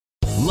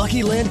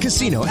Lucky Land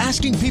Casino,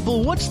 asking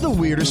people, what's the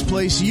weirdest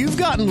place you've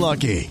gotten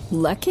lucky?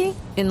 Lucky?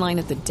 In line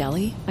at the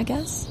deli, I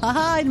guess?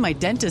 Aha, in my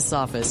dentist's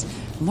office.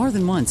 More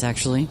than once,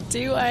 actually.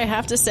 Do I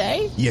have to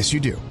say? Yes, you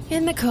do.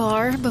 In the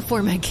car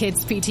before my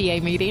kids'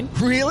 PTA meeting.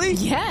 Really?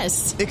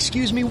 Yes.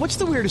 Excuse me, what's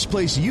the weirdest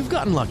place you've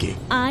gotten lucky?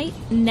 I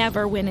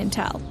never win and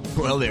tell.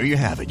 Well, there you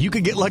have it. You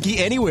can get lucky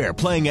anywhere,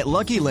 playing at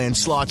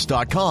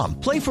LuckyLandSlots.com.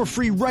 Play for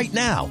free right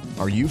now.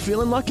 Are you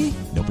feeling lucky?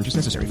 No purchase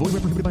necessary. Void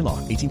where prohibited by law.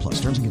 18+.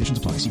 Terms and conditions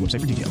apply. See website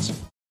for details.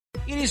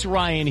 It is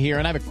Ryan here,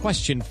 and I have a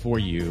question for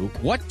you.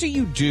 What do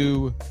you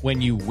do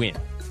when you win?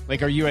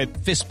 Like, are you a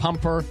fist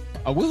pumper,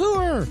 a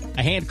woohooer,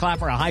 a hand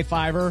clapper, a high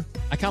fiver?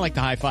 I kind of like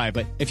the high five,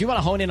 but if you want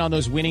to hone in on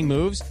those winning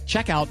moves,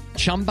 check out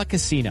Chumba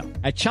Casino.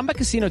 At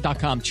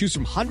ChumbaCasino.com, choose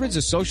from hundreds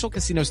of social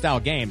casino-style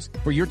games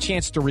for your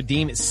chance to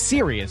redeem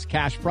serious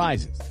cash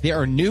prizes. There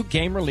are new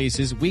game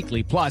releases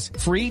weekly, plus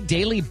free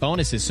daily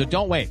bonuses, so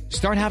don't wait.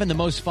 Start having the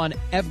most fun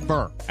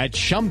ever at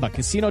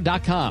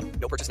ChumbaCasino.com.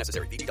 No purchase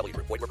necessary. VGW.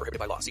 Void where prohibited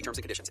by law. See terms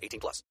and conditions.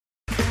 18+.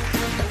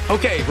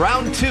 Okay,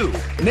 round two.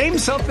 Name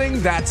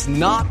something that's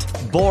not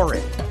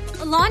boring.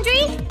 A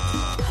laundry?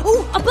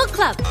 Ooh, a book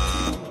club.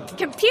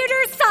 Computer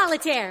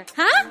solitaire,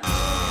 huh?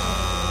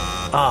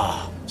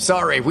 Ah,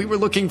 sorry, we were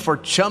looking for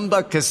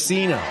Chumba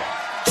Casino.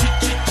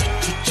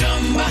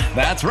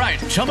 That's right,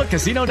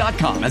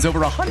 ChumbaCasino.com has over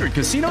 100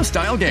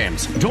 casino-style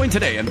games. Join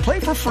today and play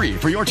for free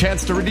for your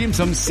chance to redeem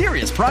some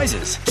serious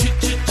prizes.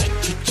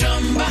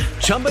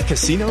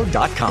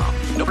 ChumbaCasino.com.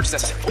 No purchase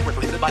necessary. Void where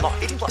prohibited by law.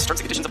 18+. Terms and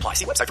conditions apply.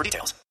 See website for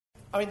details.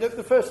 I mean,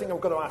 the first thing I've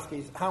got to ask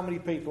is how many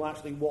people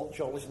actually watch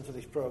or listen to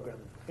this programme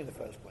in the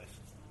first place?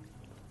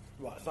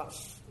 Right, so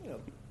that's,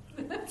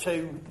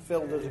 2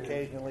 filters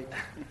occasionally.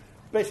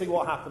 Basically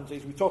what happens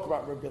is we talk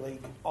about rugby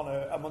league on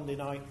a Monday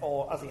night,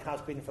 or as it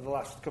has been for the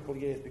last couple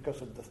of years because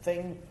of the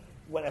thing,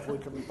 whenever we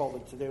can be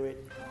bothered to do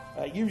it.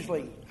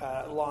 Usually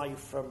live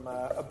from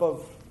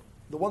above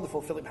the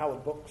wonderful Philip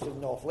Howard Books in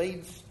North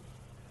Leeds.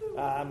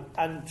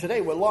 And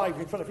today we're live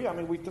in front of you. I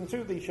mean, we've done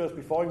 2 of these shows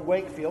before in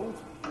Wakefield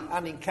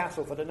and in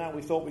Castleford, and now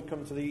we thought we'd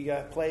come to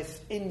the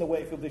place in the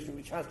Wakefield district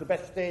which has the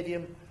best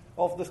stadium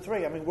of the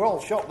 3. I mean, we're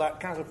all shocked that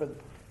Castleford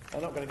are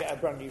not going to get a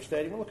brand new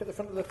stadium. We'll look at the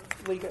front of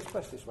the League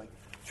Express this week.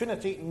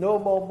 Trinity, no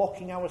more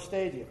mocking our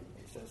stadium,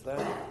 it says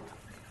there.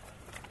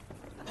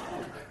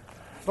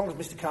 As long as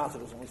Mr. Carter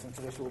doesn't listen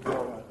to this, we'll be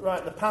all right.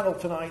 Right, the panel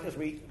tonight as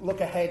we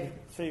look ahead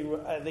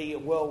to the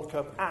World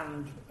Cup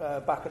and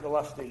back at the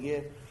last of the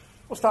year.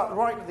 We'll start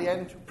right at the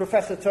end.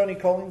 Professor Tony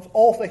Collins,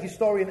 author,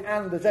 historian,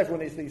 and, as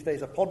everyone is these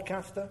days, a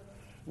podcaster.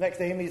 Next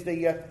to him is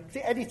the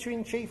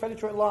editor-in-chief,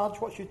 editor-at-large.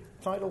 What's your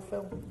title,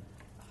 Phil?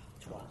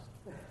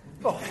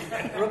 Oh.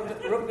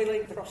 Rugby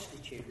League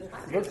prostitute.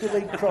 Rugby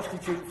League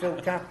prostitute Phil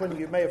Kaplan.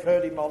 You may have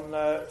heard him on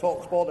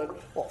TalkSport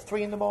at,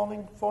 3 in the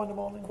morning, 4 in the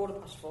morning? 4:15,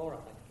 I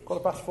think.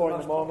 4:15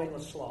 in the morning.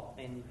 Most popular slot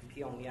in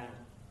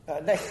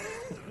Pyongyang. Next,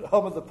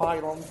 home of the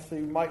Pylons,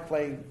 who might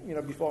play,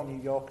 before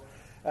New York.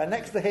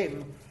 Next to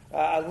him,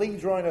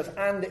 Leeds Rhinos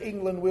and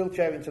England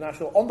Wheelchair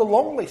International on the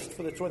long list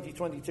for the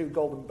 2022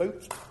 Golden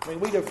Boot. I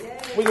mean, we'd have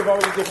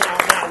already given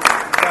out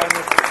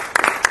now.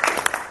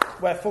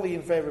 We're fully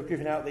in favour of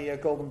giving out the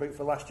Golden Boot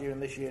for last year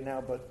and this year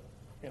now, but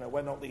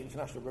we're not the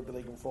International Rugby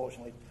League,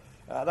 unfortunately.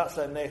 That's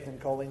Nathan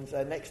Collins.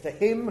 Next to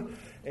him,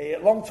 a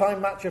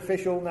long-time match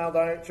official, now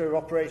Director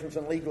of Operations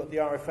and Legal at the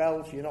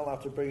RFL, so you're not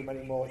allowed to boo him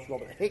anymore. It's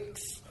Robert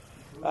Hicks.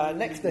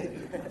 Next to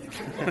him,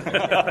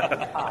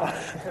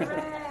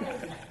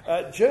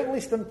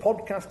 journalist and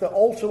podcaster,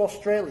 also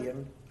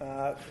Australian,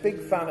 big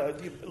fan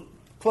of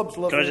clubs.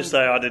 Love. Can I just say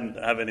I didn't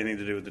have anything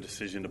to do with the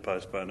decision to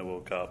postpone the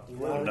World Cup?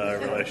 No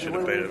relation to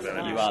Peter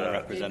Bennett. You are the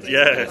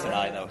representative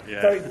tonight, though.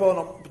 Yeah. Derek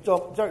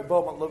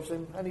Beaumont loves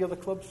him. Any other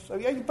clubs? Are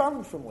you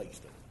banned from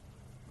Leicester?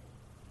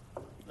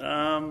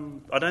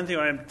 I don't think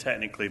I am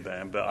technically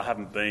banned, but I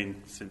haven't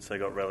been since they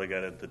got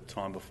relegated the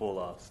time before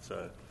last.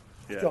 So,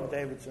 yeah. John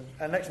Davidson.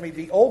 And next to me,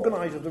 the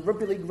organiser of the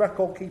Rugby League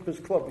Record Keepers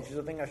Club, which is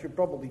a thing I should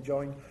probably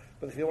join,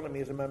 but if you wanted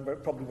me as a member,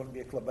 it probably wouldn't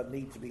be a club I'd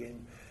need to be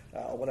in,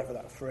 or whatever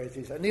that phrase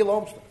is. Neil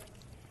Armstrong.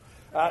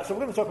 So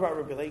we're going to talk about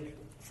Rugby League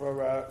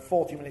for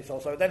 40 minutes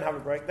or so, then have a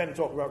break, then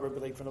talk about Rugby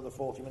League for another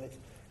 40 minutes.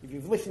 If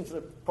you've listened to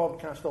the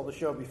podcast or the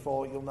show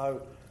before, you'll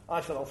know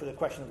I start off with a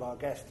question of our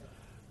guest.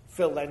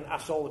 Phil then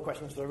asks all the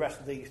questions for the rest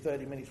of the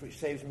 30 minutes, which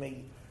saves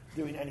me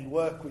doing any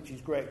work, which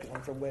is great because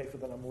I'm from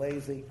Wakefield and I'm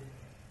lazy.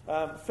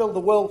 Phil, the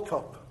World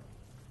Cup,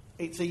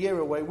 it's a year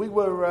away. We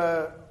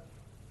were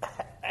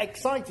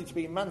excited to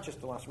be in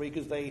Manchester last week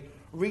as they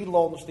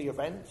relaunched the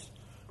event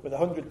with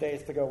 100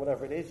 days to go,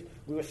 whatever it is.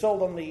 We were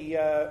sold on the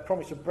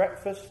promise of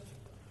breakfast.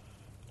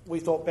 We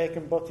thought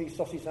bacon butty,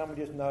 sausage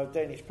sandwiches, no,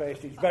 Danish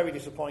pastries, very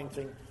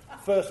disappointing.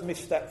 First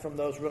misstep from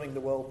those running the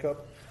World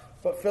Cup.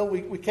 But Phil,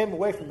 we came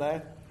away from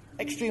there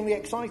extremely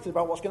excited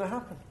about what's going to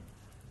happen.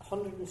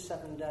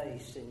 107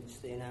 days since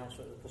the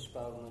announcement of the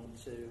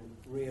postponement to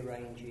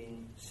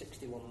rearranging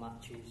 61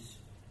 matches,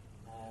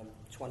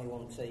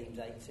 21 teams,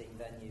 18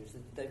 venues.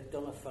 They've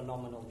done a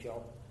phenomenal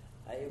job.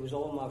 It was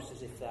almost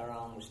as if their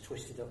arm was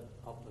twisted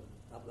up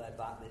their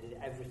back. They did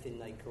everything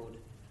they could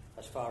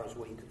as far as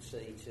we could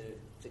see,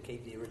 to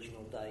keep the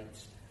original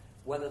dates.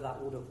 Whether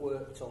that would have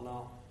worked or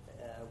not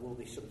will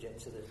be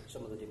subject to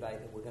some of the debate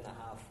that we're going to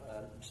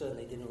have.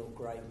 Certainly didn't look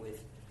great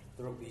with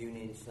the Rugby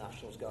Union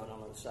Internationals going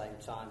on at the same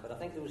time, but I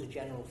think there was a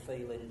general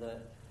feeling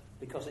that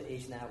because it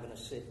is now going to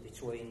sit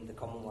between the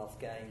Commonwealth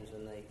Games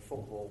and the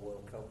Football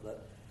World Cup,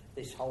 that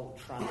this whole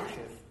tranche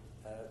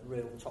of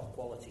real top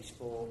quality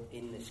sport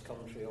in this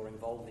country or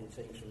involving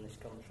teams from this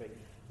country,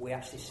 we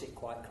actually sit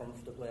quite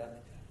comfortably.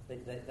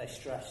 They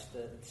stress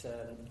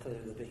that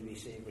clearly the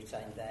BBC have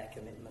retained their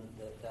commitment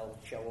that they'll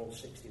show all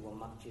 61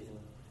 matches,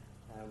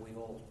 and we've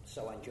all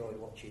so enjoyed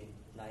watching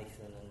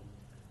Nathan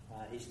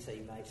and his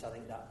teammates. I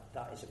think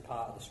that is a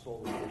part of the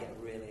sport we can get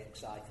really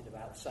excited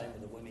about. Same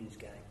with the women's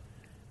game.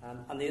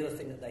 And the other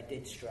thing that they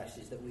did stress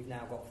is that we've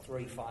now got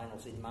 3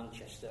 finals in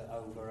Manchester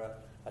over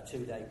a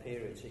 2-day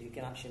period, so you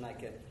can actually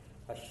make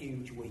a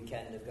huge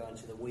weekend of going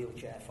to the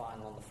wheelchair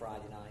final on the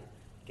Friday night,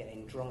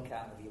 getting drunk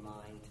out of your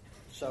mind,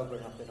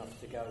 sobering up enough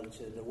to go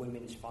to the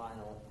women's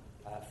final,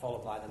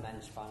 followed by the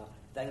men's final,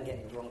 then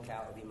getting drunk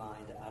out of your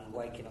mind and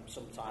waking up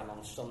sometime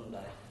on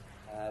Sunday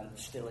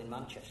still in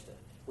Manchester,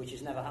 which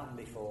has never happened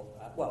before.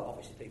 Well,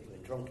 obviously people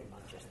have been drunk in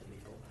Manchester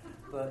before,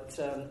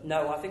 but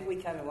no, I think we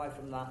came away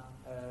from that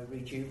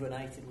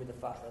rejuvenated with the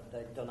fact that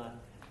they've done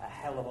a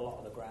hell of a lot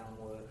of the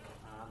groundwork,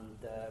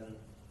 and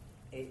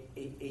it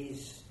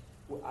is,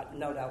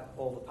 no doubt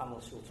all the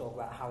panellists will talk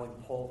about how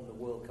important the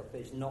World Cup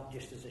is, not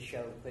just as a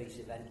showpiece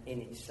event in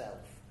itself,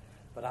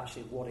 but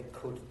actually what it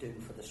could do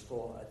for the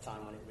sport at a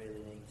time when it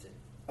really needs it.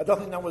 I don't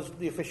think that was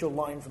the official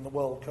line from the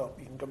World Cup.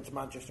 You can come to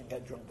Manchester and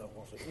get drunk, though,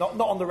 was it? Not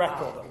on the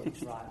record, at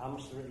least. Right, I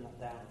must have written that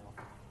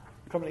down.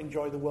 Come and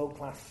enjoy the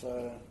world-class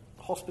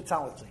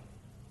hospitality,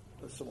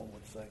 as someone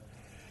would say.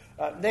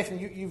 Nathan,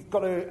 you've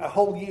got a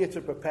whole year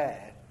to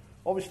prepare.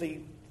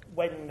 Obviously,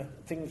 when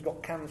things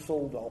got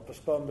cancelled or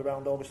postponed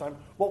around August time,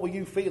 what were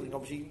you feeling?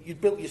 Obviously,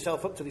 you'd built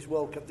yourself up to this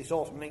World Cup this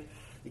autumn, and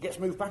it gets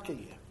moved back a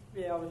year.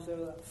 Yeah, obviously,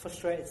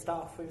 frustrated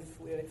start off with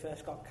when it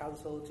first got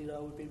cancelled.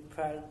 We've been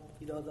preparing,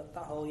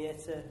 that whole year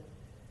to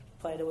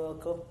play the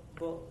World Cup,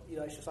 but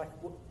it's just like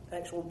an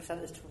extra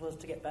 1% is for us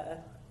to get better,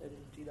 and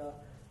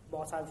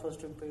more time for us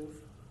to improve.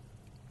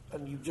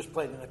 And you've just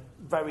played in a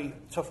very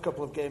tough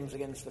couple of games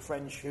against the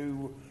French,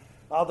 who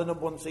are the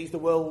number 1 seeds, the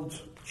world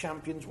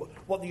champions.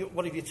 What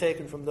have you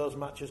taken from those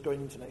matches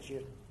going into next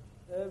year?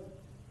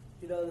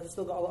 They've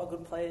still got a lot of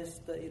good players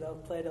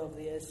that played over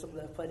the years. Some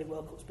that have played in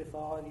World Cups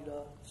before, and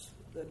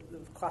they're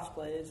class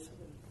players.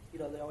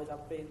 And, they always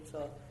have been.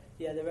 So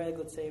yeah, they're a very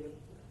good team and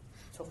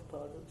tough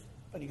opponents.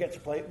 And you get to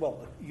play.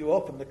 Well, you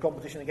open the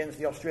competition against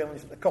the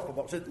Australians at the Copper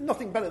Box. There's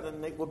nothing better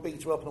than it would be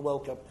to open a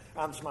World Cup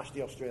and smash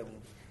the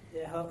Australians.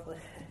 Yeah, hopefully.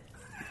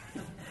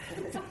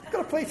 You've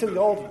got to play to the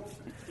audience.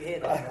 You hear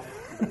that?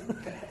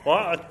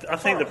 Well, I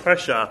think the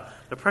pressure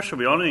will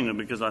be on England,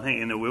 because I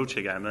think in the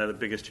wheelchair game they're the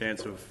biggest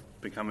chance of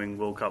becoming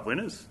World Cup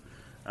winners.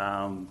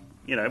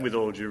 With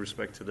all due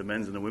respect to the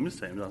men's and the women's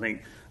teams, I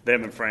think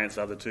them and France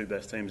are the 2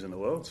 best teams in the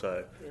world.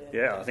 So,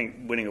 yeah, I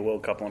think winning a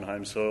World Cup on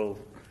home soil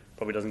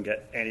probably doesn't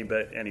get any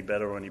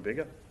better or any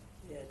bigger.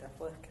 Yeah,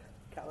 definitely.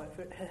 Can't wait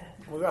for it.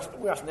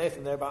 We asked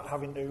Nathan there about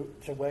having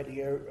to wear the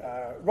year.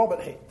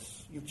 Robert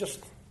Hicks, you've just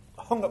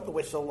hung up the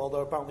whistle,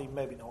 although apparently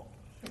maybe not.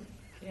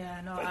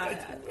 Yeah, no.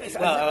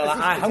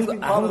 I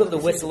hung up the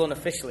whistle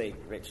unofficially,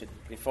 Richard,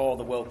 before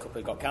the World Cup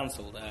had got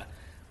cancelled.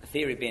 The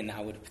theory being that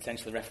I would have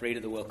potentially refereed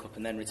at the World Cup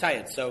and then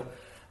retired. So,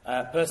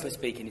 personally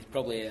speaking, it's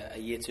probably a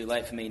year too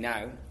late for me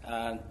now.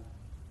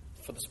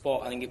 For the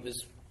sport, I think it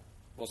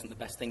wasn't the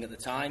best thing at the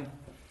time.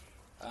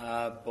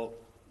 But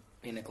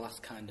being a glass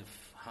kind of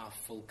half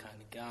full kind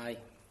of guy,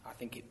 I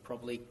think it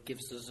probably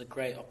gives us a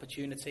great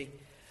opportunity.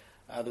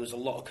 There was a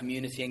lot of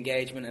community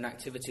engagement and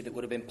activity that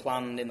would have been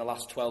planned in the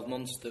last 12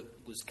 months that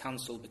was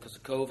cancelled because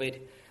of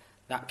COVID.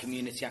 That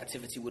community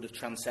activity would have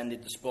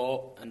transcended the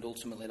sport, and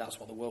ultimately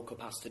that's what the World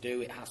Cup has to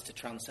do. It has to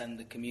transcend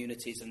the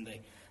communities and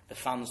the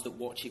fans that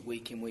watch it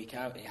week in, week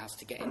out. It has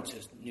to get into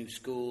new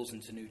schools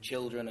and to new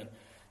children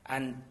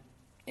and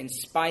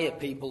inspire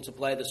people to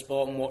play the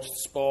sport and watch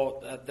the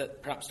sport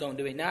that perhaps don't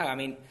do it now. I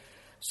mean,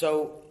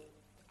 so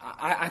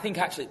I think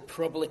actually it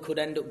probably could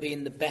end up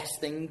being the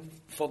best thing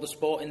for the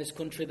sport in this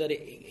country that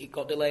it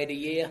got delayed a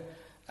year.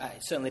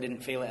 It certainly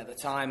didn't feel it at the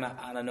time,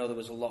 and I know there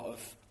was a lot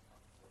of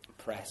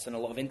press and a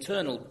lot of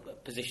internal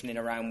positioning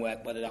around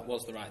whether that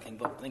was the right thing.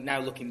 But I think now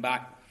looking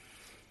back,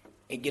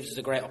 it gives us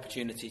a great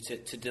opportunity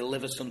to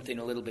deliver something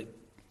a little bit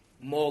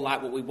more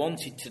like what we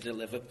wanted to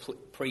deliver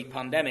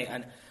pre-pandemic.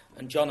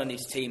 And John and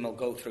his team will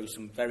go through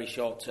some very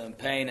short-term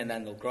pain, and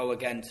then they'll grow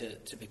again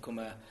to become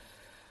a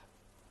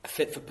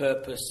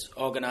fit-for-purpose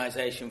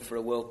organisation for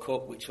a World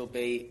Cup, which will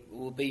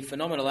be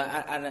phenomenal.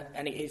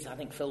 And it is, I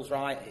think Phil's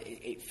right,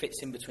 it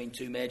fits in between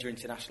 2 major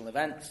international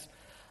events.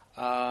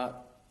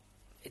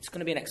 It's going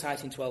to be an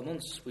exciting 12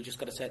 months. We've just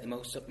got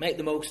to make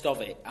the most of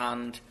it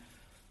and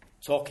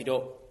talk it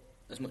up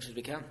as much as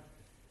we can.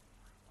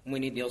 And we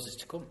need the Aussies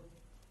to come.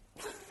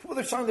 Well,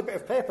 they've signed a bit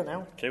of paper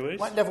now. Kiwis?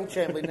 Like Neville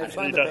Chamberlain, they've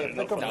signed a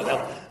paper.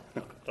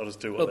 They'll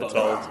just do what they're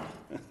told.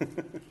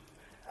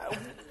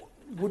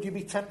 Would you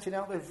be tempted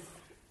out of...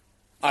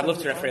 I'd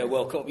love to referee a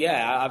World Cup.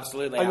 Yeah,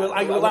 absolutely.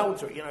 Are you allowed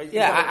to?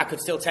 I could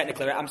still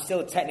technically. I'm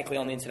still technically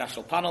on the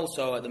international panel,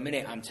 so at the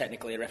minute I'm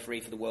technically a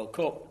referee for the World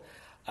Cup.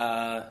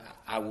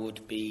 I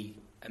would be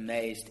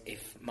amazed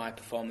if my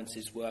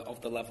performances were of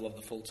the level of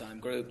the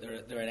full-time group.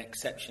 They're an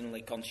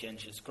exceptionally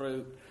conscientious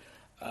group.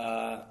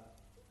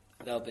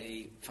 They'll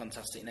be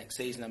fantastic next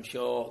season, I'm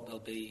sure. They'll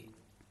be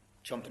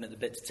chomping at the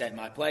bit to take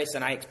my place,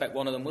 and I expect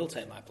one of them will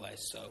take my place.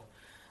 So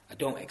I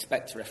don't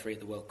expect to referee at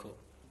the World Cup,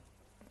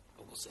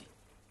 but we'll see.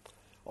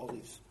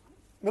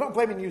 We're not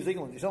blaming New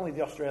Zealand, it's only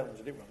the Australians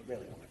who didn't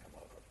really want to come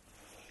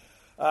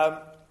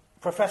over.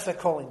 Professor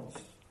Collins,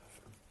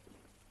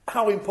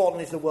 how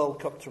important is the World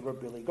Cup to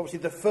Rugby League? Obviously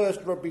the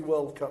first Rugby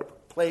World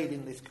Cup played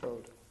in this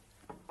code.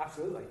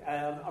 Absolutely.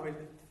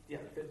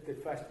 It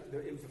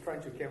was the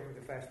French who came up with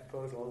the first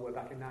proposal all the way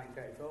back in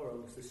 1934,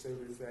 almost as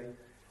soon as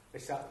they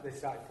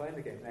started playing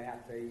the game. They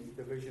had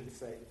the vision to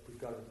say, we've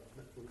got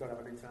to have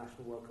an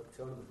international World Cup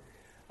tournament.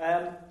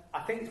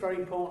 I think it's very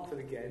important for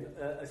the game,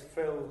 as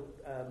Phil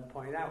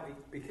pointed out,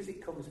 because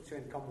it comes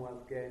between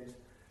Commonwealth Games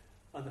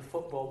and the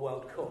Football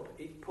World Cup.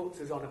 It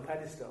puts us on a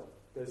pedestal.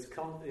 There's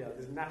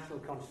national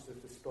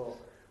consciousness of sport,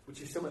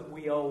 which is something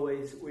we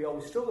always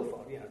struggle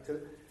for.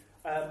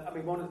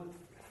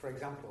 For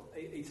example,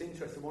 it's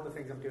interesting. One of the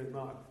things I'm doing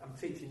now, I'm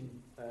teaching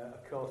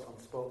a course on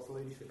sports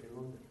leadership in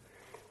London.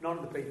 None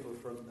of the people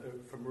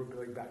from rugby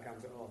league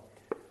backgrounds at all.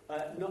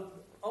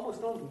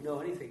 Almost none of them know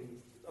anything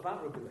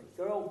about rugby league.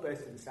 They're all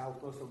based in the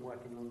south. Most of them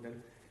work in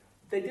London.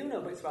 They do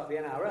know bits about the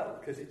NRL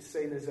because it's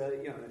seen as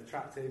an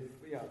attractive,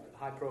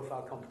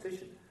 high-profile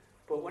competition.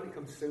 But when it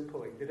comes to Super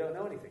League, they don't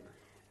know anything.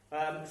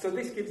 So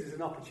this gives us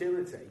an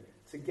opportunity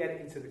to get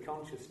it into the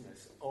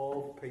consciousness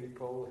of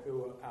people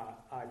who are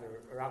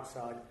either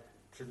outside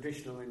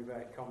traditional, in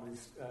inverted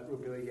commas,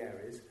 rugby league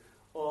areas,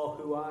 or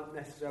who aren't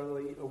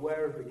necessarily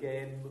aware of the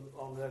game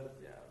on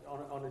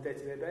a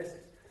day-to-day basis.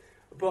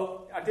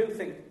 But I do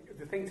think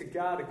the thing to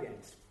guard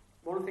against,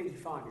 one of the things you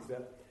find is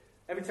that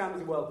every time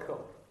there's a World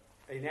Cup,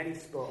 in any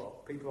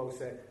sport, people always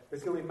say,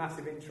 there's going to be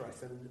massive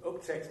interest and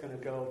uptake's going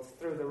to go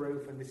through the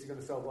roof and this is going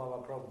to solve all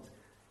our problems.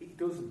 It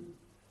doesn't.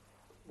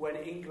 When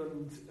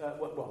England,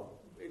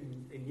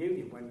 in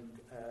Union, when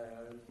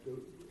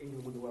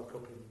England won the World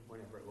Cup in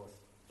whenever it was,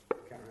 I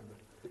can't remember.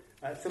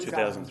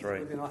 2003.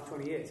 Within the last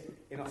 20 years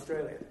in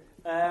Australia.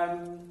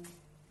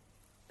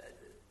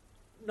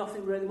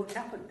 Nothing really much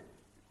happened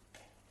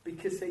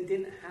because they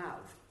didn't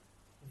have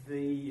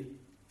the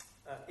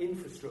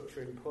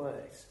infrastructure in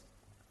place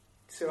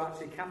to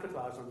actually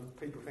capitalise on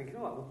people thinking,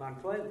 I wouldn't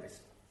mind playing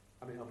this.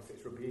 I mean, obviously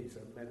it's rugby, so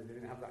maybe they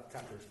didn't have that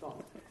type of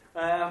response.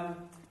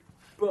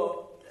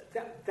 But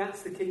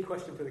that's the key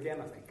question for the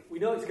game, I think. We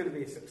know it's going to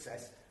be a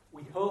success.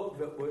 We hope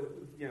that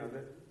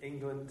that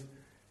England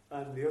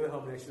and the other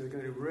home nations are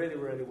going to do really,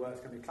 really well. It's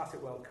going to be a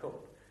classic World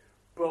Cup.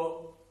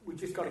 But we've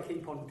just got to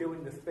keep on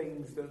doing the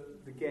things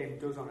that the game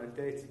does on a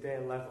day-to-day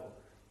level,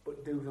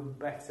 but do them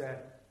better,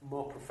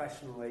 more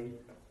professionally,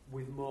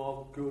 with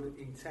more good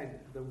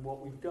intent than what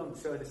we've done.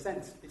 So in a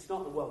sense, it's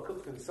not the World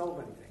Cup's going to solve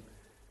anything.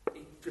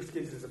 It just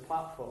gives us a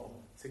platform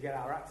to get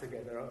our act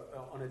together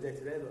on a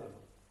day-to-day level.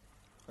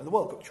 And the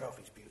World Cup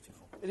trophy is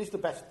beautiful. It is the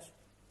best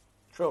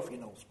trophy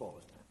in all sport,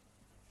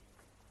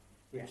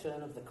 isn't it?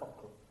 Return of the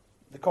cockerel.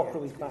 The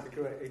cockerel is back.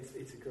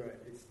 It's a great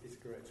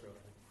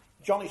trophy.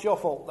 John, it's your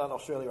fault that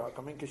Australia are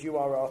coming because you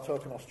are our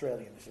token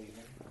Australian this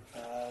evening.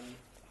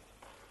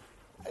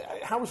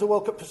 How was the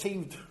World Cup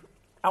perceived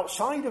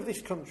outside of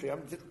this country?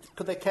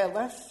 Could they care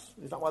less?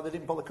 Is that why they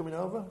didn't bother coming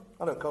over?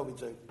 I know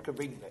COVID's a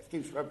convenient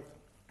excuse for everything.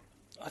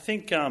 I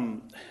think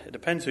it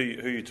depends who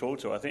you talk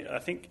to. I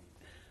think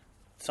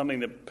something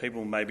that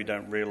people maybe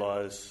don't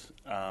realise,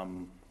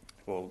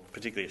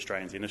 particularly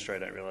Australians in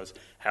Australia don't realise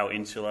how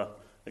insular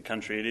the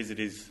country it is. It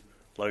is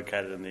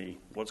located in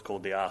what's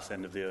called the arse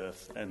end of the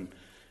earth, and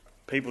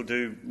people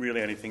do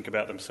really only think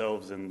about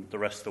themselves, and the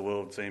rest of the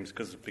world seems,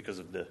 because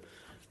of the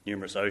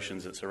numerous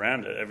oceans that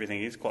surround it,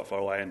 everything is quite far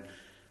away. And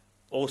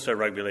also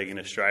rugby league in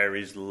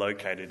Australia is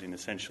located in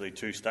essentially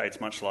two states,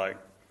 much like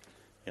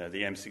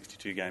the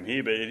M62 game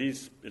here, but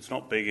it's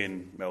not big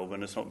in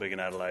Melbourne, it's not big in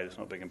Adelaide, it's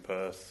not big in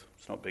Perth,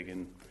 it's not big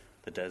in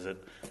the desert.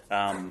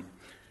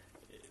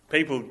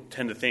 People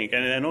tend to think,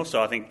 and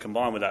also I think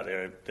combined with that,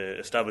 the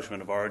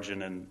establishment of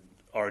Origin and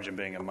Origin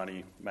being a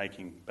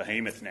money-making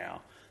behemoth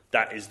now,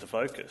 that is the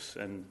focus.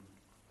 And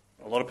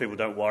a lot of people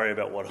don't worry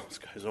about what else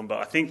goes on, but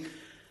I think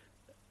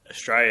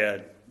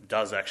Australia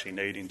does actually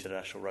need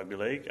international rugby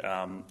league.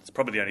 It's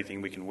probably the only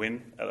thing we can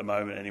win at the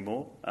moment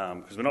anymore,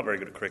 because we're not very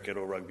good at cricket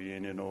or rugby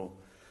union, or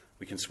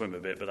we can swim a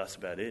bit, but that's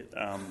about it.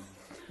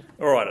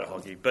 All right at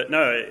hockey. But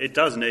no, it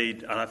does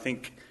need, and I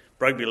think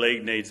rugby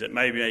league needs it.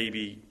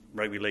 Maybe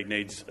rugby league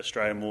needs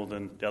Australia more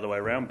than the other way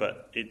around,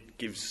 but it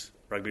gives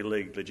rugby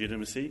league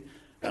legitimacy.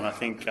 And I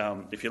think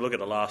if you look at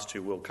the last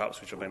two World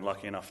Cups, which I've been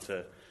lucky enough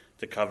to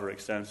cover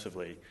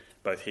extensively,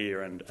 both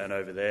here and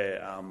over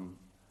there,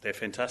 they're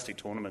fantastic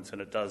tournaments,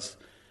 and it does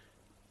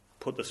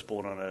put the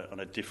sport on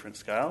a different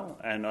scale.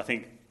 And I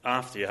think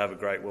after you have a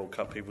great World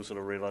Cup, people sort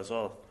of realise,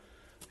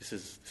 this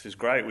is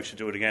great, we should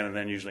do it again, and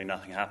then usually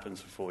nothing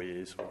happens for 4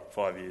 years or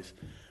 5 years.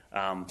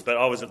 But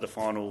I was at the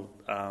final,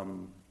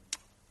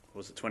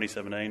 was it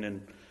 2017,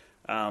 and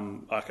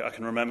I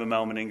can remember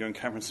Mel Meninga and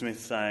Cameron Smith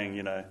saying,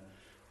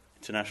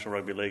 International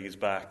Rugby League is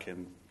back,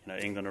 and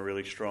England are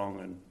really strong,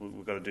 and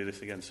we've got to do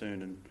this again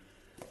soon. And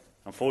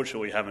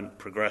unfortunately, we haven't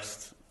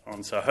progressed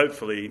on. So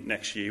hopefully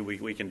next year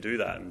we can do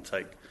that and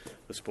take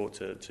the sport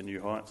to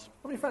new heights.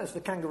 In fairness,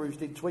 the Kangaroos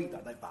did tweet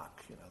that they're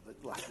back,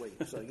 last week.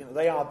 So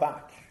they are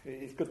back.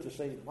 It's good to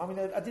see them. I mean,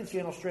 I did see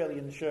an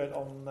Australian shirt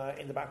on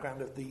in the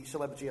background of the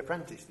Celebrity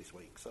Apprentice this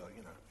week. So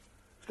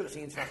it's good to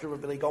see International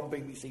Rugby League on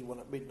BBC One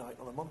at midnight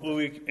on a Monday. Well,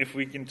 if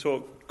we can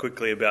talk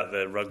quickly about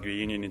the Rugby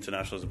Union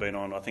Internationals have been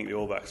on. I think the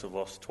All Blacks have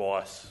lost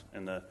twice,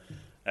 and the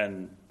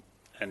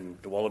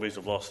Wallabies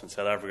have lost, and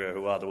South Africa,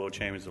 who are the world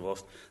champions, have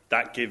lost.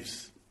 That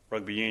gives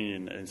Rugby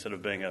Union, instead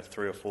of being a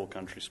 3 or 4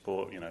 country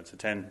sport, it's a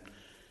 10,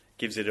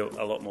 gives it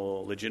a lot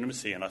more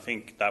legitimacy, and I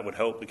think that would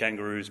help the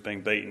Kangaroos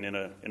being beaten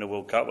in a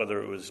World Cup,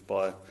 whether it was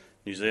by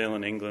New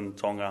Zealand, England,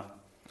 Tonga.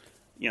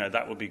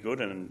 That would be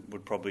good and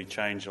would probably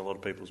change a lot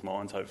of people's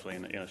minds, hopefully,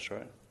 in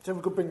Australia. So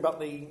we could bring back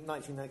the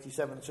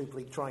 1997 Super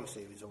League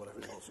Tri-Series or whatever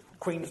it was.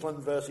 Queensland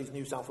versus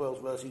New South Wales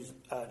versus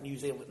New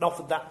Zealand. And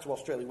offered that to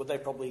Australia, would they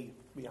probably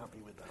be happy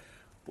with that?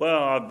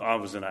 Well, I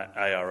was an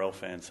ARL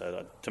fan,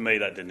 so to me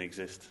that didn't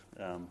exist.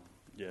 That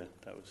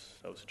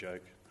was a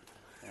joke.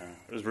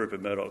 It was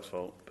Rupert Murdoch's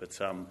fault. But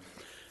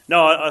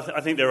no, I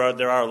think there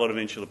are a lot of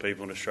insular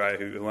people in Australia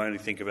who only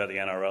think about the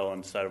NRL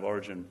and state of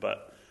origin.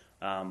 But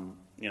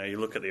you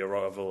look at the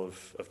arrival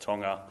of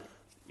Tonga,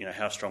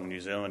 how strong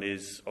New Zealand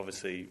is.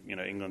 Obviously,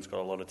 England's got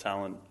a lot of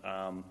talent,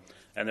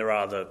 and there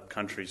are other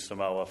countries,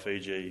 Samoa,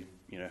 Fiji,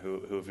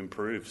 who have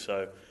improved.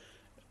 So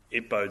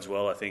it bodes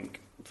well, I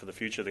think, for the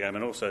future of the game,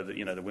 and also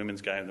the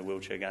women's game, the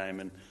wheelchair game,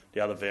 and the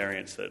other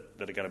variants that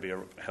are going to be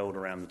held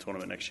around the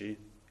tournament next year.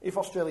 If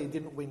Australia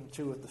didn't win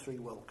 2 of the 3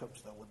 World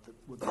Cups, though,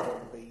 would the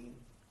world be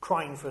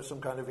crying for some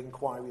kind of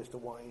inquiry as to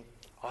why?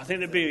 I think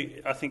there'd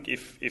be. I think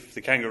if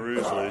the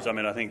Kangaroos lose,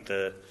 I think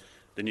the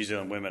New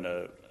Zealand women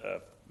are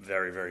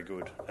very, very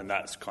good, and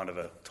that's kind of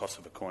a toss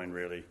of a coin,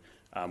 really,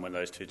 when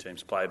those 2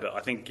 teams play. But I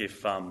think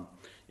if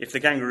the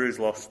Kangaroos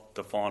lost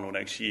the final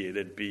next year,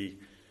 there'd be,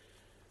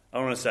 I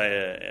don't want to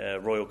say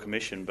a royal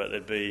commission, but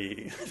there'd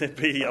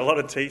be a lot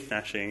of teeth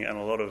gnashing and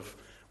a lot of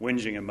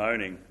whinging and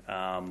moaning.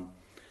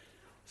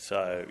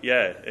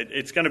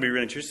 It's going to be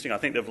really interesting. I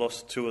think they've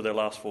lost 2 of their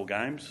last 4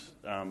 games.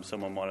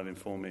 Someone might have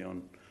informed me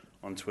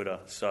on Twitter.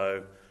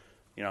 So,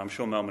 I'm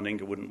sure Mel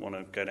Meninga wouldn't want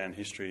to go down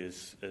history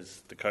as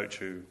the coach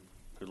who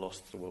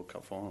lost the World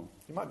Cup final.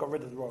 You might have got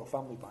rid of the royal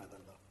family by then,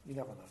 though. You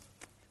never know.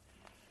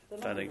 They're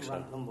not even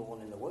ranked number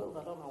 1 in the world.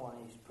 I don't know why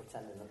he's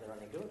pretending that they're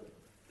any good.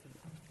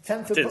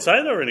 Didn't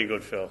say they were any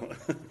good, Phil.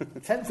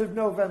 10th of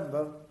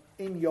November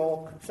in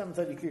York,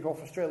 7:30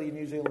 kick-off, Australia,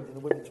 New Zealand in the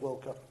Women's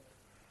World Cup.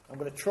 I'm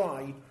going to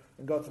try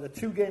and go to the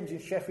 2 games in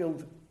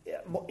Sheffield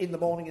in the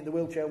morning in the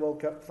Wheelchair World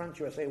Cup, France,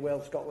 USA,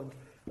 Wales, Scotland,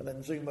 and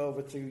then zoom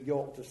over to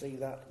York to see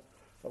that,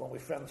 along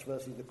with France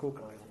versus the Cook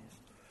Islands.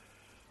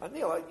 And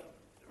Neil,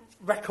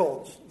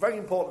 records, very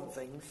important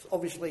things.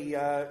 Obviously,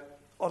 on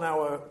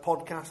our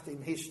podcast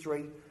in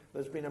history,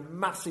 there's been a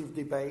massive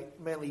debate,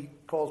 mainly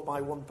caused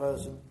by one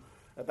person,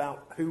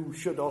 about who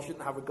should or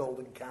shouldn't have a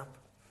golden cap.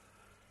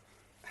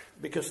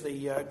 Because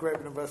the Great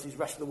Britain versus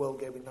Rest of the World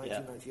game in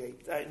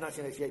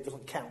 1988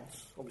 doesn't count.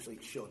 Obviously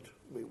it should.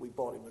 We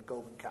bought him a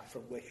golden cap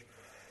from Wish.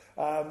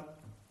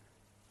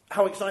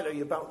 How excited are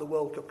you about the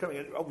World Cup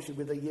coming, obviously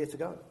with a year to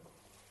go?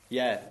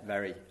 Yeah,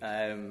 very.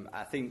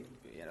 I think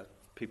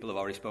people have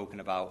already spoken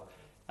about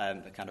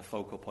the kind of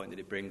focal point that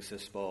it brings to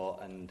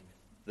sport and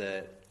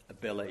the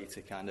ability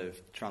to kind of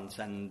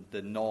transcend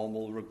the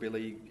normal rugby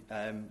league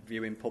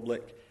viewing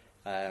public.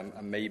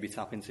 And maybe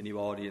tap into new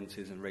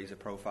audiences and raise the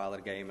profile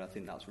of the game. And I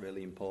think that's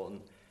really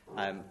important.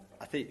 I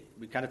think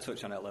we kind of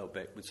touched on it a little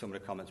bit with some of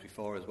the comments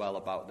before as well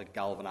about the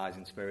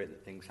galvanising spirit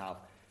that things have.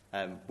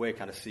 We're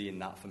kind of seeing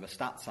that from a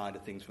stat side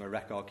of things, from a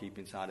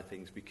record-keeping side of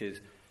things, because,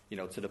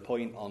 to the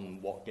point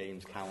on what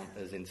games count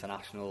as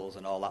internationals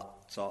and all that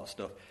sort of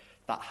stuff,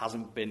 that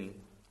hasn't been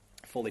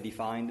fully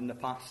defined in the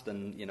past.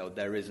 And,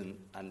 there isn't,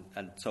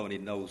 and Tony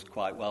knows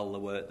quite well the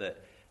work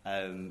that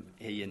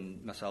he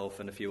and myself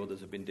and a few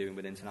others have been doing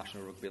with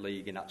International Rugby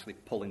League in actually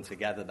pulling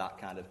together that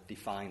kind of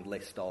defined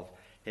list of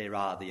here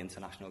are the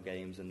international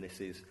games and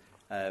this is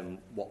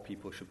what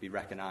people should be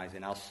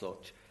recognising as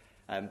such.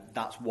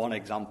 That's one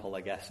example, I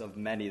guess, of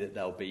many that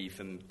there'll be,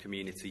 from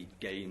community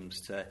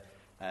games to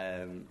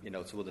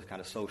to other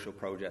kind of social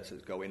projects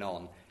that's going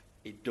on.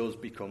 It does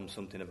become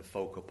something of a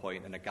focal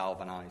point and a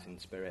galvanising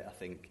spirit, I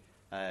think,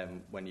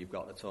 when you've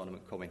got the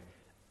tournament coming.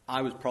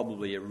 I was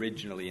probably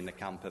originally in the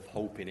camp of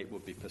hoping it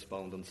would be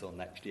postponed until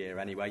next year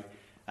anyway.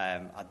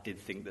 I did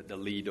think that the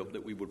lead-up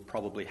that we would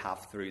probably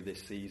have through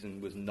this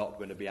season was not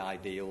going to be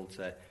ideal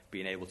to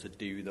being able to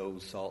do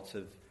those sorts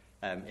of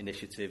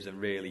initiatives and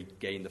really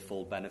gain the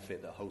full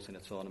benefit that hosting a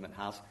tournament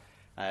has.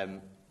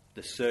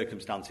 The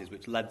circumstances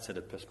which led to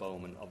the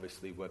postponement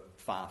obviously were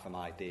far from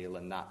ideal,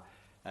 and that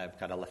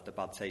kind of left a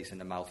bad taste in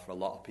the mouth for a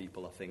lot of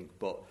people, I think.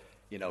 But,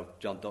 you know,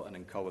 John Dutton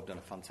and co have done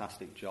a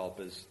fantastic job,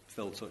 as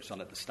Phil touched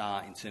on at the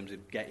start, in terms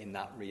of getting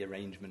that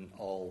rearrangement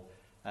all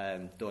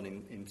done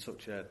in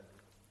such a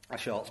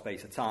short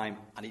space of time.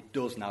 And it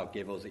does now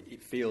give us,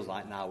 it feels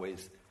like now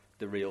is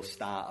the real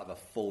start of a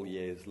full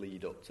year's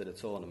lead up to the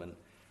tournament,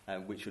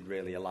 which would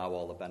really allow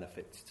all the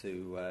benefits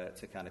to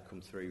kind of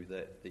come through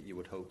that you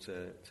would hope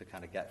to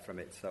kind of get from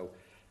it. So,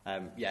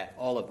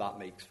 all of that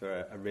makes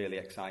for a really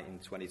exciting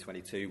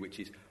 2022, which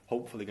is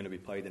hopefully going to be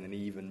played in an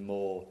even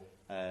more,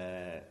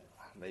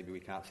 maybe we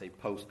can't say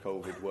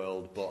post-COVID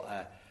world,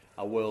 but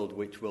a world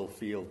which will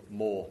feel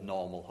more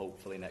normal,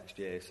 hopefully, next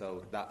year.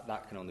 So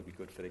that can only be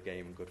good for the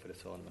game and good for the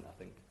tournament, I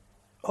think.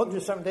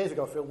 107 days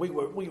ago, Phil, we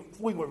were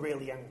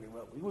really angry,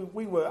 weren't we?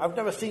 We were. I've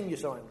never seen you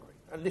so angry,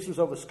 and this was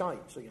over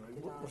Skype, so it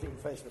wasn't even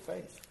face to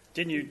face.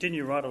 Didn't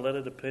you write a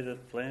letter to Peter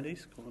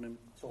Flanders calling him?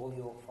 It's all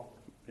your fault.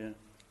 Yeah.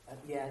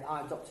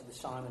 I adopted the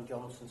Simon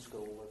Johnson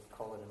school of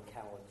calling them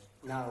cowards.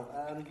 Now,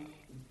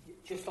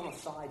 just on a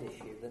side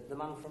issue, the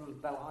man from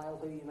Belle Isle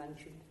who you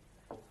mentioned,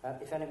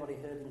 if anybody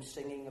heard him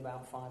singing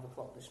about 5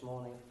 o'clock this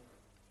morning,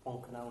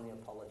 one can only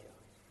apologise.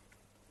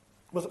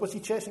 Was he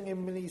chasing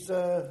him in his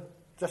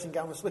dressing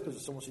gown and slippers,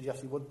 as someone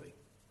suggested he would be?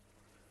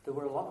 There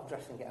were a lot of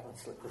dressing gown and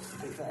slippers, to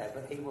be fair,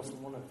 but he wasn't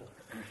one of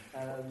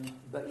them.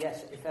 But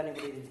yes, if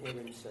anybody did hear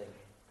him sing,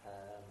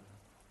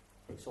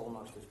 it's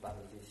almost as bad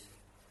as his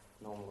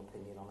normal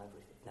opinion on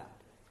everything. No.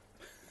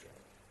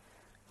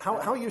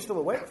 How are you still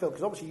awake, Phil?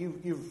 Because obviously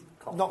you've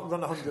not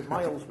run 100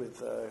 miles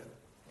with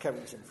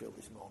Kevin Sinfield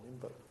this morning,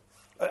 but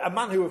a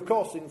man who, of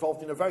course,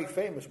 involved in a very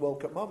famous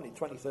World Cup moment in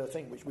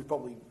 2013, which we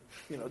probably,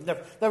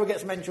 never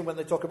gets mentioned when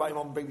they talk about him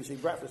on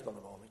BBC Breakfast on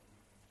the morning.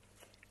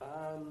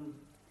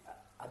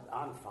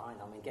 I'm fine.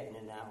 I mean, getting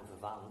in and out of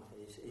a van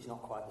is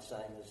not quite the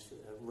same as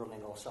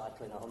running or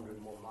cycling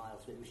 101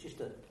 miles. It was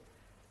just an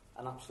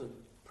absolute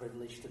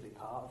privilege to be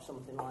part of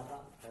something like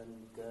that.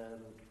 And,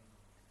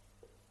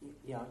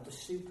 the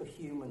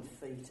superhuman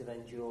feat of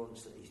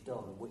endurance that he's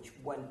done, which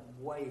went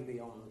way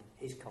beyond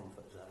his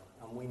comfort zone.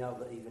 And we know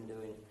that even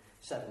doing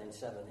 7 in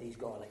 7, he's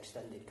got an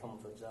extended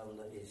comfort zone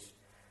that is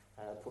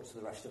puts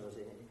the rest of us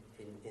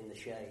in the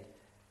shade.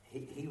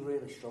 He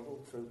really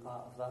struggled through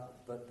part of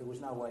that, but there was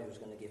no way he was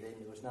going to give in.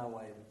 There was no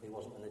way he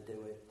wasn't going to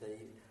do it.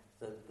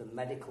 The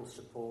medical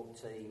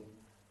support team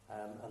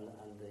and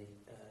the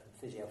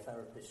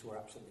physiotherapists were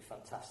absolutely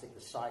fantastic.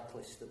 The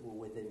cyclists that were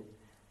with him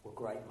were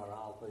great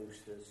morale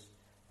boosters.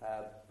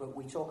 But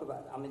we talk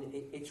about, I mean,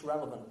 it's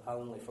relevant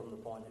only from the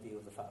point of view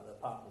of the fact that,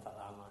 apart from the fact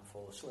that I might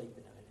fall asleep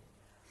in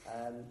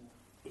a minute,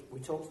 we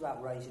talked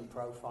about raising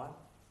profile,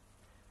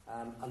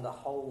 and the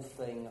whole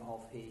thing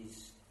of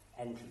his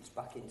entrance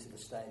back into the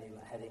stadium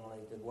at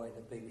Headingley, the way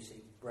that BBC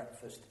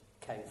Breakfast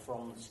came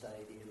from the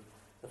stadium,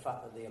 the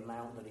fact that the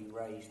amount that he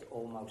raised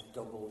almost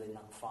doubled in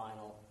that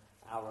final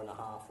hour and a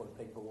half when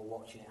people were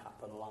watching it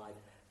happen live.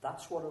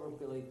 That's what a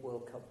Rugby League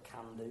World Cup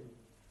can do.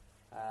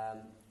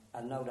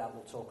 And no doubt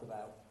we'll talk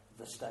about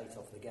the state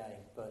of the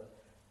game,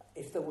 but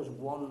if there was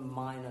one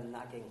minor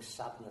nagging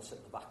sadness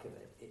at the back of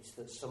it, it's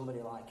that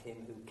somebody like him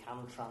who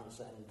can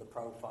transcend the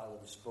profile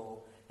of the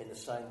sport in the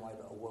same way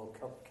that a World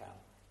Cup can,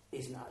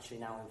 isn't actually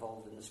now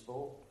involved in the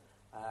sport.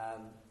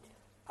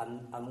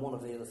 And one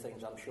of the other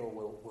things I'm sure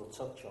we'll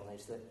touch on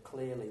is that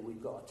clearly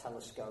we've got a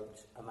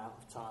telescoped amount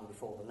of time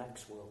before the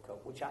next World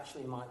Cup, which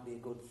actually might be a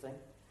good thing,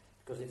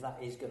 because if that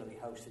is going to be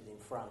hosted in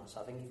France,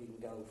 I think if you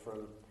can go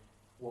from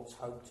what's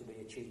hoped to be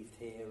achieved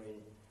here in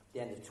the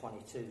end of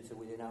 22 to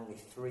within only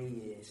 3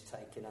 years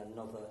taking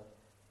another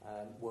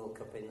World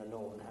Cup in the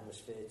Northern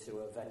Hemisphere to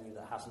a venue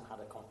that hasn't had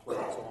a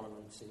complete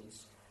tournament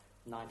since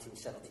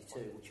 1972,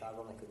 which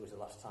ironically was the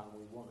last time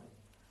we won it.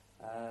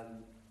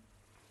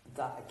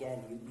 That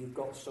again, you've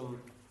got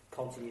some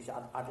continuity.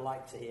 I'd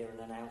like to hear an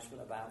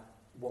announcement about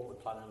what we're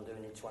planning on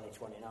doing in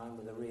 2029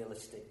 with a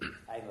realistic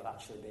aim of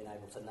actually being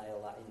able to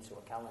nail that into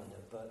a calendar.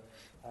 But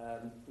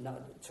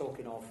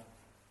talking of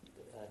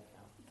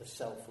the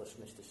selfless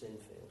Mr.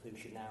 Sinfield, who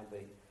should now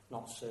be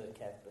not Sir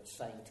Kev but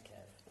Saint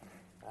Kev,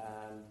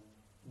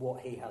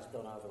 what he has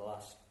done over the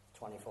last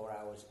 24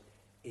 hours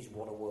is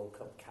what a World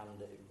Cup can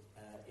do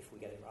if we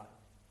get it right.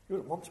 You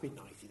wouldn't want to be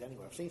knighted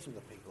anyway. I've seen some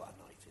of the people that are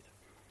knighted.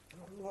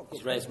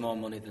 He's raised more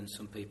money than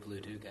some people who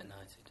do get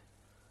knighted.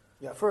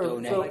 Yeah,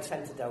 they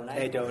tend to donate.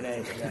 They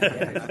donate.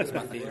 That's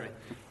my theory.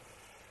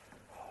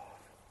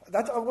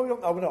 We're not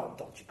on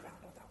dodgy ground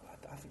on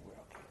that. I think we're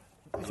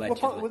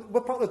okay.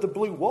 We're part of the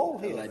blue wall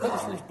here.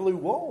 Featherstone's blue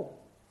wall.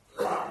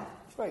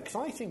 It's very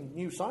exciting.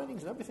 New signings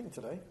and everything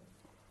today.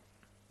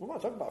 We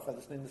might talk about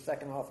Featherstone in the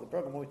second half of the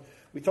programme.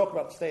 We talk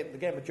about the state of the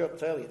game. I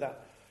joked earlier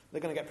that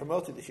they're going to get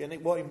promoted this year, and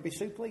it won't even be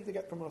Super League they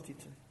get promoted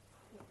to.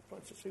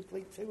 It's a Super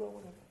League 2 or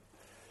whatever.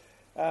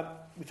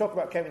 We talk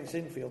about Kevin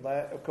Sinfield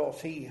there. Of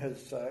course, he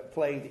has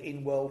played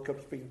in World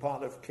Cups, been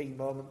part of key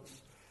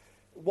moments.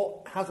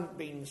 What hasn't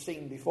been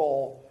seen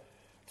before,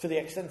 to the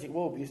extent it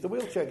will be, is the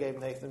wheelchair game,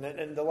 Nathan,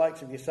 and the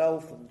likes of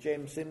yourself and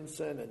James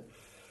Simpson and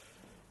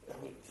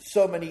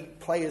so many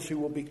players who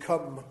will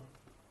become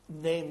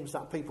names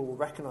that people will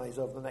recognise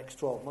over the next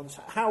 12 months.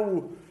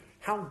 How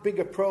big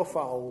a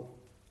profile,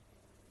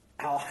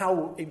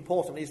 how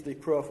important is the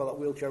profile that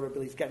wheelchair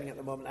rugby is getting at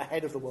the moment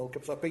ahead of the World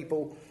Cup? So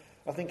people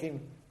are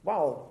thinking,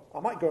 wow, I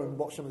might go and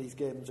watch some of these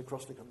games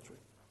across the country.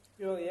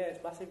 Yeah,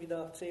 it's massive,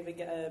 to even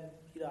get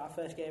our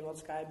first game on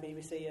Sky and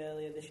BBC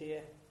earlier this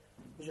year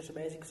was just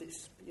amazing because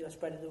it's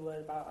spreading the word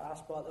about our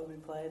sport that we've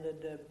been playing,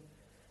 and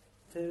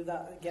to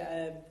that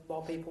get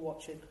more people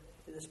watching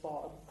in the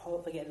sport and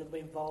hopefully getting them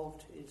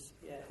involved is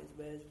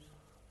amazing.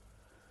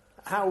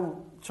 How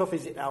tough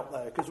is it out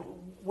there? Because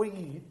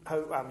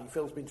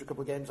Phil's been to a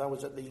couple of games. I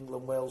was at the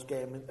England-Wales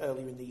game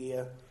earlier in the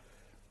year.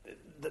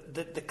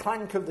 The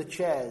clank of the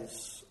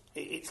chairs,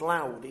 it's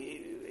loud.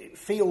 It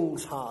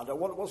feels hard.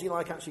 What's it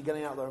like actually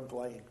getting out there and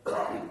playing?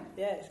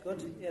 Yeah, it's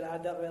good. I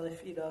don't really.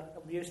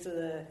 I'm used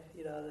to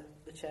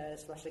the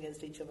chairs smashing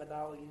against each other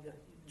now. You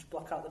just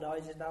block out the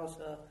noises now.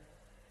 So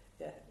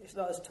yeah, it's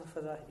not as tough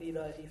as you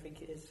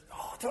think it is.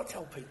 Oh, don't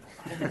tell people.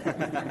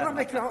 You're not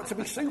making out to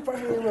be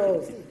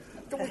superheroes.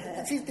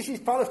 This is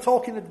part of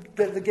talking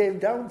the game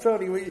down,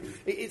 Tony.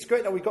 It's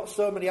great that we've got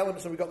so many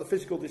elements, and we've got the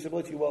Physical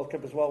Disability World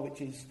Cup as well,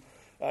 which is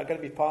going to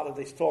be part of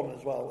this tournament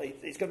as well.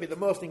 It's going to be the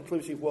most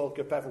inclusive World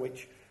Cup ever,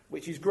 which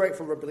is great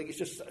for rugby league. It's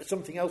just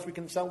something else we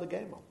can sell the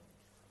game on.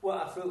 Well,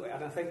 absolutely,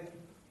 and I think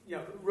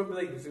rugby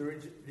league was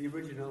the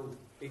original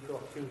equal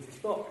opportunity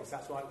sport because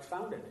that's why it was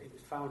founded. It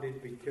was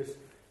founded because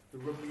the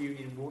rugby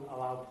union wouldn't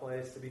allow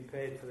players to be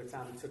paid for the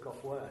time they took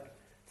off work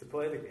to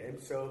play the game.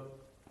 So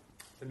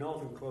the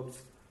northern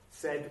clubs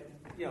said,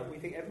 we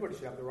think everybody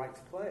should have the right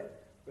to play,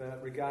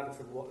 regardless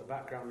of what the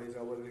background is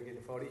or whether they can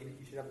afford it.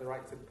 You should have the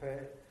right to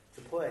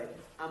play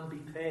and be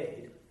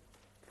paid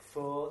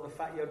for the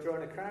fact you're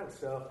drawing a crowd.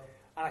 So,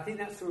 and I think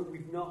that's what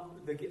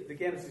the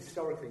game has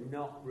historically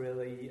not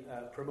really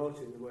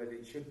promoted in the way that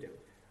it should do.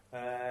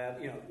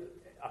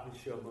 I'm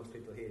sure most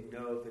people here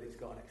know that it's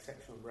got an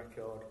exceptional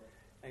record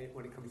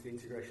when it comes to the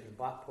integration of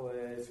black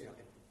players.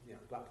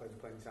 Black players were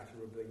playing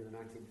international rugby league in the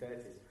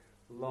 1930s,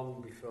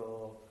 long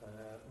before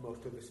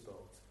most other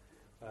sports.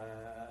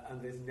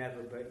 And there's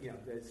never been,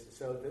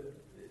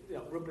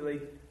 rugby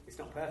league, it's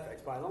not perfect,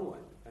 it's by a long way,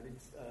 and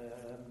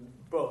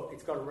but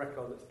it's got a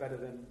record that's better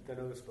than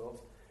other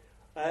sports.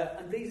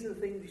 And these are the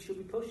things you should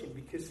be pushing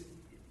because,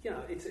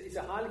 it's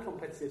a highly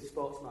competitive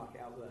sports market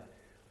out there.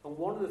 And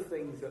one of the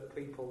things that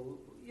people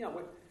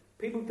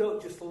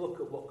don't just look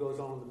at what goes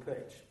on the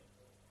pitch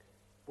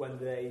when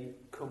they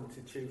come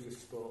to choose a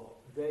sport.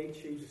 They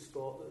choose a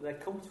sport that they're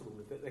comfortable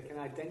with, that they can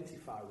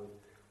identify with,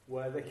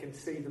 where they can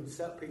see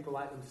people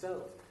like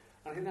themselves.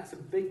 And I think that's a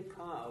big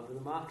part of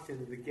the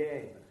marketing of the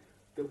game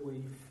that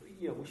we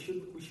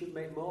should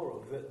make more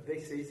of. That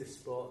this is a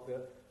sport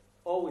that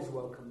always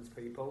welcomes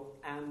people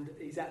and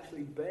is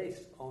actually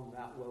based on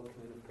that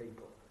welcoming of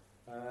people.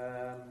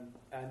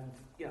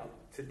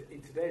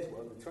 In today's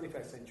world, the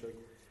 21st century,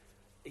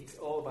 it's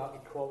all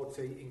about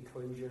equality,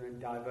 inclusion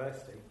and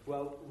diversity.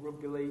 Well,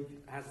 rugby league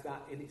has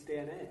that in its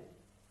DNA.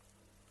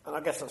 And I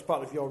guess that's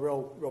part of your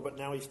role, Robert,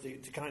 now is to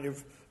kind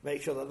of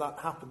make sure that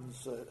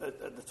happens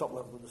at the top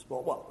level of the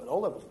sport, well, at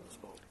all levels of the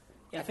sport.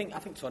 Yeah, I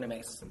think Tony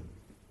makes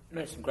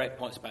some great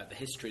points about the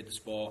history of the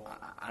sport,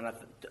 and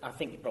I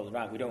think you're probably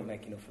right, we don't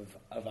make enough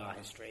of our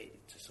history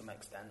to some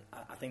extent.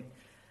 I think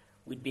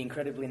we'd be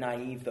incredibly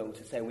naive, though,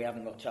 to say we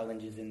haven't got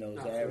challenges in those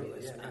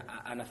areas. Yeah.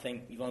 And I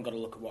think you've only got to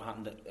look at what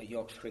happened at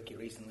Yorkshire Cricket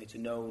recently to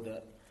know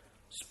that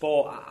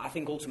sport, I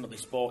think ultimately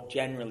sport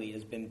generally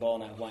has been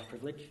born out of white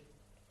privilege.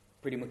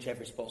 Pretty much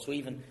every sport. So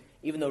even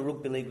though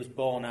rugby league was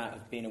born out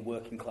of being a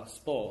working class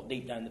sport,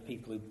 deep down the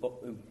people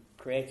who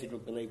created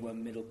rugby league were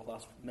middle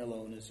class mill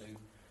owners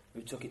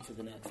who took it to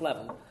the next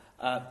level.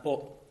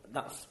 But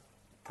that's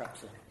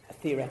perhaps a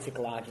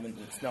theoretical argument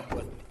that's not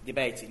worth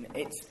debating.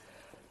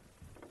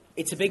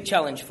 It's a big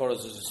challenge for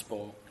us as a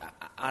sport,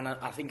 and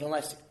I think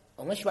unless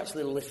you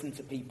actually listen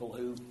to people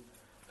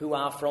who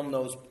are from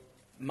those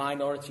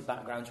minority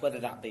backgrounds, whether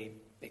that be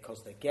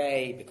because they're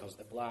gay, because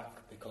they're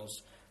black,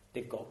 because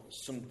they've got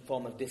some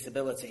form of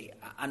disability,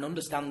 and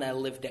understand their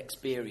lived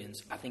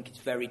experience, I think it's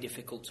very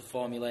difficult to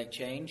formulate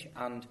change.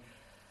 And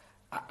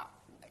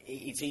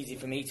it's easy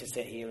for me to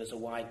sit here as a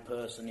white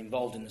person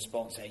involved in the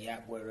sport and say, yeah,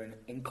 we're an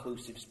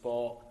inclusive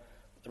sport.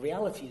 The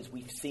reality is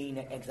we've seen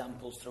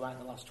examples throughout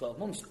the last 12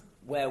 months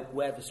where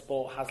the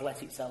sport has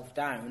let itself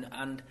down,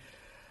 and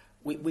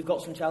we've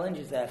got some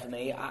challenges there for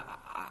me.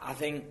 I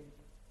think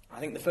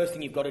the first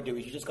thing you've got to do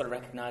is you just got to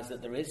recognise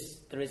that there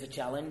is a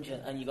challenge,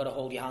 and you've got to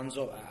hold your hands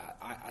up.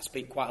 I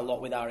speak quite a lot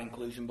with our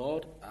inclusion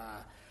board.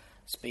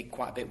 Speak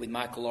quite a bit with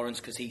Michael Lawrence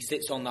because he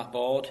sits on that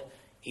board.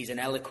 He's an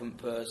eloquent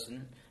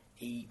person.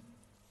 He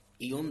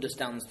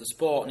understands the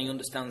sport and he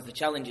understands the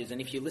challenges.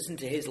 And if you listen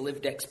to his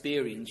lived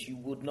experience, you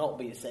would not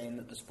be saying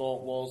that the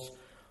sport was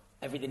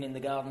everything in the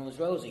garden was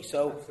rosy.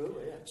 So,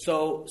 absolutely, yeah.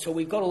 So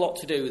we've got a lot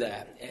to do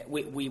there.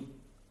 We're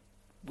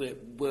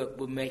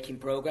making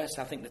progress.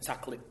 I think the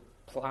tackle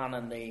plan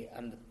and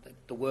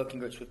the working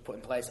groups we've put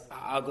in place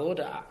are good.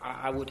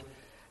 I would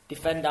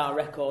defend our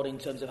record in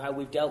terms of how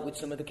we've dealt with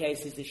some of the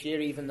cases this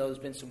year, even though there's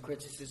been some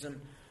criticism,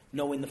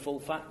 knowing the full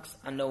facts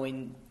and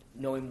knowing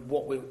knowing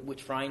what we're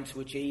trying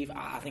to achieve.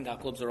 I think our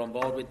clubs are on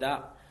board with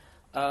that.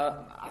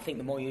 I think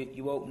the more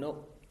you open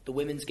up the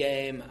women's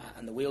game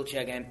and the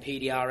wheelchair game,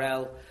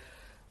 PDRL,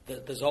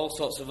 there's all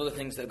sorts of other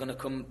things that are going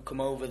to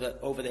come over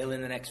the hill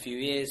in the next few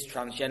years.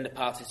 Transgender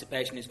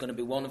participation is going to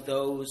be one of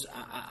those,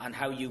 and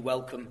how you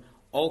welcome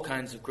all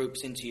kinds of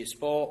groups into your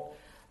sport.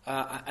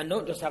 And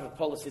don't just have a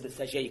policy that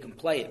says, yeah, you can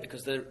play it,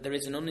 because there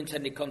is an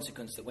unintended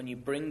consequence that when you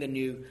bring a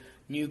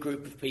new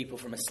group of people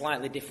from a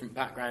slightly different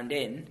background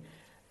in,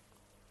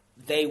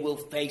 they will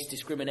face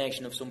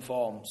discrimination of some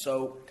form.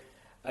 So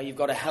you've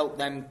got to help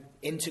them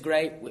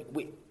integrate.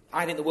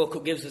 I think the World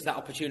Cup gives us that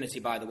opportunity,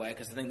 by the way,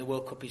 because I think the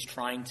World Cup is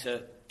trying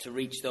to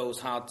reach those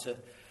hard to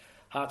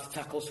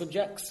tackle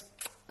subjects.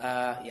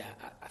 I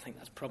think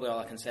that's probably all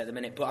I can say at the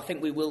minute. But I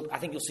think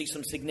you'll see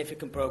some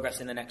significant progress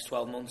in the next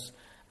 12 months.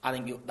 I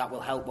think that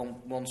will help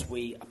once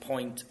we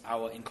appoint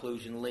our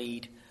inclusion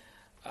lead.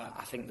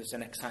 I think there's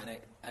an exciting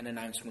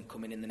announcement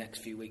coming in the next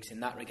few weeks in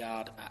that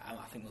regard.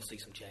 I think we'll see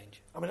some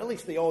change. I mean, at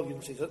least the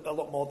audience is a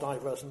lot more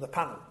diverse than the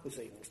panel this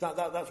evening.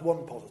 That's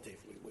one positive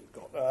we've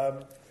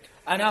got.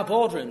 And our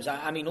boardrooms,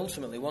 I mean,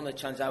 ultimately, one of the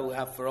challenges I will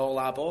have for all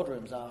our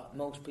boardrooms are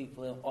most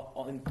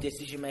people in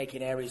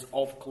decision-making areas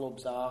of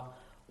clubs are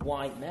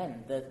white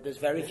men. There's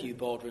very few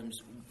boardrooms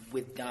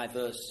with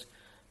diverse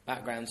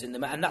backgrounds in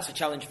them, and that's a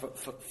challenge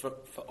for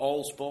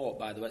all sport,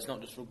 by the way. It's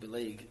not just rugby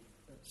league.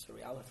 It's a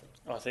reality.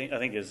 I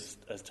think as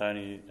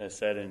Tony has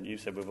said, and you've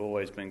said, we've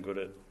always been good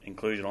at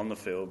inclusion on the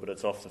field, but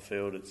it's off the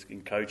field, it's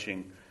in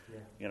coaching. Yeah.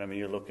 You know, I mean,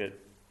 you look at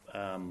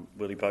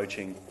Willie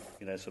Poaching,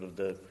 you know, sort of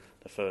the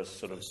first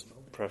sort of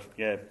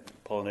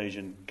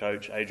Polynesian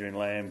coach, Adrian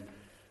Lamb.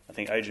 I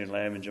think Adrian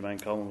Lamb and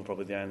Jermaine Coleman were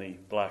probably the only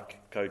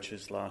black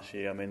coaches last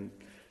year. I mean,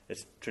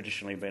 it's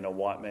traditionally been a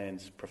white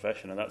man's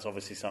profession, and that's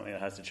obviously something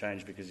that has to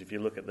change, because if you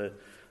look at the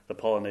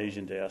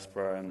Polynesian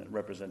diaspora and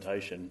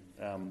representation,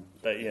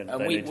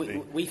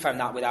 we found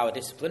that with our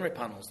disciplinary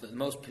panels, that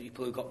most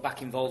people who got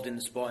back involved in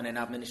the sport in an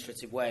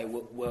administrative way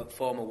were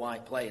former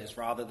white players,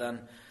 rather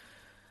than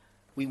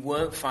we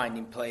weren't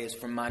finding players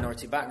from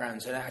minority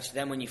backgrounds. And actually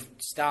then when you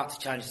start to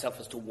challenge yourself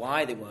as to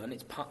why they weren't,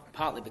 it's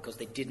partly because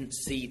they didn't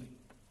see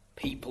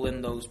people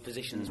in those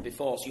positions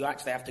before. So you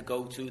actually have to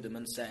go to them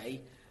and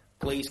say,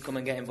 please come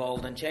and get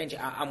involved and change it.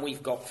 And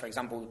we've got, for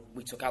example,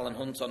 we took Alan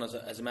Hunt on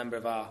as a member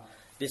of our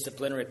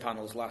disciplinary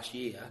panels last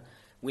year.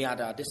 We had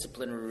our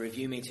disciplinary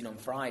review meeting on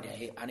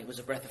Friday, and it was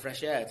a breath of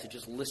fresh air to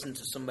just listen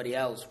to somebody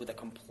else with a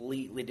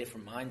completely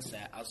different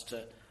mindset as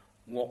to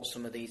what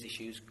some of these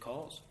issues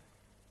cause.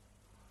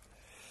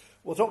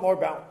 We'll talk more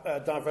about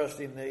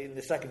diversity in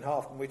the second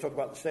half when we talk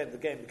about the state of the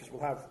game, because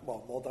we'll have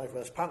more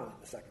diverse panel in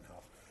the second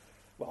half.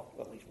 Well,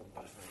 at least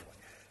one person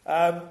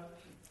anyway.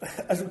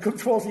 As we come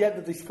towards the end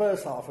of this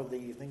first half of the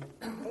evening,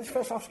 this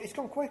first half, it's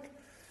gone quick.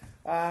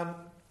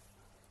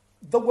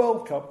 The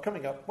World Cup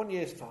coming up 1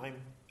 year's time,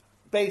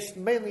 based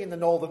mainly in the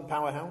Northern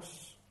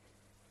Powerhouse.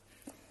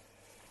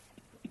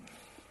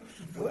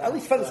 At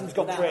least Featherstone's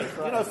got trade.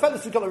 You know,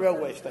 Featherstone's got a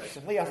railway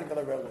station. Lee hasn't got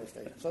a railway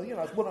station. So, you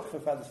know, it's one up for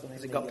Featherstone.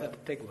 Has it got Peppa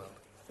Pig World?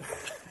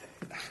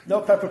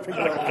 No Peppa Pig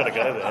World. I've got to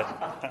go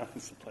there.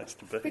 That's the place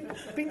to be.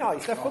 Be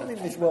nice. They're funding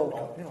this World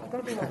Cup. You know,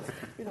 got to be nice.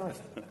 Be nice.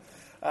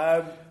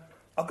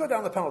 I'll go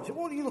down the panel.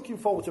 What are you looking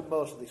forward to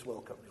most of this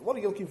World Cup? What are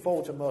you looking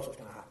forward to most that's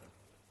going to happen?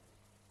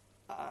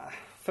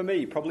 For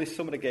me, probably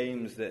some of the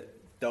games that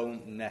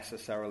don't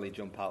necessarily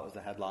jump out as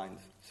the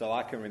headlines. So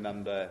I can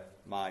remember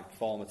my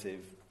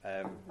formative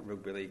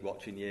rugby league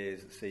watching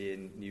years,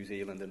 seeing New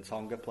Zealand and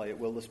Tonga play at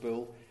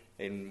Wilderspool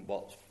in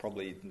what's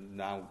probably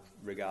now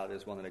regarded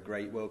as one of the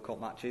great World Cup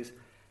matches.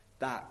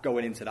 That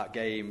going into that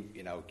game,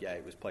 you know, yeah,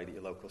 it was played at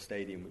your local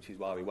stadium, which is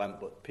why we went,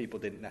 but people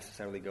didn't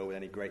necessarily go with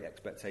any great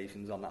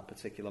expectations on that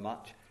particular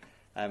match.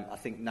 I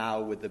think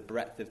now with the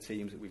breadth of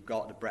teams that we've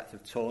got, the breadth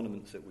of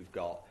tournaments that we've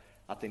got,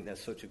 I think there's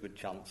such a good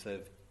chance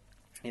of,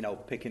 you know,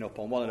 picking up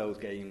on one of those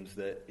games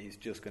that is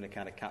just going to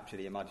kind of capture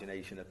the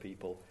imagination of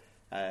people.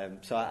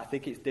 So I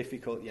think it's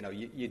difficult, you know,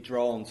 you're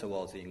drawn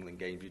towards the England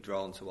games, you're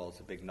drawn towards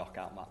the big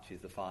knockout matches,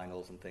 the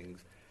finals and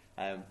things.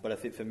 But I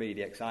think for me,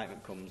 the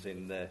excitement comes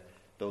in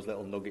those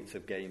little nuggets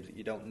of games that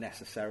you don't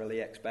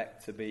necessarily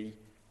expect to be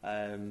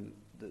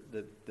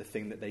the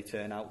thing that they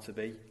turn out to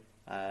be.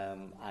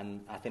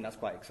 And I think that's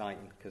quite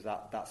exciting, because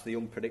that's the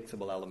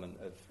unpredictable element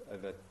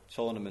of a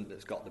tournament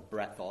that's got the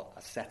breadth, or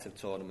a set of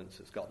tournaments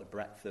that's got the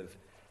breadth of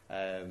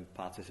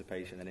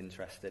participation and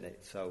interest in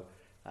it. So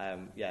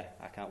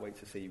I can't wait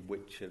to see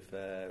which of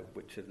the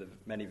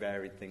many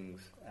varied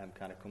things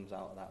kind of comes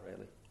out of that,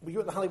 really. Were you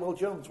at the Halliwell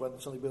Jones when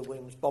Sonny Bill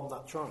Williams bombed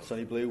that try?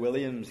 Sonny Blue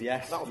Williams,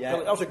 yes.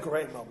 That was a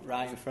great moment.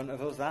 Right in front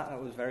of us, that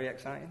was very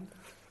exciting.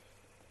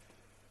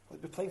 Well,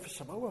 he'd be playing for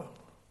Samoa.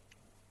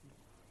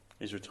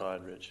 He's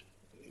retired, Rich.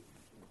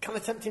 Can I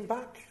tempt him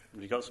back?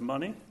 Have you got some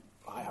money?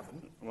 I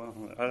haven't. Well,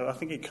 I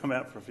think he'd come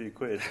out for a few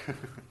quid.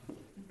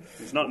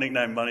 He's not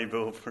nicknamed Money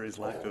Bill for his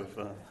lack of...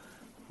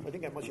 We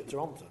didn't get much at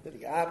Toronto, did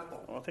he? I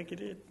think he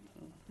did.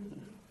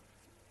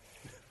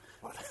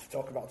 I'll have to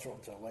talk about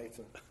Toronto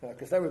later,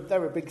 because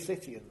they're a big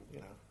city, and you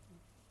know,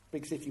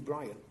 big city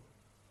Brian.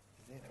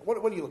 What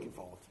are you looking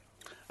forward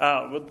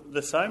Well,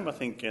 the same, I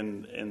think,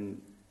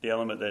 in the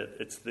element that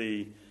it's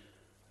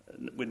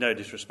with no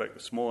disrespect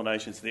to smaller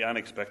nations, the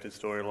unexpected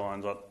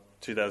storylines. Like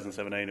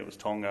 2017, it was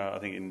Tonga. I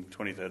think in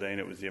 2013,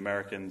 it was the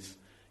Americans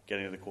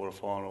getting to the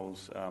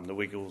quarterfinals, the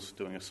Wiggles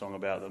doing a song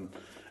about them.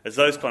 It's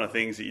those kind of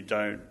things that you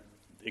don't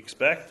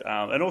expect.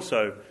 And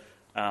also,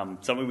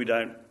 something we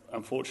don't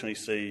unfortunately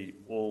see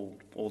all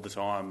the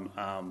time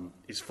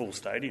is full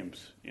stadiums.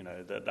 You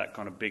know, that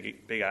kind of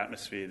big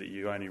atmosphere that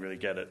you only really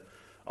get at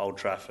Old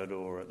Trafford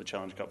or at the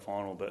Challenge Cup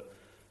final, but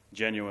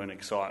genuine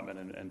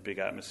excitement and big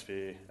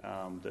atmosphere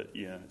that,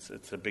 you know,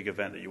 it's a big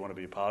event that you want to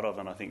be a part of,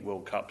 and I think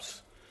World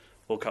Cups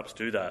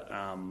do that.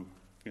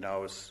 You know, I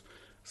was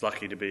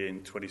lucky to be in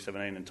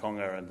 2017 in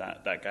Tonga and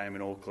that game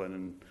in Auckland,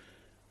 and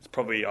it's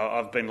probably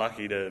I've been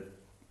lucky to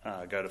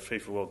go to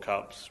FIFA World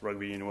Cups,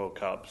 Rugby Union World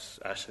Cups,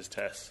 Ashes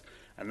Tests,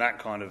 and that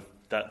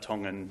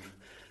Tongan,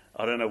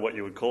 I don't know what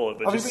you would call it,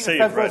 but have just you see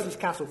been it. to versus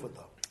Castleford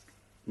though?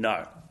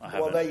 No, I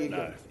haven't. Well, there you no,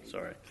 go.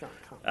 Sorry.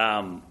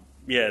 Can't.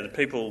 Yeah, the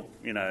people,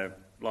 you know,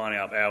 lining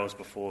up hours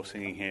before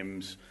singing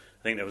hymns.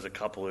 I think there was a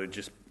couple who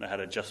just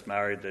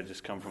married. They'd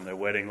just come from their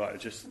wedding. Like,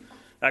 just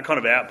that kind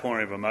of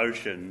outpouring of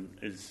emotion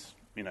is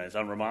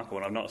unremarkable.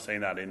 And I've not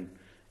seen that in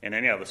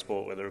any other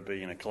sport, whether it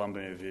be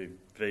Colombia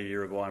v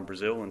Uruguay and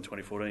Brazil in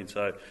 2014.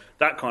 So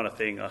that kind of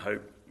thing, I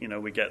hope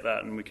we get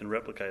that and we can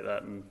replicate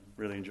that and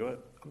really enjoy it.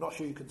 I'm not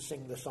sure you could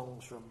sing the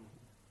songs from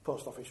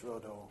Post Office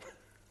Road or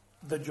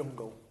The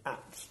Jungle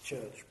at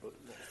church, but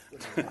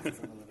that's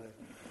for another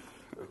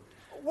day.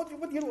 What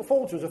do you look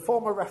forward to as a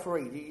former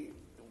referee?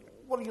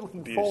 What are you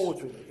looking forward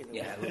to?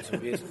 Yeah, lots of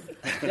abuse.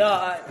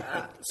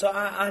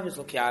 I was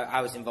lucky.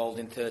 I was involved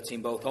in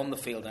 13, both on the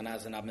field and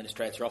as an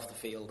administrator off the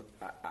field.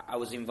 I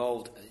was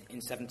involved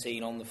in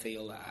 17 on the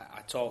field.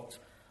 I talked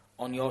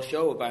on your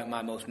show about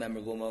my most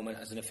memorable moment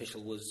as an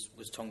official was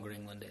Tonga,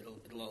 England.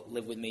 It'll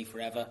live with me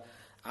forever.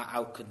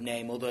 I could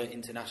name other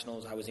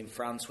internationals. I was in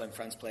France when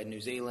France played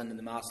New Zealand and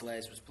the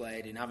Marseillaise was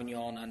played in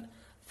Avignon, and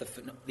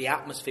the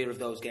atmosphere of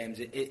those games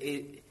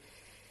it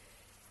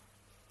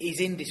is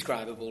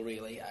indescribable,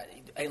 really.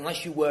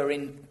 Unless you were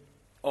in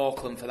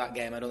Auckland for that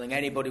game, I don't think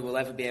anybody will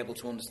ever be able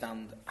to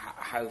understand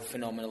how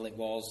phenomenal it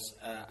was.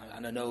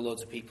 And I know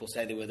loads of people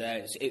say they were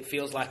there. It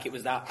feels like it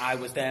was that I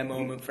was there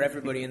moment for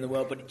everybody in the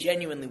world, but it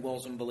genuinely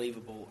was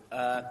unbelievable.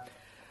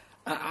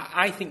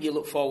 I think you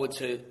look forward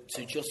to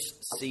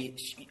just see...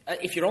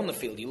 If you're on the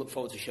field, you look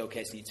forward to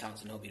showcasing your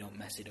talents and hope you don't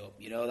mess it up.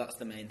 You know, that's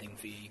the main thing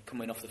for you.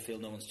 Coming off the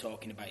field, no one's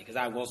talking about you. Because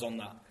I was on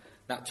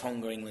that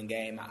Tonga-England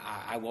game.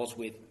 I was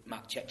with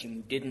Matt Chechin,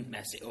 who didn't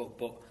mess it up,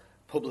 but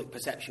public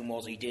perception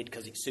was he did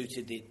because it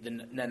suited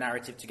the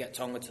narrative to get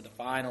Tonga to the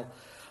final.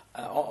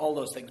 All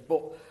those things.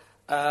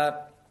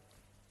 But...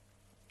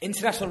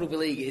 International Rugby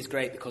League is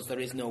great because there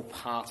is no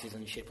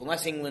partisanship.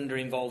 Unless England are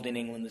involved in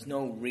England, there's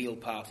no real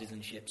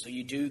partisanship. So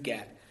you do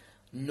get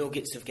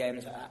nuggets of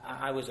games.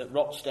 I was at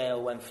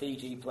Rochdale when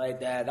Fiji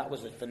played there. That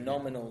was a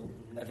phenomenal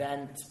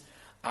event.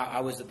 I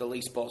was at the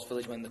Lee Sports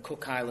Village when the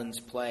Cook Islands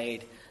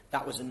played.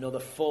 That was another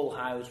full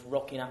house,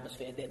 rocking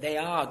atmosphere. They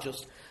are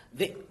just...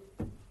 The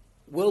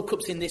World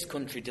Cups in this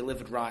country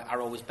delivered right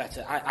are always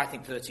better. I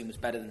think 13 was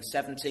better than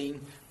 17,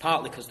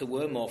 partly because there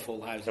were more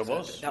full houses. There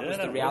was. That was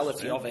the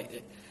reality of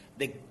it.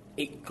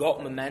 It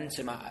got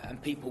momentum,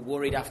 and people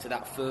worried after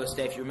that first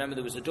day. If you remember,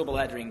 there was a double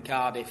header in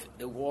Cardiff.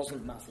 There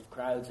wasn't massive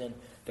crowds in.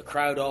 The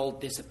crowd all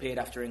disappeared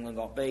after England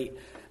got beat.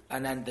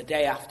 And then the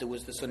day after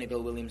was the Sonny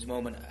Bill Williams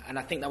moment. And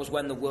I think that was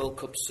when the World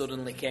Cup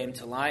suddenly came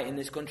to light in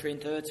this country in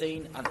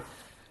 13. And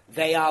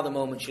they are the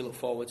moments you look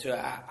forward to.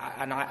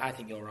 I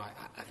think you're right.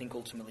 I think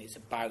ultimately it's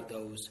about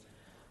those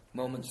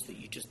moments that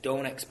you just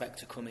don't expect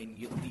to come in.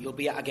 You'll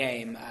be at a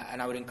game,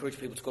 and I would encourage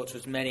people to go to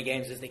as many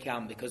games as they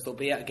can, because they'll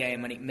be at a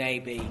game and it may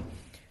be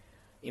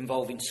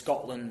involving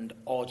Scotland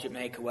or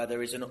Jamaica where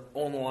there is an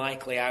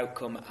unlikely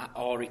outcome,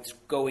 or it's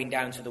going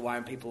down to the wire,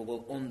 and people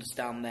will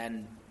understand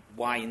then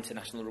why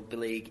International Rugby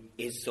League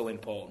is so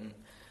important,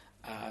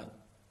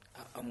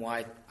 and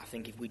why I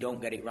think if we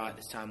don't get it right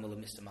this time, we'll have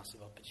missed a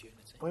massive opportunity.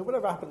 I mean,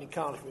 whatever happened in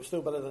Cardiff, it was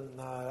still better than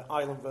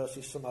Ireland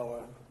versus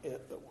Samoa.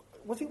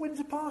 Was it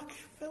Windsor Park,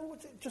 Phil?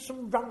 Was it just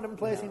some random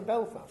place in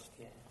Belfast?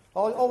 Yeah.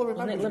 All I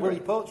remember was Willie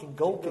poaching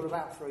goal There were kicking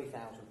about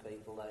 3,000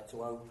 people there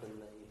to open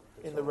the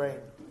in the rain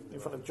in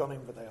front of John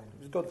Inverdale.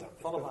 It was good,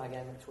 that. Followed by a game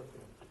at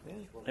Twickenham. Yeah.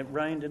 It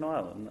rained in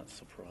Ireland, that's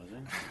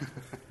surprising.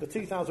 The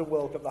 2000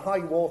 World Cup, the high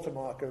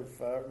watermark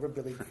of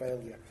rugby league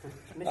failure.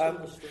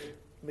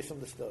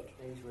 Misunderstood.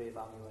 Needs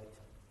reevaluated.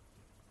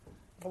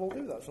 Well, we'll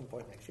do that at some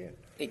point next year.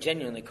 It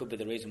genuinely could be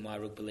the reason why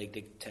rugby league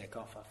did take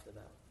off after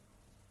that.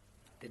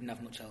 Didn't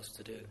have much else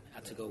to do.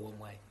 Had to go one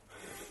way.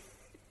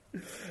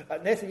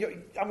 Nathan,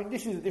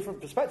 this is a different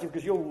perspective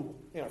because you'll,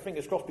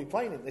 fingers crossed, be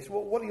playing in this.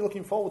 What are you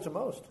looking forward to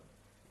most?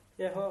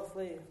 Yeah,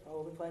 hopefully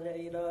I'll be playing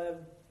it.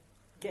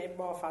 Getting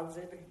more fans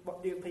in,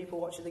 new people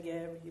watching the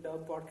game.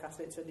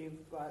 Broadcasting it to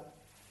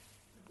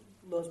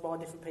loads more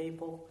different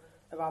people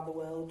around the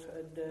world,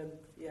 and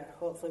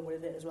hopefully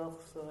winning it as well.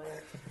 So.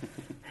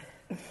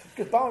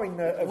 Because barring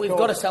we've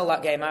got to sell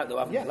that game out, though,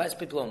 haven't Yeah. we? Let's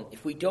be blunt.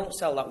 If we don't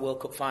sell that World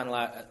Cup final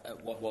out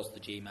at what was the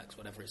GMX,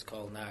 whatever it's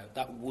called now,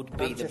 that would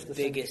be the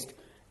biggest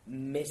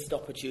missed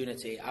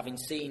opportunity. Having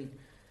seen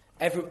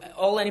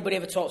all anybody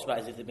ever talks about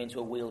is if they've been to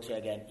a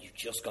wheelchair game. You've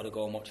just got to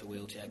go and watch a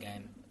wheelchair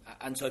game.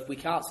 And so if we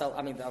can't sell,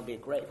 I mean, that would be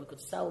great if we could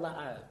sell that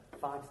out.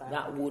 5,000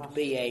 That would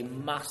be a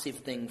massive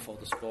thing for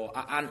the sport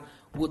and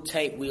would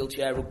take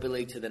wheelchair rugby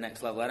league to the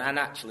next level. And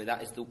actually,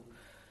 that is the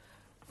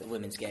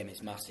women's game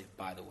is massive,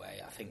 by the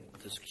way. I think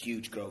there's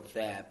huge growth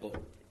there. But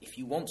if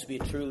you want to be a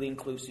truly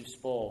inclusive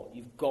sport,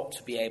 you've got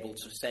to be able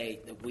to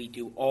say that we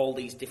do all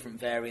these different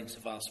variants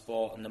of our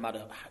sport, and no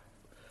matter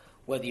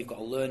whether you've got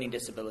a learning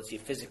disability, a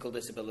physical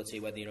disability,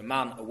 whether you're a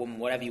man, a woman,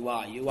 whatever you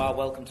are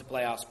welcome to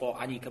play our sport,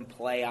 and you can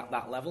play at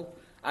that level.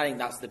 I think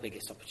that's the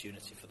biggest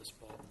opportunity for the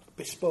sport.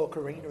 Bespoke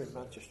arena in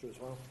Manchester as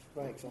well.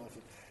 Very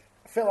exciting.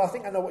 Phil, I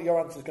think I know what your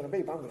answer is going to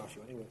be, but I'm going to ask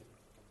you anyway.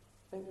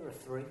 I think there are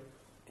three,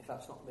 if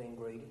that's not being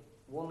greedy.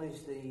 One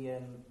is the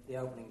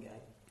opening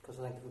game, because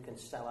I think if we can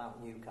sell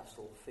out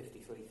Newcastle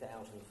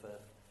 53,000 for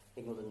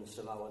England and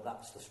Samoa,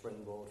 that's the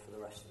springboard for the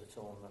rest of the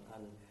tournament.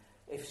 And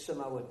if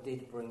Samoa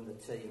did bring the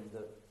team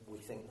that we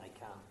think they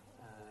can,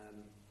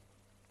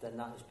 then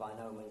that is by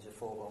no means a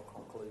foregone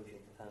conclusion,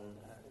 and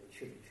it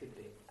should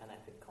be an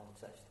epic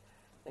contest.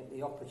 I think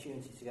the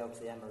opportunity to go to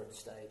the Emirates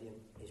Stadium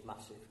is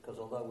massive, because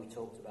although we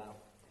talked about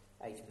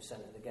 80%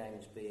 of the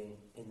games being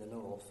in the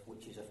north,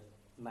 which is a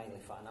mainly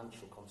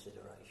financial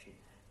consideration,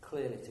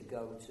 clearly to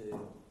go to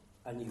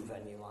a new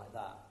venue like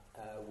that,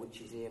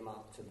 which is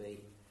earmarked to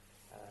be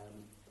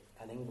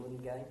an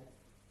England game,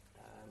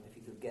 if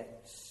you could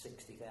get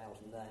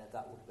 60,000 there,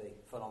 that would be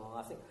phenomenal.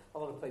 I think a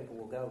lot of people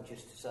will go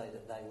just to say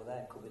that they were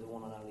there. Could be the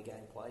one and only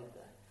game played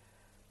there.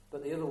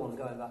 But the other one,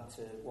 going back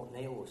to what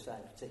Neil was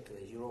saying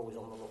particularly, is you're always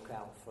on the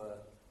lookout for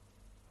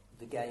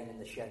the game in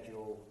the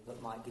schedule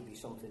that might give you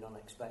something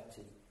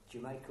unexpected.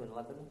 Jamaica and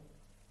Lebanon.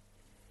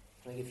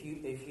 I think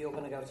if you're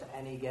going to go to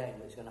any game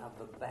that's going to have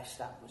the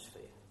best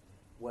atmosphere,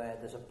 where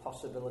there's a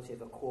possibility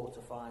of a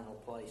quarter-final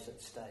place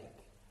at stake,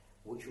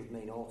 which would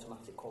mean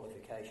automatic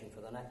qualification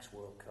for the next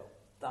World Cup,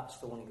 that's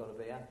the one you've got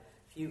to be at.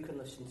 If you can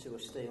listen to a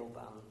steel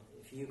band,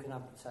 if you can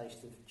have the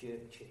taste of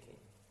jerk chicken,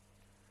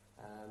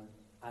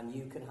 and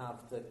you can have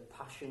the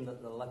passion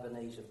that the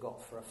Lebanese have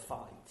got for a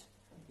fight,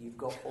 you've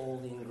got all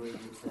the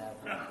ingredients there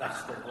for the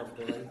best of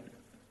rugby league.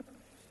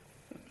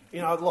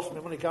 You know, I'd lost my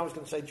money. I was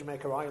going to say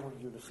Jamaica Island,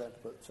 you'd have said,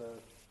 but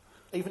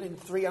even in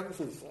three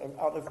answers,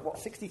 out of,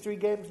 63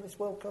 games in this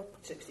World Cup?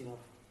 61.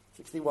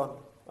 61.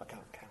 I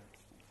can't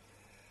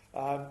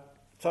count.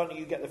 Tony,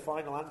 you get the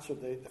final answer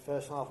of the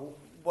first half.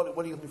 What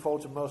are you looking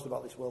forward to most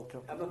about this World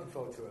Cup? I'm looking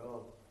forward to it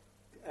all.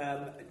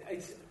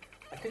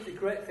 I think the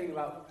great thing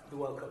about the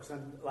World Cups,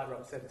 and like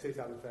Rob said,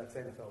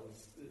 2013 I thought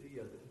was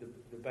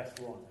the best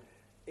one,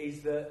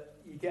 is that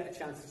you get a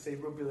chance to see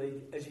rugby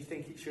league as you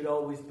think it should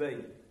always be.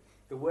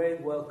 The way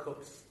World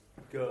Cups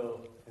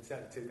go, and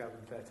certainly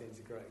 2013 is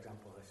a great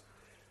example of this.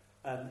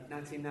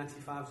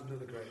 1995 is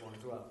another great one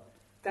as well.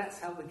 That's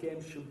how the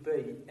games should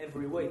be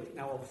every week.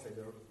 Now, obviously,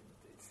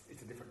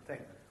 it's a different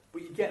thing,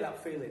 but you get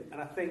that feeling.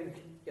 And I think,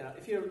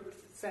 if you're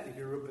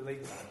a rugby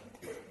league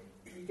fan,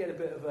 you get a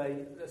bit of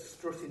a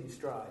strut in your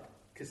stride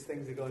because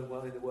things are going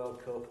well in the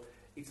World Cup.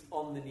 It's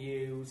on the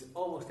news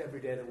almost every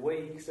day of the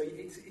week, so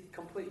it's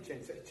completely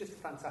changed. So it's just a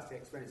fantastic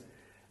experience.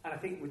 And I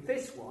think with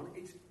this one,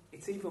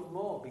 it's even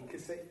more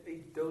because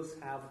it does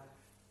have,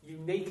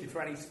 uniquely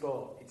for any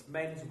sport, it's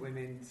men's,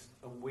 women's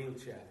and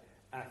wheelchair.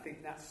 And I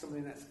think that's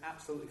something that's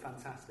absolutely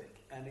fantastic.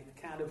 And it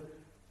kind of,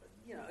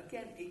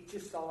 again, it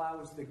just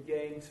allows the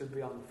game to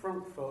be on the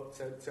front foot,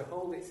 to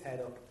hold its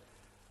head up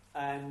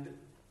and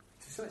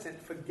to some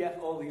extent forget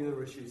all the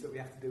other issues that we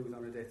have to deal with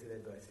on a day-to-day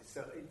basis.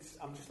 So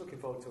I'm just looking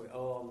forward to it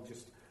all and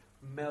just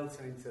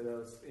melting into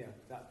those,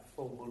 that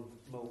full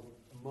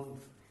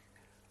month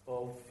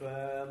of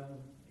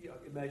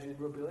immersion in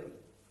rugby league.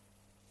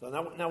 So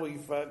now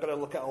we've got to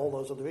look at all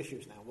those other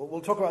issues now. We'll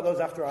talk about those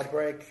after our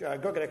break.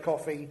 Go get a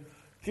coffee,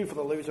 cue for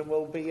the lose, and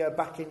we'll be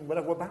back in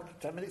whenever we're back,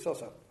 10 minutes or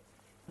so.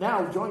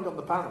 Now joined on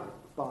the panel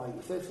by,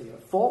 it says here,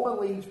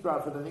 former Leeds,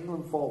 Bradford and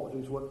England forward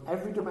who's won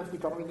every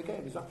domestic honour in the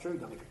game. Is that true,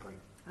 Danny Capri?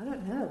 I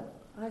don't know.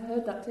 I've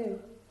heard that too.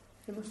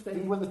 It must be.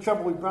 Did he win the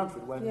treble with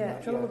Bradford?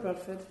 Treble with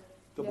Bradford.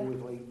 Double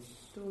with Leeds.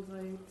 Double with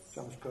Leeds.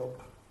 Champions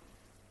Cup.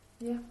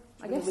 Yeah,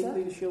 I guess so.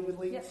 League Shield with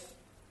Leeds? Yes.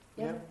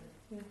 Yeah.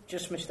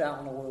 Just missed out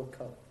on a World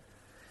Cup.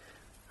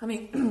 I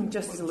mean,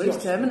 just as a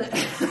loose term, isn't it?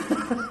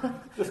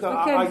 I just missed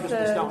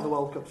out on the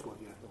World Cup squad,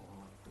 yeah.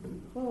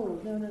 Oh,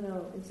 no,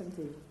 in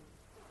 17.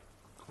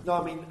 No,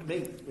 I mean,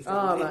 me.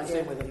 Right,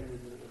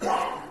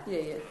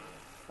 yeah.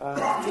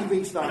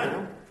 TV star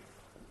now.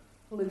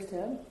 Loose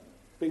term.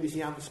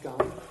 BBC and Sky.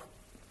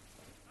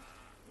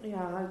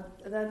 Yeah,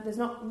 there's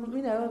not,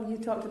 you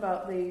talked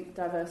about the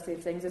diversity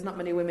of things. There's not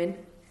many women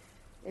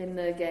in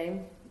the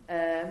game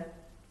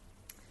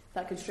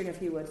that could string a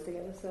few words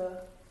together, so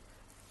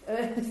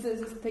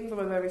it's picked from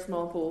a very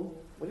small pool.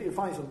 We need to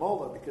find some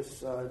more, though,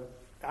 because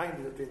I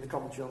ended up doing the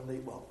commentary on the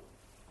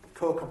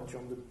co-commentary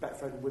on the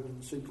Betfred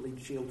Women's Super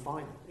League Shield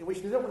final, in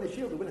which they don't win a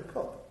Shield, they win a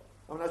cup.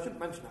 I mean, I shouldn't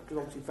mention that because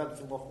obviously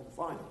Featherstone lost in the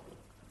final.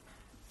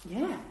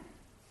 Yeah.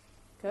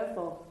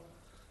 Curveball,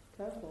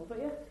 but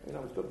yeah.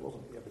 That was good,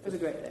 wasn't it? Yeah, it was a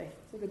great day.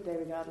 It's a good day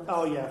regardless.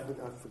 Oh yeah, I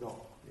forgot.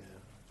 Yeah.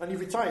 And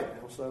you've retired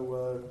now,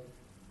 so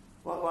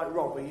like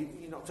Rob,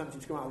 you're not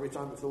tempted to come out of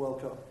retirement for the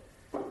World Cup?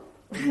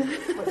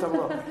 Let's have a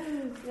look.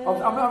 Yeah.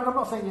 I'm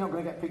not saying you're not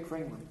going to get picked for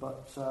England,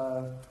 but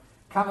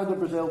Canada,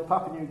 Brazil,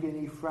 Papua New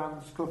Guinea,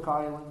 France, Cook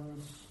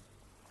Islands,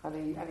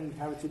 any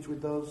heritage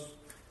with those?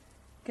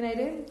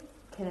 Canadian,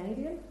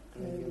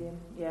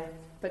 yeah,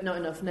 but not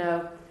enough.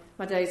 No,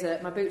 my boots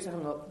are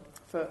hung up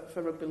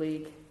for rugby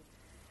league.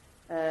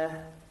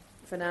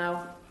 For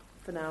now,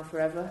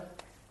 forever.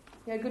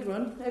 Yeah, good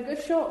run, a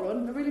really short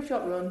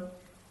run.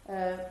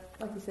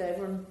 Like you said,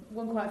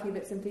 won quite a few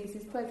bits and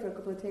pieces. Played for a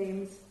couple of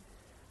teams,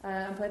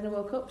 and played in the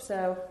World Cup.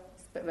 So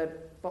it's a bit of a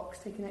box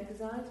ticking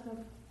exercise.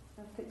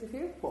 I've picked a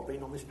few. What,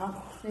 being on this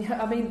panel?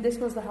 Yeah, I mean, this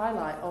was the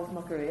highlight of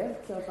my career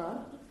so far.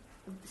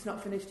 It's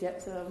not finished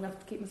yet, so I'm going to have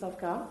to keep myself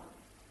calm.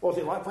 What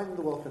was it like playing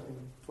the World Cup in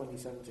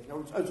 2017?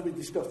 As we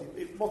discussed,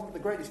 it wasn't the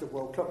greatest of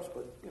World Cups,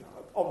 but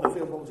on the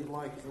field, what was it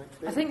like as an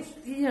experience?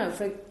 I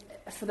think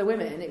for the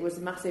women, it was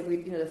massive.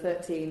 The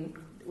 13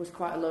 was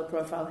quite a low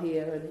profile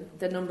here, and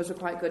the numbers were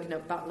quite good.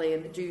 Batley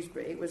and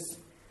Dewsbury. It was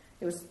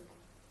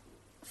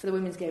for the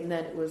women's game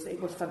then. It was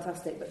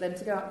fantastic. But then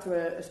to go out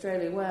to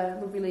Australia, where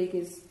rugby league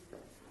is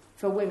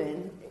for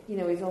women,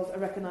 is also a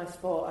recognised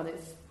sport and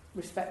it's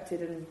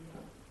respected,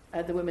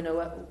 and the women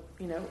are,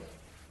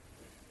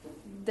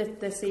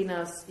 they're seen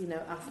as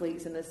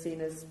athletes, and they're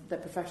seen as they're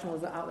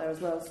professionals out there as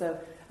well. So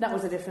that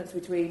was the difference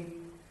between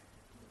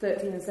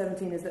 13 and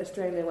 17, is that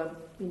Australia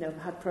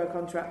had pro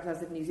contracts, as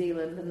did New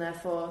Zealand, and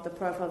therefore the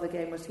profile of the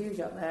game was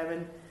huge out there.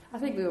 And I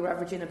think we were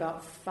averaging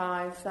about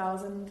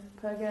 5,000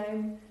 per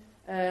game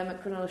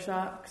at Cronulla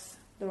Sharks.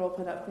 They're all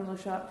played at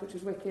Cronulla Sharks, which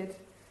was wicked.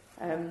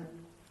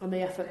 On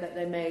the effort that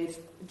they made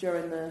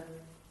during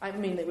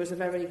it was a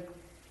very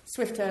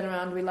swift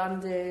turnaround. We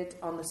landed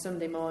on the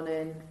Sunday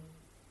morning.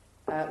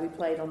 We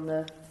played on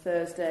the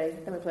Thursday,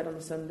 then we played on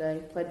the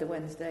Sunday, played the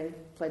Wednesday,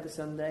 played the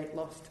Sunday,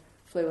 lost,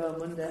 flew home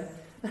Monday.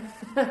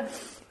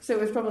 So it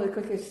was probably the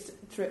quickest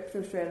trip to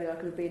Australia I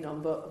could have been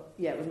on, but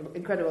yeah, it was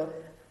incredible.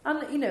 And,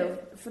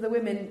 for the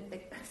women,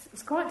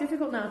 it's quite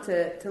difficult now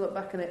to look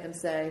back on it and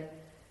say,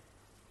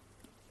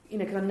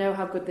 because I know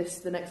how good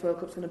the next World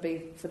Cup's going to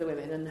be for the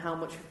women and how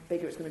much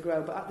bigger it's going to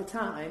grow. But at the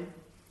time,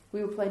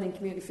 we were playing in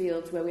community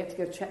fields where we had to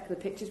go check the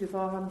pitches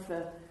beforehand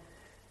for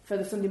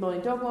the Sunday morning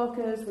dog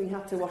walkers. We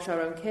had to wash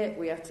our own kit.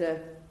 We had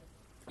to,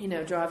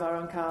 drive our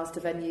own cars to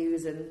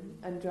venues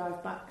and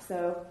drive back.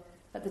 So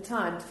at the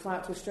time, to fly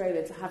out to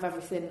Australia, to have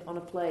everything on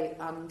a plate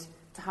and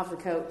to have the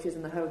coaches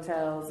and the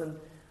hotels and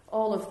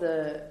all of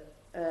the,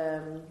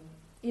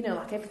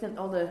 everything,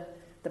 all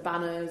the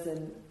banners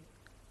and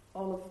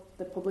all of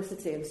the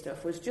publicity and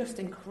stuff was just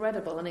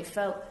incredible, and it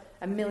felt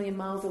a million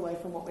miles away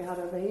from what we had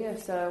over here.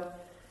 So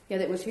yeah,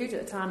 it was huge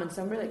at the time, and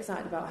so I'm really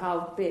excited about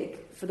how big,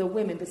 for the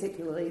women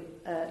particularly,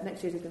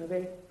 next year is going to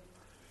be.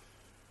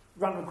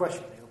 Random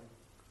question, Neil.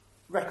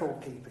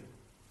 Record keeping.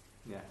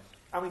 Yeah.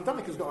 I mean,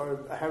 Danica's got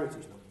a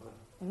heritage number.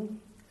 Mm-hmm.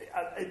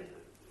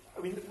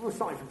 We're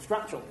starting from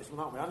scratch on this one,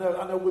 aren't we?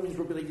 I know women's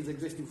rugby league has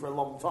existed for a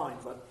long time,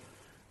 but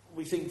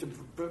we seem to...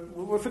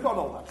 We've forgotten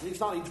all that, because it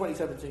started in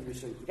 2017 with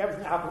Super League.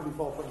 Everything that happened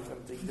before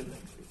 2017 didn't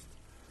exist.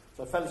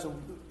 So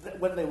Featherstone,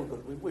 when they were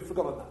good, we've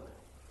forgotten that now.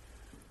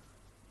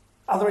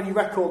 Are there any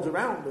records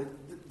around?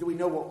 Do we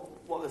know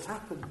what has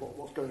happened,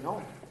 what's going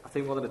on? I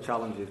think one of the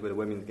challenges with the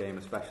women's game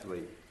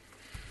especially,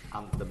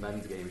 and the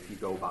men's game, if you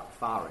go back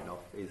far enough,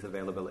 is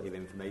availability of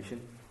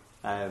information.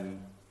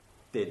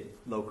 Did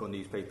local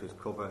newspapers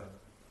cover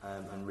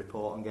and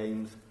report on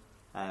games?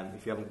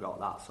 If you haven't got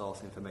that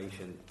source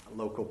information,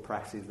 local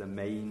press is the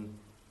main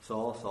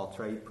source, or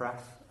trade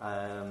press.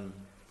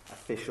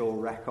 Official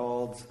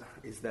records,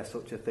 is there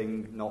such a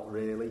thing? Not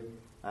really.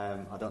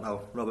 I don't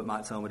know, Robert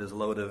might tell me there's a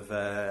load of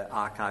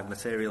archived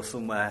material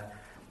somewhere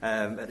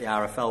at the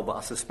RFL, but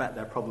I suspect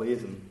there probably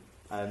isn't.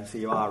 So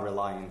you are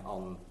relying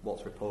on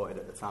what's reported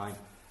at the time.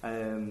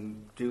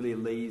 Julia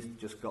Lee's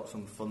just got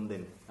some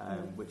funding,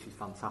 which is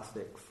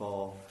fantastic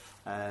for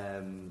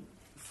a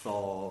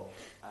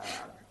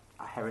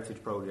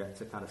heritage project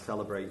to kind of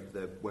celebrate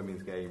the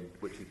women's game,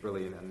 which is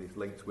brilliant, and is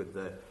linked with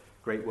the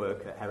great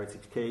work at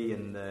Heritage Key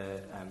and the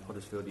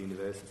Huddersfield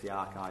University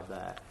archive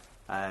there.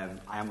 I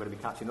am going to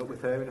be catching up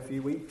with her in a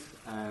few weeks,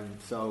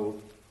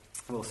 so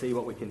we'll see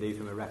what we can do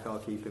from a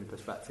record-keeping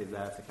perspective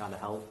there to kind of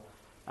help.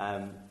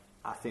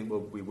 I think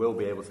we will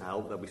be able to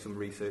help. There'll be some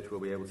research we'll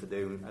be able to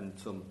do and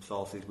some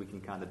sources we can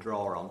kind of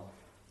draw on.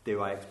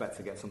 Do I expect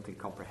to get something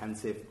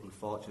comprehensive?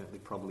 Unfortunately,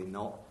 probably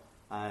not.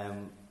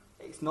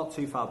 It's not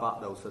too far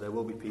back, though, so there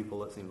will be people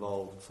that's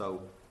involved.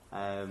 So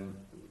you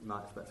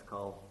might expect a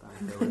call.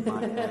 You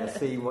might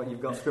see what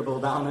you've got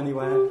scribbled down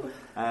anywhere.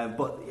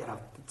 But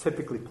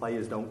typically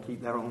players don't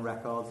keep their own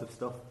records of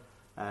stuff.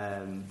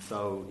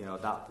 So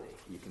that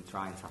you can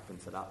try and tap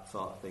into that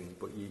sort of thing.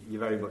 But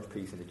you're very much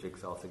piecing the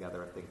jigsaw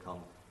together, I think,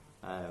 on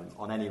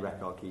on any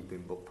record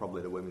keeping, but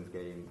probably the women's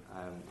game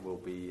will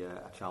be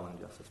a challenge,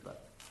 I suspect.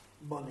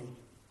 Money.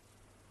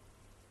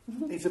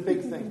 It's a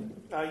big thing.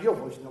 You've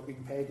obviously not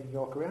been paid in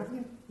your career, have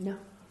you? No.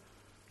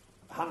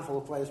 A handful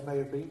of players may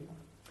have been.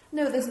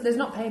 No, there's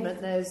not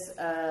payment. There's.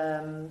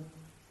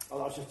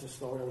 Oh, that's just a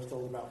story I was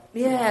told about.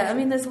 Yeah, I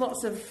mean, there's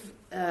lots of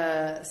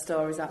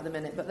stories at the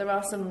minute, but there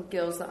are some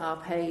girls that are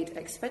paid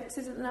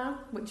expenses now,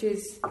 which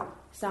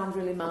sounds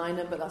really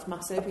minor, but that's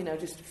massive. You know,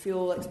 just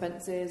fuel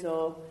expenses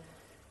or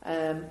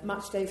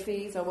match day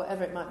fees or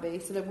whatever it might be.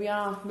 So that we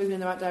are moving in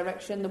the right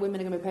direction. The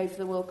women are going to be paid for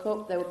the World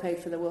Cup. They were paid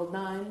for the World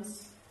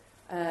Nines.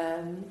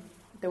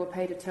 They were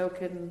paid a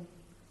token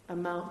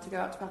amount to go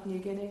out to Papua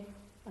New Guinea,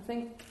 I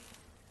think.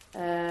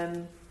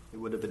 It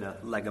would have been a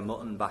leg of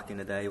mutton back in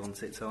the day,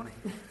 wasn't it, Tony?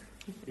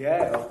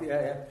 Yeah.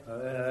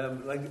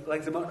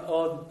 Legs of mutton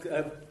or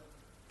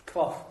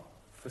cloth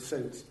for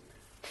suits.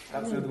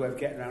 That's another way of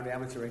getting around the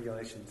amateur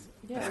regulations.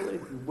 Yeah,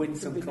 win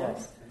some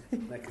cloth,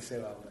 make a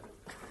suit out of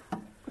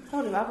it.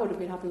 I would have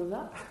been happy with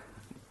that.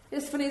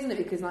 It's funny, isn't it?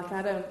 Because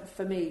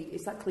for me,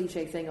 it's that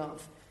cliche thing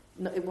of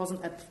it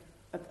wasn't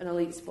an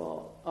elite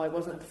sport or it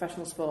wasn't a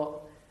professional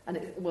sport, and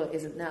it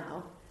isn't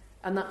now.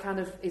 And that kind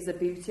of is the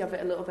beauty of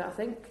it a little bit, I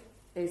think,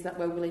 is that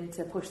we're willing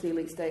to push the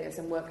elite status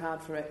and work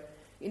hard for it.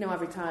 You know,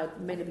 I've retired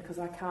mainly because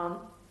I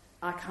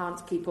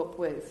can't keep up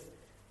with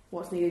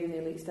what's needed in the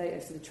elite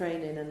status, the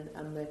training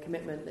and the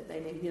commitment that they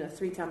need. You know,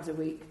 3 times a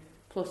week,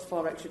 plus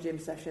 4 extra gym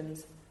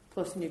sessions,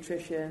 plus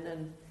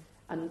nutrition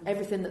and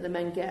everything that the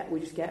men get,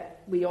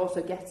 we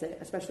also get it,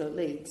 especially at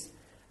Leeds.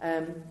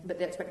 But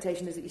the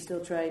expectation is that you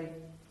still train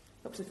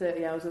up to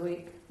 30 hours a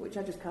week, which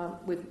I just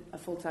can't, with a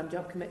full-time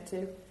job, commit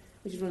to,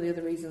 which is one of the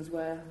other reasons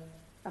where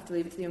I have to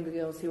leave it to the younger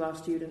girls who are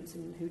students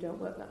and who don't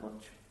work that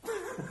much.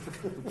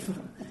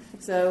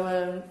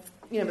 So,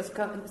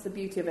 it's the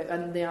beauty of it,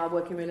 and they are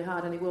working really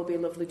hard, and it will be a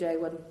lovely day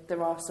when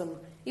there are some,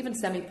 even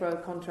semi-pro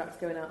contracts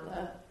going out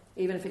there,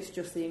 even if it's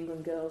just the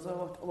England girls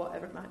or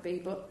whatever it might be,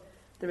 but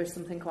there is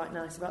something quite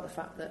nice about the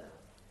fact that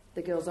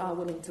the girls are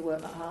willing to work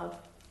that hard.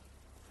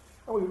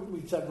 Oh,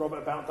 we said, Robert,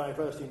 about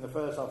diversity in the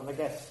first half, and I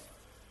guess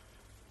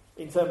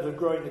in terms of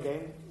growing the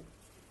game,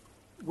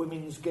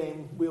 women's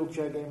game,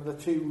 wheelchair game are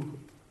the 2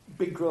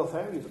 big growth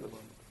areas at the moment.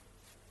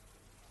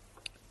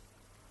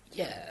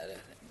 Yeah,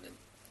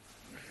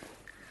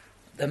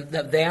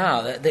 they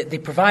are. They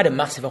provide a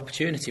massive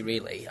opportunity,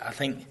 really. I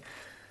think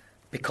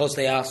because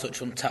they are such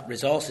untapped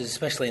resources,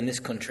 especially in this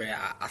country,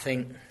 I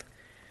think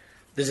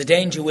there's a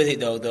danger with it,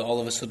 though, that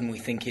all of a sudden we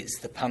think it's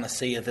the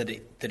panacea that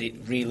it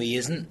really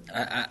isn't.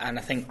 And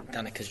I think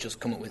Danica's just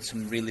come up with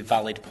some really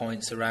valid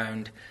points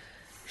around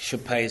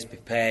should players be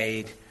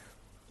paid,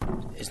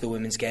 is the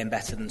women's game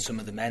better than some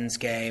of the men's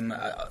game?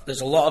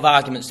 There's a lot of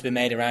arguments to be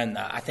made around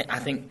that.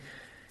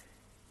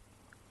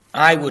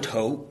 I would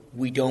hope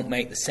we don't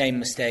make the same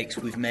mistakes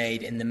we've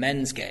made in the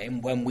men's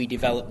game when we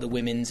develop the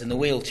women's and the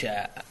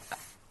wheelchair.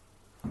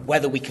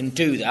 Whether we can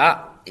do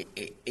that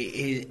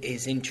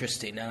is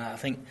interesting, and I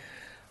think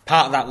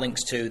part of that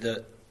links to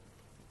the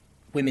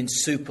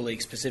Women's Super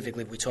League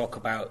specifically. If we talk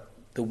about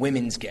the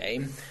women's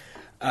game,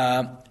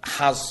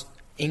 has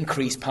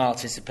increased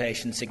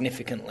participation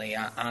significantly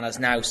and has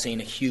now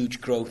seen a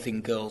huge growth in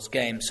girls'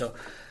 games.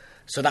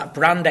 So that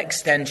brand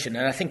extension,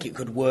 and I think it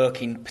could work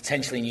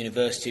potentially in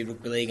university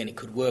rugby league, and it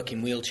could work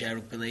in wheelchair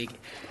rugby league.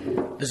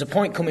 There's a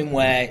point coming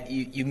where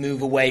you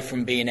move away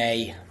from being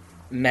a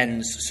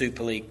men's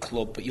Super League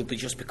club, but you'll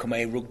just become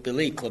a rugby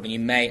league club, and you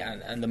may,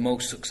 and the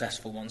most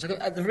successful ones.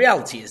 The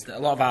reality is that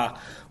a lot of our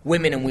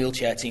women and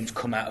wheelchair teams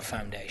come out of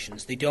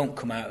foundations. They don't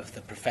come out of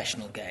the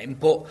professional game.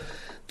 But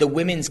the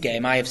women's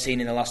game, I have seen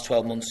in the last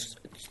 12 months,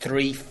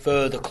 3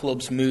 further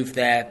clubs move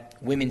their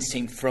women's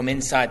team from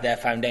inside their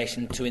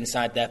foundation to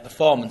inside their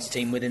performance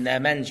team within their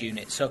men's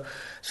unit. So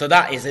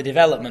that is a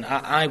development.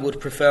 I would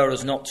prefer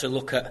us not to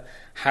look at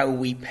how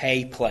we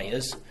pay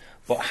players,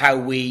 but how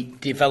we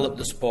develop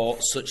the sport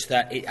such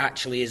that it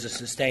actually is a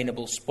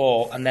sustainable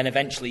sport, and then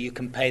eventually you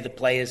can pay the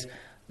players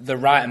the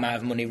right amount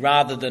of money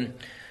rather than...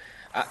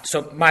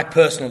 So my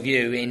personal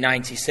view, in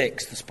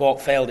 '96, the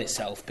sport failed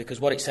itself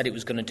because what it said it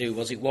was going to do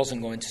was it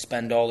wasn't going to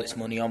spend all its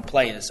money on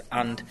players,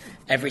 and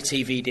every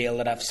TV deal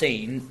that I've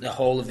seen, the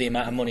whole of the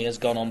amount of money has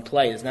gone on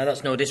players. Now,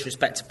 that's no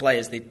disrespect to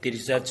players. They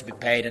deserve to be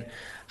paid, and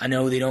I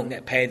know they don't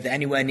get paid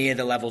anywhere near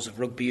the levels of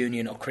rugby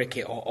union or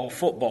cricket or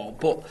football,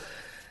 but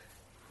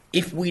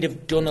if we'd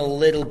have done a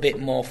little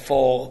bit more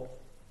forethought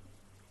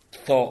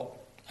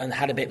and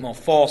had a bit more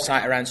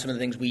foresight around some of the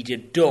things we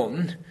did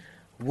done,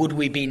 would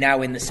we be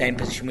now in the same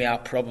position we are?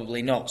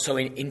 Probably not. So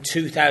in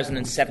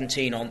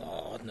 2017,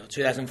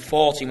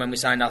 2014, when we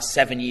signed our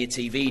 7-year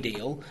TV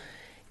deal,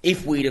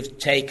 if we'd have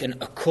taken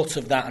a cut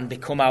of that and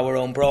become our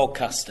own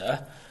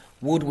broadcaster,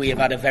 would we have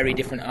had a very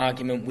different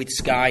argument with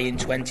Sky in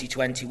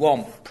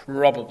 2021?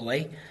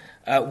 Probably.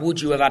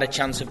 Would you have had a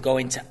chance of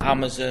going to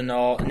Amazon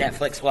or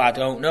Netflix? Well, I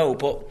don't know,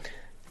 but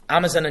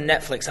Amazon and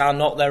Netflix are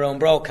not their own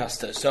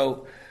broadcasters.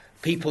 So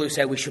people who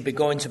say we should be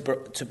going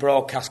to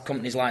broadcast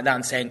companies like that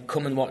and saying,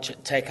 come and watch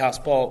it, take our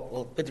sport,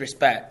 well, with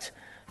respect,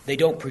 they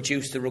don't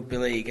produce the rugby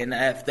league, and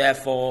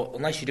therefore,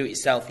 unless you do it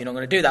yourself, you're not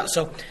going to do that.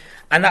 So,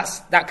 and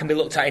that can be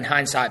looked at in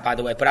hindsight, by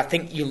the way. But I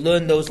think you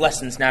learn those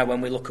lessons now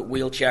when we look at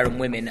wheelchair and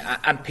women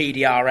and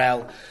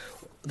PDRL.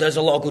 There's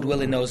a lot of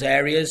goodwill in those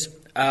areas.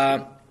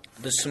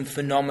 There's some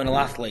phenomenal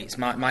athletes.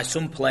 My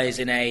son plays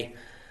in a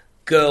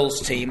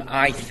girls' team.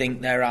 I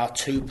think there are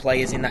 2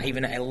 players in that,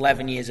 even at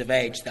 11 years of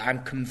age, that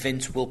I'm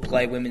convinced will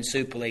play Women's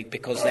Super League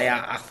because they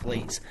are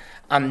athletes.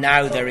 And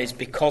now there is,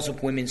 because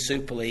of Women's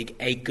Super League,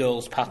 a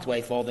girls'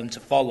 pathway for them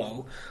to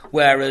follow.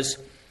 Whereas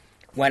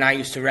when I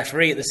used to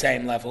referee at the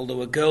same level, there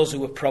were girls who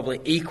were probably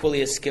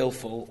equally as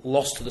skillful,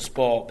 lost to the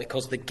sport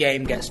because the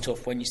game gets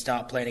tough when you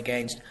start playing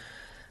against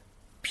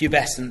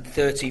pubescent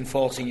 13,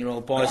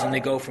 14-year-old boys, and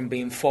they go from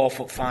being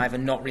 4'5"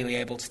 and not really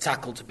able to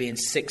tackle to being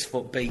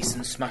 6-foot beasts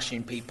and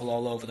smashing people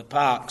all over the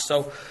park.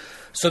 So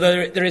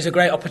there is a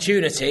great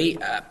opportunity.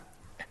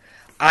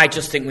 I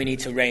just think we need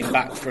to rein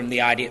back from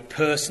the idea,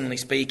 personally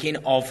speaking,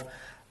 of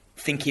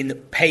thinking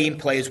that paying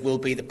players will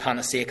be the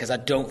panacea, because I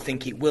don't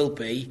think it will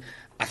be.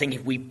 I think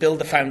if we build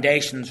the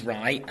foundations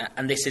right,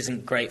 and this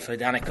isn't great for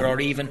Danica or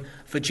even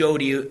for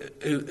Jodie,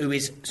 who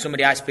is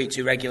somebody I speak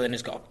to regularly and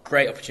has got a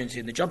great opportunity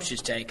in the job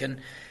she's taken,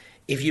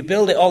 if you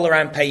build it all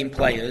around paying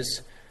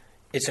players,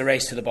 it's a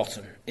race to the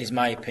bottom, is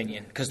my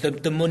opinion. Because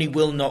the money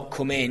will not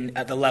come in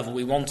at the level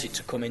we want it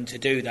to come in to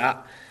do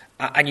that.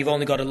 And you've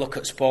only got to look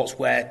at sports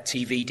where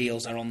TV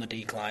deals are on the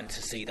decline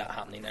to see that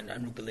happening, and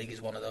rugby league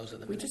is one of those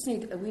at the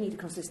minute. We need a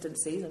consistent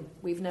season.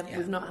 We've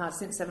not had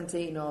since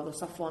 17 or the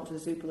soft launch of the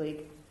Super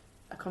League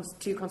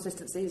 2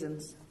 consistent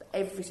seasons.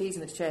 Every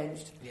season it's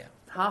changed. Yeah.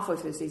 Halfway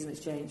through the season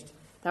it's changed.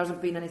 There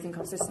hasn't been anything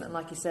consistent. And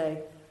like you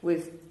say,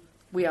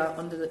 we are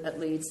at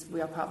Leeds.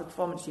 We are part of the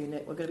performance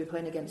unit. We're going to be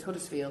playing against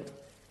Huddersfield,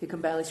 who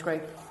can barely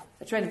scrape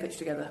a training pitch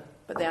together.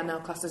 But they are now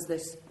classed as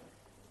this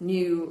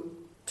new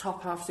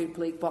top half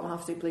Super League, bottom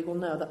half Super League. Well,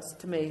 no, that's,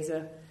 to me, is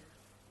bad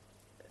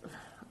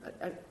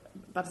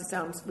as it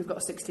sounds, we've got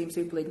a 6-team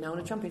Super League now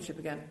and a Championship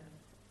again.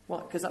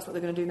 What? Because that's what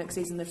they're going to do next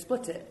season. They've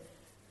split it.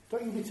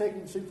 Don't you be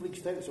taking Super League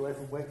status away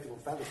from Wakefield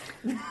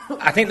Featherstone?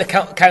 I think the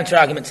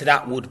counter-argument to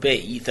that would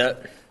be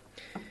that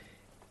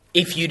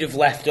if you'd have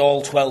left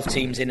all 12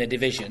 teams in a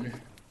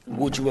division,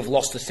 would you have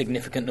lost a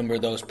significant number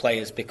of those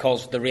players?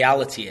 Because the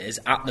reality is,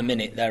 at the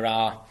minute, there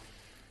are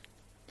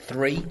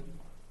 3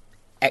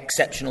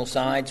 exceptional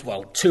sides,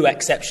 2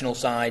 exceptional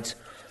sides,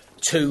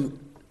 2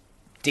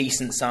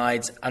 decent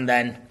sides, and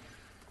then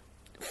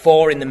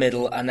 4 in the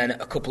middle, and then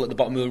a couple at the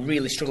bottom who are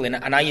really struggling.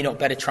 And are you not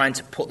better trying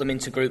to put them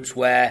into groups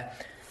where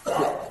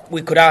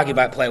we could argue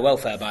about player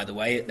welfare, by the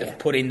way, of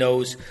putting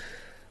those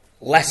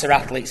lesser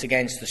athletes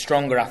against the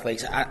stronger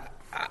athletes?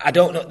 I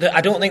don't know. I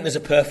don't think there's a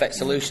perfect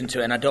solution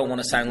to it, and I don't want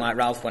to sound like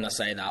Ralph when I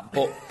say that,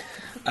 but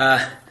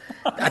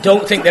I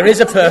don't think there is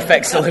a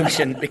perfect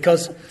solution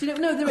because... Do you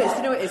know, there is. Do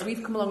you know what it is?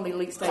 We've come along the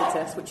elite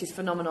status, which is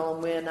phenomenal,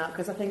 and we're now...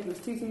 Because I think it was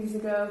 2 seasons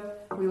ago,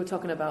 we were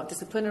talking about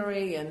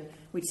disciplinary, and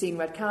we'd seen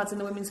red cards in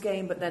the women's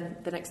game, but then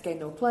the next game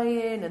they were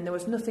playing, and there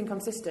was nothing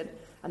consistent.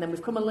 And then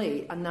we've come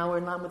elite, and now we're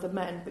in line with the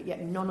men, but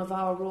yet none of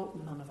our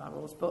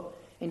rules, but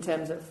in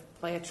terms of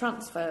player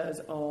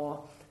transfers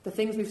or the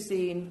things we've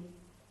seen,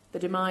 the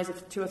demise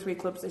of 2 or 3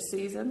 clubs this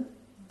season,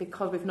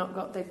 because we've not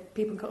got...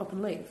 people can cut up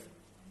and leave.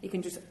 You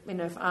can just,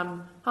 if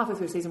I'm halfway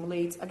through the season with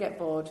Leeds, I get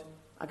bored,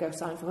 I go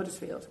sign for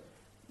Huddersfield.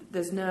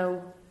 There's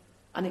no...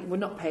 And we're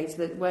not paid,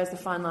 so where's the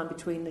fine line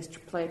between this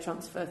player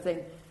transfer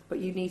thing? But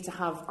you need to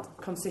have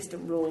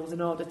consistent rules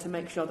in order to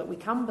make sure that we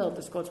can build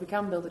the squads, we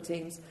can build the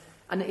teams.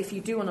 And if you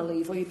do want to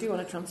leave or you do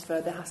want to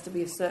transfer, there has to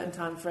be a certain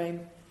time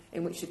frame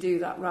in which to do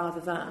that, rather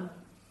than,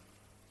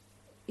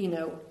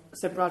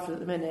 so Bradford at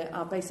the minute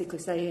are basically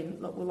saying,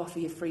 look, we'll offer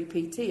you free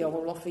PT, or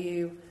we'll offer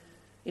you,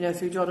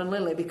 through Jordan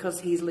Lilly because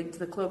he's linked to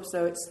the club.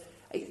 So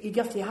you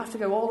have to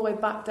go all the way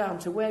back down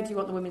to where do you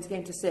want the women's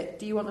game to sit?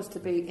 Do you want us to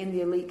be in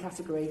the elite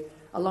category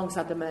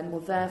alongside the men? Well,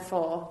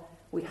 therefore,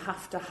 we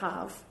have to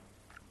have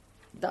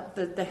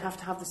that. They have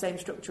to have the same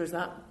structure as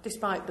that,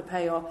 despite the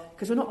pay,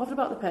 because we're not bothered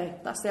about the pay.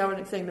 That's the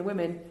ironic thing. The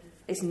women,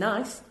 it's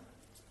nice.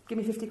 Give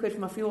me 50 quid for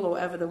my fuel or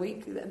whatever the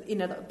week.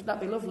 That'd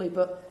be lovely.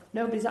 But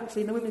nobody's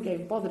actually in the women's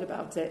game bothered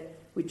about it.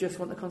 We just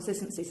want the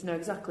consistency to know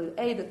exactly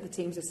A, that the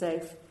teams are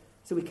safe,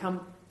 so we can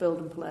build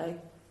and play.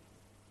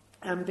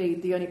 And B,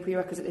 the only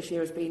prerequisite this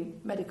year has been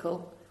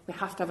medical. We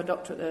have to have a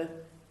doctor at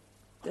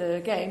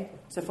the game,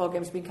 so 4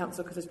 games have been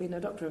cancelled because there's been no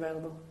doctor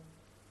available.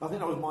 I think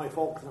that was my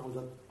fault because I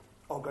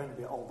was going to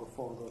be at all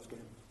 4 of those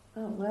games.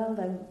 Oh, well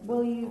then,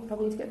 you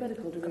probably need to get a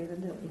medical degree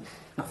then, don't you?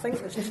 I think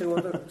there's two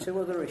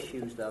other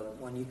issues though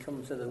when you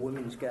come to the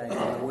women's game in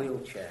the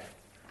wheelchair,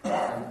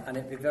 and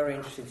it'd be very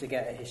interesting to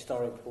get a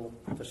historical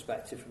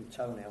perspective from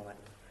Tony on it.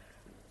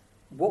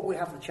 What we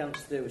have the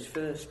chance to do is,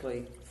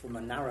 firstly, from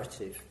a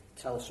narrative,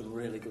 tell some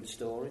really good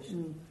stories.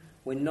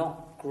 We're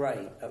not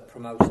great at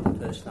promoting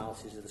the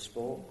personalities of the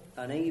sport,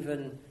 and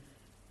even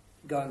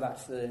going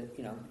back to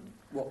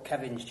what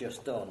Kevin's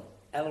just done,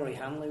 Ellery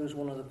Hanley was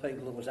one of the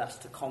people that was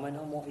asked to comment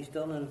on what he's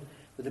done, and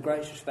with the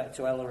greatest respect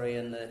to Ellery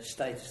and the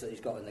status that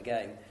he's got in the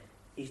game,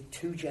 he's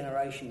 2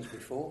 generations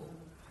before.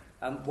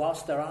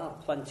 Whilst there are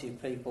plenty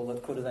of people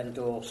that could have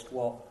endorsed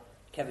what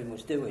Kevin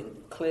was doing,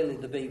 clearly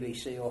the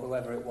BBC or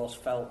whoever it was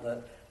felt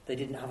that they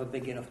didn't have a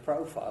big enough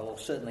profile, or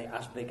certainly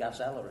as big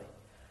as Ellery.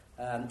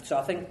 So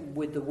I think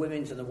with the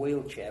women's and the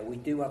wheelchair, we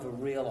do have a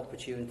real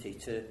opportunity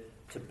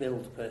to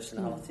build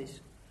personalities.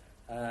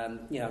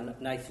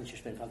 Nathan's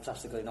just been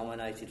fantastically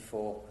nominated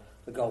for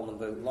the Golden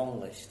Boot long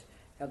list.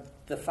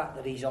 The fact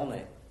that he's on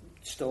it,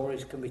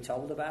 stories can be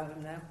told about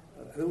him now.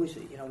 Who is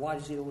he? Why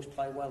does he always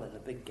play well in the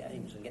big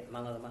games and get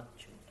man of the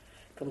match and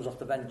comes off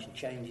the bench and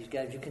changes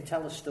games? You can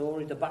tell a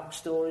story. The back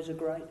stories are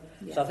great.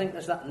 Yeah. So I think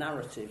there's that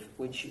narrative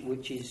which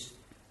is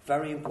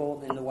very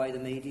important in the way the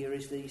media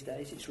is these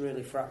days. It's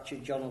really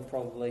fractured. John will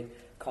probably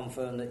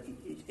confirm that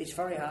it's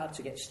very hard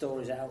to get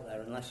stories out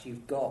there unless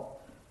you've got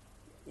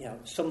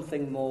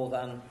something more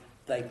than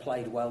they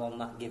played well on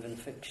that given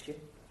fixture.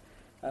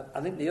 I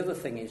think the other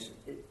thing is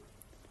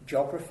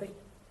geography.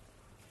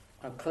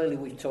 And clearly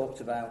we've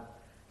talked about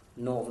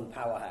Northern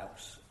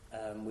Powerhouse.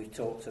 We've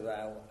talked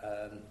about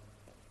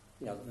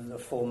the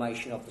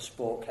formation of the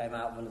sport came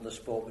out of another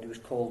sport, but it was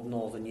called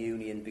Northern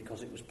Union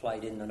because it was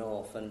played in the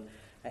north, and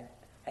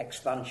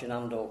expansion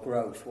and or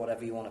growth,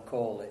 whatever you want to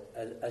call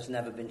it, has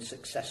never been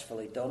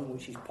successfully done,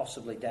 which is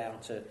possibly down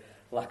to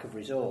lack of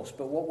resource.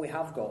 But what we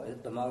have got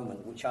at the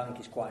moment, which I think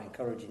is quite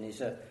encouraging,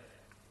 is a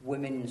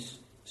women's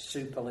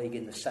Super League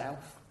in the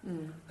south.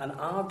 And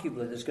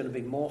arguably there's going to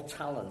be more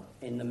talent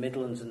in the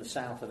Midlands and the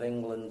south of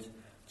England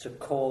to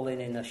call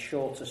in a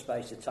shorter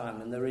space of time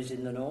than there is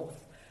in the north.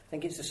 I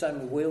think it's the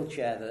same with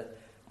wheelchair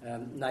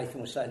that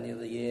Nathan was saying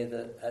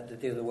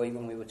the other week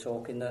when we were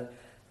talking, that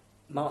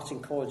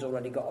Martin Coyde's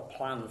already got a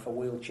plan for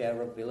wheelchair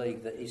rugby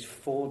league that is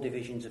 4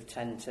 divisions of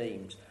 10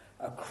 teams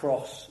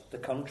across the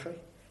country.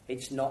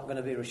 It's not going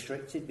to be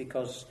restricted,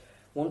 because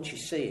once you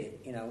see it,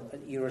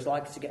 you're as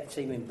likely to get a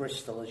team in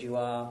Bristol as you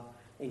are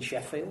in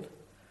Sheffield.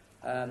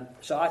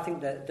 So I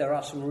think that there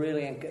are some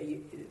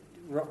really...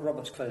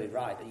 Robert's clearly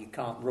right that you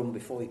can't run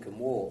before you can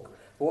walk.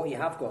 But what you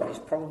have got is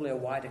probably a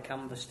wider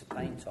canvas to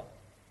paint on.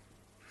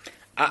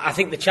 I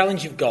think the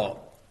challenge you've got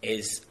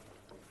is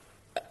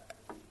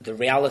the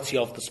reality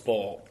of the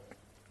sport.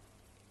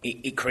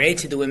 It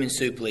created the Women's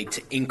Super League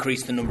to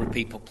increase the number of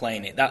people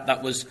playing it.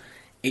 That was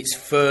its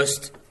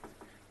first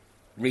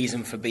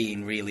reason for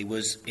being, really.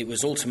 It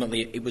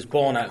was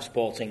born out of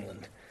Sport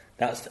England.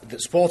 The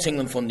Sport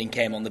England funding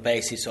came on the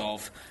basis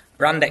of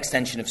brand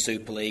extension of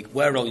Super League,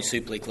 where all your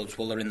Super League clubs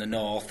are in the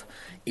north.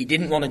 It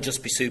didn't want to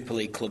just be Super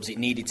League clubs, it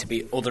needed to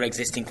be other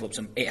existing clubs,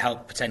 and it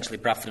helped potentially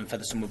Bradford and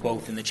Featherstone were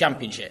both in the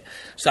Championship.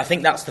 So I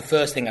think that's the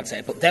first thing I'd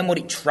say. But then what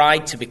it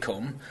tried to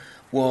become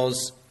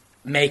was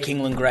make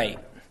England great.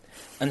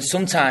 And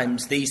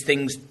sometimes these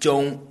things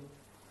don't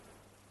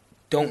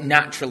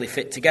naturally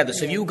fit together.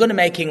 So if you were going to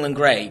make England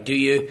great,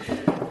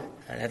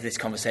 I had this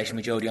conversation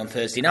with Jodie on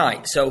Thursday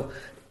night,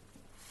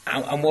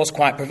 and was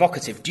quite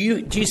provocative. Do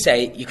you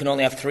say you can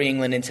only have 3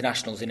 England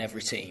internationals in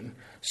every team,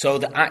 so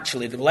that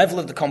actually the level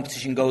of the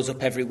competition goes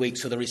up every week,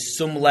 so there is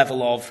some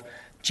level of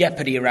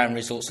jeopardy around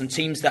results, and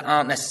teams that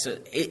aren't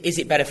necessarily... Is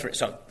it better for...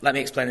 So, let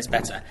me explain this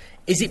better.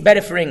 Is it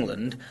better for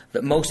England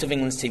that most of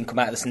England's team come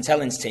out of the St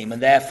Helens team,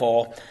 and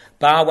therefore,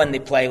 bar when they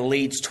play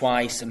Leeds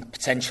twice and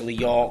potentially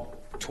York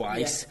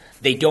twice,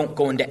 they don't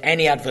go under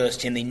any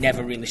adversity and they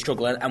never really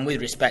struggle? And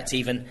with respect,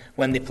 even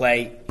when they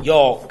play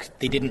York,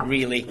 they didn't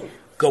really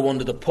go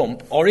under the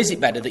pump? Or is it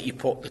better that you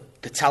put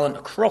the talent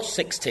across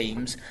 6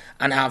 teams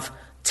and have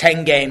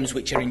 10 games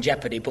which are in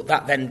jeopardy, but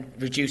that then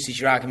reduces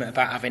your argument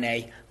about having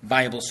a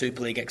viable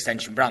Super League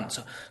extension brand?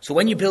 So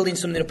when you're building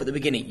something up at the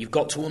beginning, you've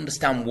got to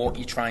understand what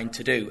you're trying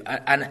to do.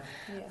 And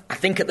I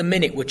think at the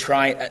minute we're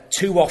trying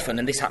too often,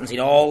 and this happens in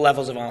all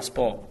levels of our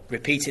sport,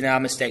 repeating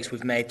our mistakes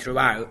we've made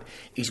throughout,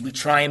 is we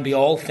try and be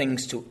all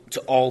things to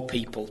all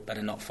people.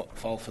 Better not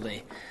fall for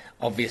the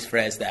obvious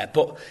phrase there.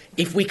 But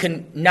if we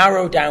can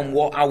narrow down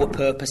what our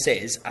purpose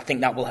is, I think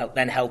that will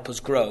help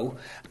us grow.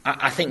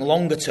 I think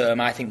longer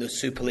term, I think the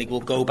Super League will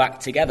go back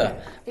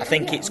together. I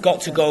think it's got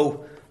to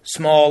go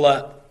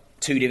smaller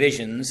 2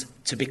 divisions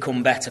to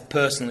become better,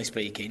 personally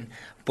speaking.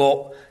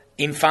 But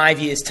in 5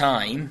 years'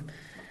 time,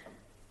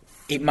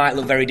 it might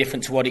look very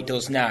different to what it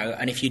does now.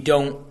 And if you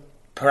don't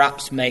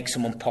perhaps make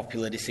some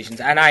unpopular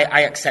decisions, and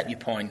I accept your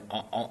point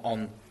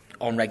on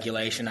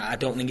regulation. I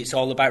don't think it's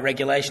all about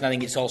regulation. I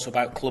think it's also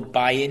about club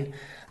buy-in,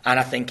 and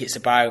I think it's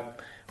about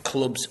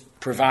clubs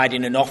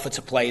providing an offer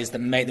to players that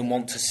make them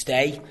want to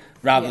stay,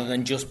 rather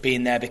than just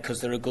being there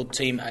because they're a good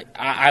team.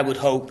 I would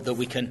hope that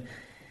we can,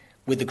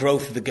 with the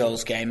growth of the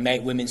girls' game,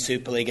 make Women's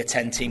Super League a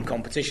 10-team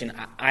competition.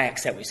 I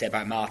accept what you say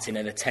about Martin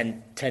and a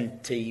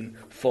 10-team,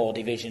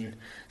 4-division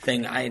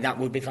thing. That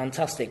would be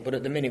fantastic. But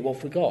at the minute, what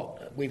have we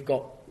got? We've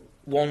got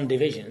 1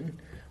 division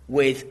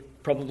with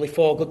probably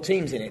 4 good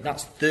teams in it.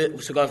 So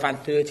we've got to find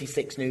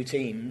 36 new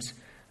teams.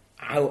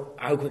 How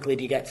quickly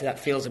do you get to that?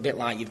 Feels a bit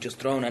like you've just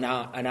thrown an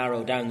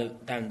arrow down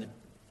the.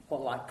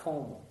 What, like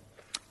Cornwall?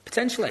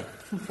 Potentially.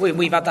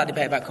 We've had that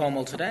debate about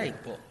Cornwall today,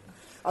 but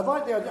I'd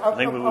like the idea. I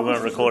think we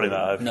weren't recording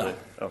that. No.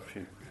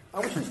 I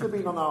wish this had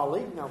been on our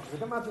league now, because I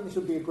can imagine this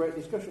would be a great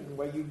discussion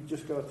where you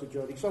just go to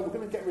Jodie. So we're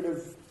going to get rid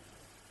of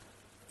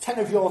 10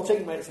 of your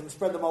teammates and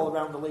spread them all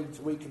around the league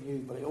so we can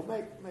use, but it'll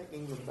make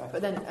England better.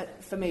 But then,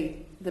 for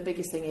me, the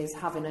biggest thing is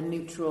having a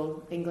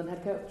neutral England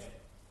head coach,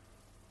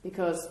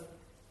 because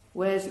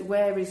where's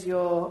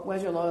your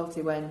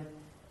loyalty when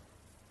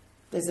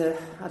there's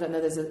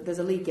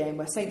a league game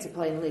where Saints are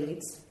playing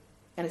Leeds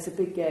and it's a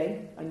big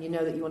game and you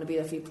know that you want to be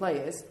there for your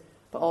players,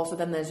 but also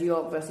then there's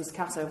York versus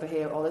Cass over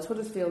here, or there's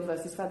Huddersfield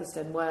versus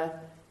Featherstone, where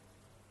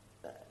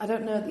I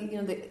don't know,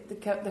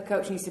 the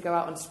coach needs to go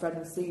out and spread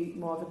and see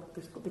more of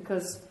it,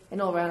 because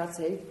in all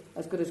reality,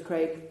 as good as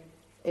Craig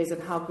is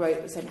and how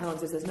great St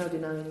Helens is, there's no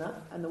denying that,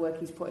 and the work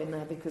he's put in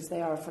there, because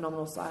they are a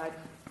phenomenal side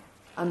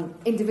and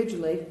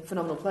individually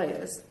phenomenal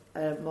players,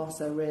 more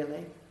so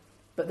really.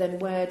 But then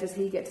where does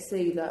he get to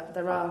see that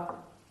there are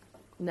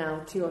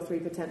now 2 or 3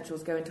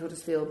 potentials going to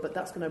Huddersfield, but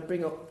that's going to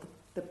bring up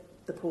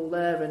the pool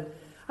there? And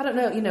I don't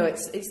know,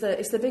 it's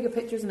the bigger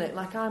picture, isn't it?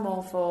 Like, I'm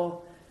all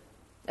for,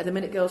 at the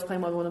minute, girls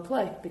playing where they want to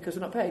play, because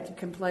we're not paid. You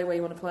can play where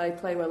you want to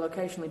play well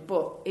locationally,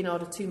 but in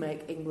order to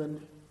make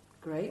England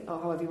great,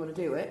 or however you want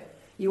to do it,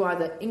 you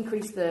either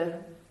increase the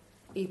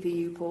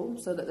EPU pool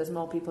so that there's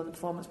more people in the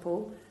performance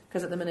pool,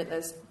 because at the minute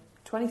there's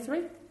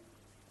 23,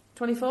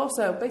 24,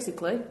 so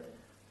basically,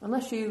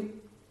 unless you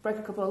break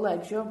a couple of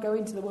legs, you're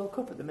going to the World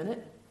Cup at the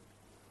minute,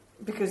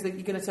 because you're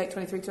going to take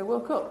 23 to a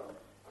World Cup.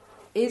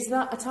 Is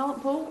that a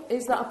talent pool?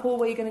 Is that a pool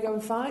where you're going to go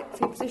and fight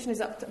for your position? Is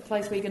that a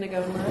place where you're going to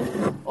go and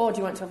learn? Or do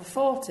you want to have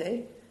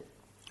 40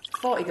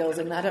 girls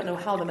in there? I don't know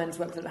how the men's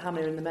work, how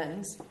many are in the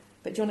men's,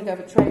 but do you want to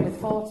go and train with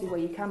 40 where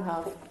you can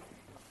have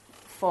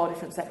 4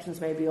 different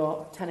sections maybe,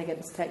 or 10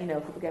 against 10, a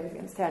couple of games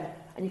against 10,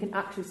 and you can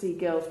actually see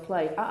girls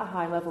play at a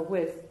high level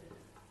with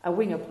a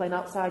winger playing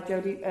outside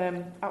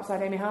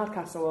outside Amy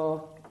Hardcastle,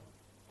 or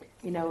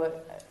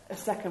a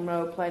second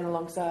row playing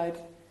alongside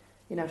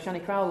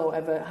Shani Crowell or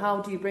whatever.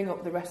 How do you bring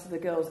up the rest of the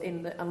girls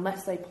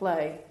unless they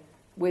play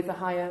with the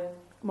higher,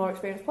 more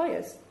experienced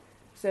players?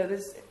 So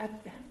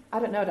I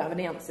don't know, I don't have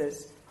any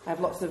answers. I have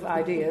lots of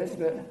ideas,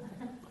 but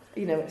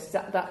it's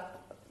that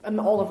and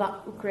all of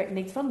that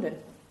needs funding.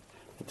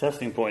 The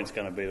testing point is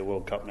going to be the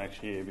World Cup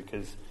next year,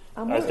 because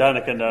as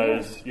Danica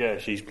knows,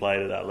 she's played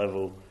at that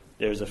level.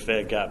 There is a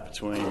fair gap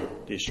between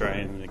the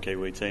Australian and the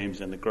Kiwi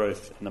teams, and the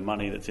growth and the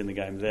money that's in the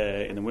game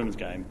there in the women's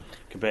game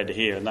compared to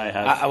here, and they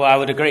have. I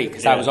would agree,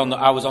 because I was on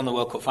the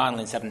World Cup final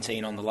in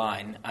 2017 on the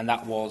line, and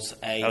that was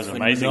a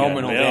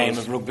phenomenal game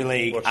of rugby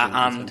league,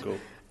 and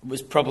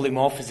was probably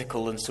more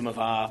physical than some of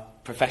our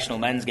professional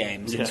men's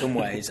games in some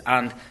ways.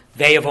 And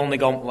they have only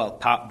gone,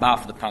 bar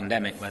for the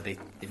pandemic where they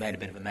made a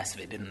bit of a mess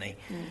of it, didn't they?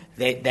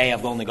 They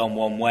have only gone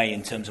one way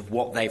in terms of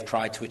what they've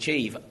tried to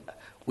achieve.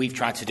 We've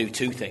tried to do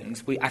 2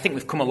 things. I think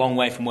we've come a long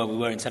way from where we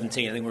were in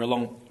 17. I think we're a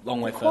long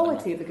way further. The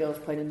quality of the girls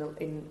playing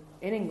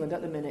in England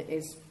at the minute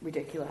is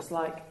ridiculous.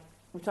 Like,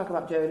 we talk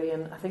about Jodie,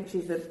 and I think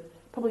she's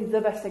probably the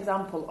best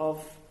example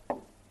of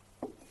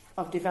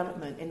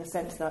development, in the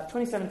sense that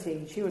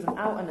 2017 she was an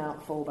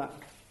out-and-out fullback,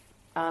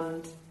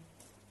 and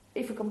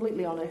if we're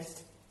completely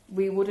honest,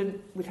 we'd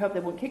hope they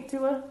wouldn't kick to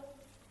her.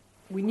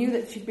 We knew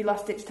that she'd be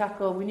last-ditch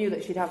tackle, we knew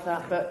that she'd have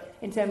that, but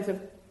in terms of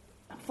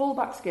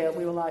fullback skill,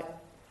 we were like,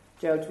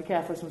 Joe, to be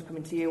careful if someone's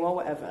coming to you or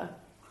whatever.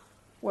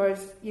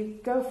 Whereas you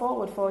go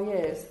forward 4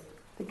 years,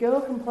 the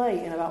girl can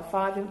play in about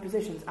 5 different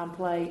positions and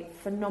play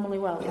phenomenally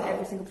well in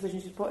every single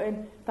position she's put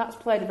in. That's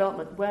player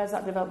development. Where's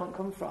that development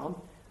come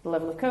from? The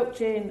level of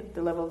coaching,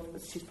 the level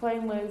she's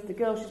playing with, the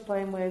girls she's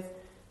playing with,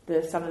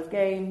 the standard of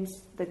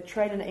games, the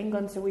training at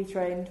England. So we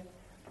trained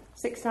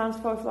 6 times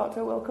before we flew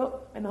to a World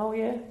Cup in the whole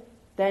year.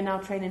 They're now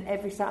training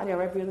every Saturday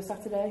or every other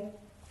Saturday.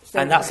 So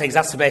and that's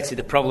exacerbated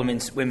the problem in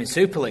Women's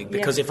Super League,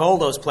 because if all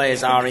those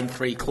players are in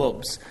 3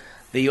 clubs,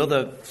 the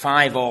other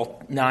 5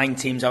 or 9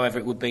 teams, however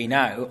it would be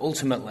now,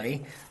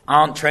 ultimately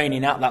aren't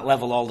training at that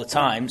level all the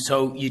time,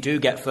 so you do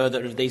get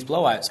further of these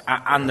blowouts.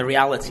 And the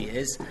reality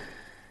is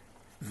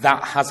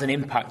that has an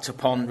impact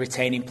upon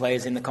retaining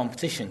players in the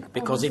competition,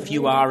 because if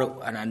you are,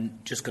 and I'm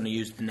just going to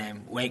use the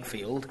name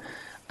Wakefield,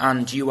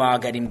 and you are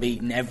getting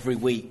beaten every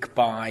week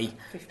by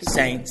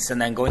Saints,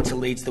 and then going to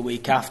Leeds the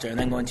week after, and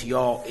then going to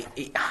York,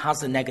 it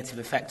has a negative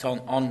effect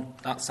on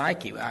that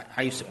psyche.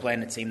 I used to play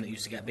in a team that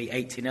used to get beat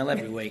 80-0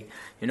 every week,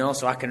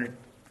 so I can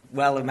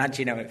well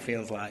imagine how it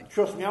feels like.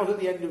 Trust me, I was at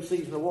the end of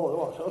season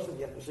awards. I was at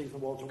the end of season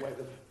awards and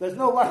Wakefield. There's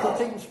no lack of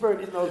team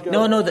spirit in those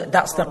girls. No,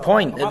 that's the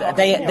point.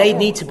 They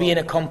need to be in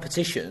a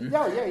competition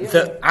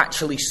that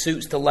actually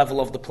suits the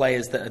level of the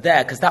players that are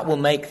there, because that will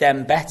make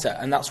them better,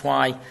 and that's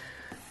why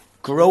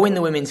growing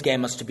the women's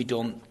game has to be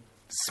done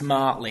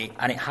smartly,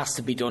 and it has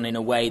to be done in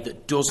a way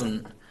that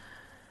doesn't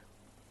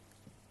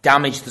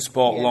damage the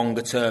sport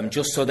longer term,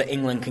 just so that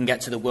England can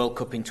get to the World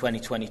Cup in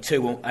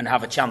 2022 and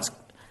have a chance.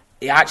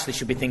 It actually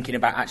should be thinking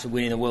about actually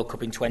winning the World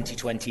Cup in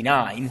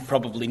 2029,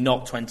 probably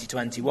not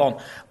 2021.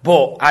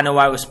 But I know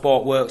how a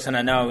sport works, and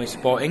I know how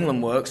Sport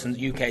England works and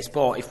UK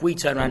sport. If we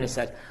turn around and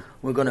said,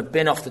 we're going to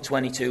bin off the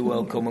 22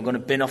 World Cup, we're going to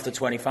bin off the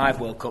 25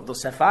 World Cup, they'll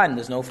say, fine,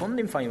 there's no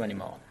funding for you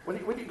anymore.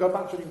 When you go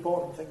back to an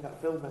important thing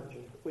that Phil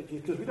mentioned, which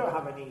is because we don't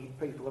have any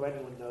people or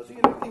anyone knows.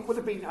 You know, it would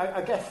have been,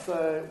 I guess,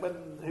 when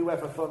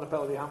whoever phoned up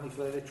Ellery Hamley,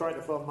 they tried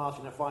to phone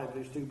Martin O'Fire, but he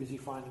was too busy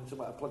finding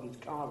somewhere to plug his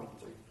car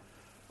into.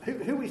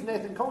 Who is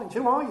Nathan Collins?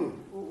 Who are you?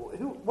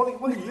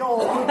 What is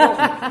your...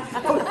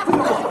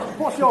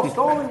 what's your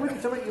story? We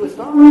need to make you a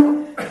star.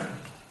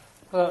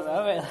 I don't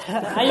know, really.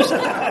 I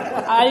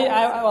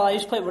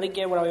used to play a running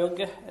game when I was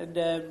younger, and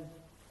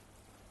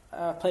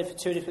I played for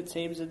 2 different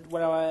teams, and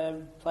when I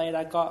played,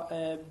 I got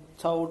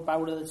told by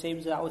one of the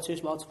teams that I was too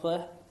small to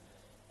play,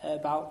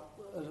 about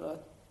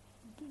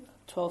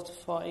 12 to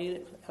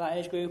 14, that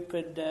age group,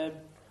 and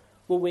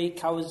 1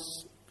 week I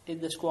was in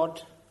the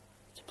squad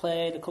to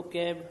play the cup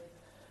game,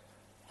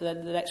 and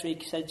then the next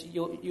week he said,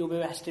 you'll be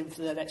resting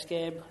for the next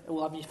game, and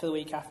we'll have you for the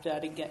week after. I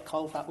didn't get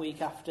called that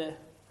week after,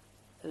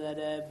 and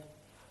then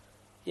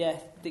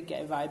didn't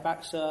get invited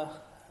back, so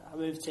I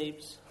moved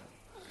teams.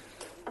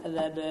 And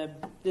then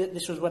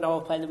this was when I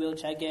was playing the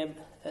wheelchair game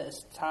at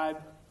this time.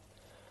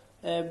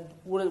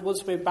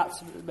 Once I moved back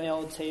to my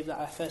old team that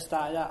I first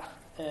started at,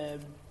 I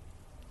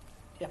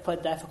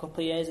played there for a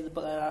couple of years,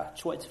 but then I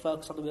just wanted to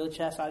focus on the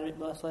wheelchair side of it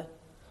mostly.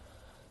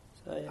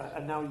 So, yeah.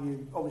 And now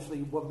you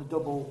obviously won the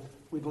double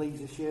with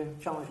Leeds this year,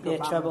 Challenge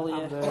Cup treble,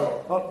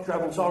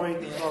 treble, sorry.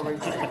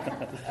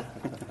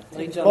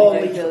 Leeds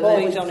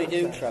only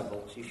do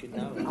trebles, you should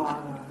know.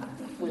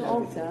 We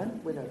know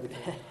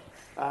everything.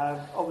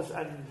 Obviously,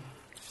 and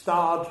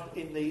starred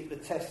in the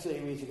Test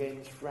series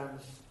against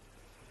France.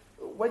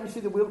 When you see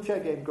the wheelchair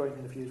game growing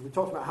in the future, we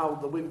talked about how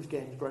the women's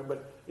game is growing,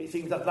 but it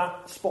seems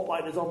that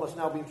spotlight has almost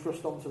now been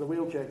thrust onto the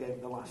wheelchair game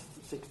in the last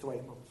 6 to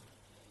 8 months.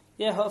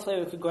 Yeah, hopefully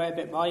we can grow it a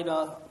bit more. You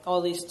know,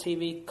 all these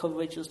TV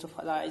coverage and stuff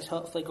like that is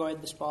hopefully growing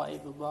the sport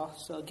even more.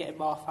 So getting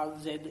more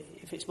fans in,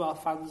 if it's more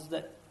fans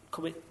that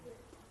cover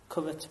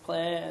to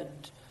play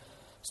and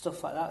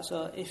stuff like that.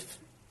 So if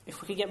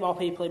we can get more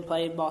people in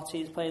playing, more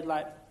teams playing,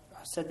 like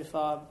I said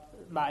before,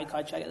 Martin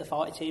can't try to get the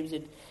 40 teams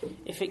in.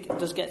 If it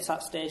does get to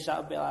that stage, that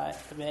would be like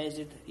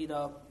amazing. You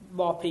know,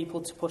 more people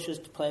to push us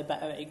to play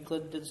better at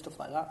England and stuff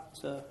like that.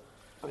 So.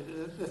 I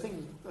mean, the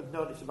thing I've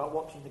noticed about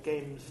watching the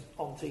games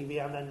on TV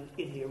and then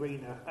in the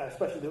arena,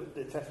 especially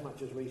the Test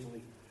matches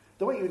recently,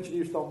 the way you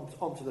introduced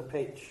onto the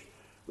pitch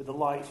with the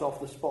lights off,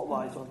 the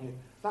spotlights on you,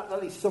 that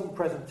is some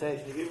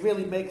presentation. It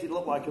really makes it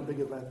look like a big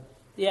event.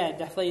 Yeah,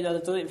 definitely. You know,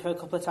 they've done it for a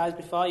couple of times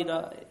before. You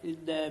know,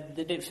 they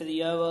did it for the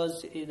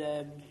Euros in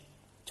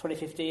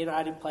 2015.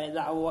 I didn't play in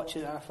that. I was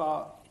watching it and I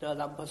thought, you know,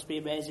 that must be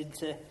amazing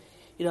to,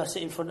 you know,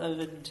 sit in front of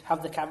and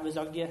have the cameras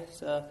on you.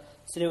 So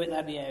to do it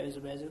then, yeah, it was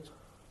amazing.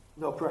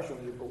 No pressure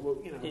on you, but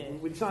you know,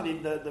 we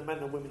decided the men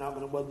and women aren't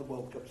going to win the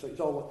World Cup, so it's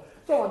all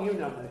on you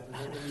now, Nathan,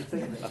 when you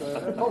think it. So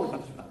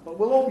apologies, but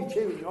we'll all be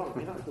cheering you on. I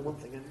mean, that's the one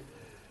thing. And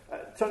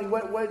Tony,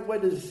 where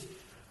does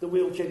the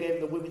wheelchair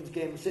game, the women's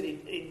game, sit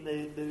in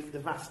the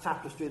vast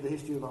tapestry of the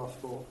history of our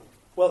sport?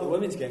 Well, the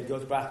women's game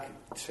goes back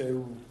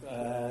to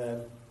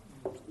in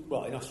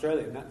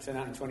Australia to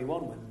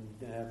 1921 when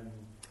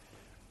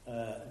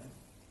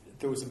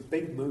there was a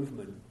big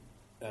movement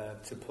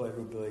to play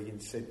rugby league in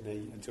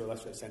Sydney and to a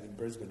lesser extent in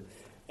Brisbane.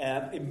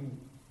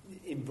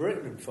 In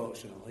Britain,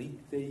 unfortunately,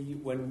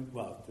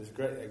 there's a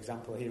great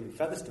example here in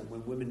Featherstone.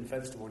 When women in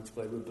Featherstone wanted to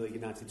play rugby league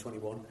in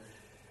 1921,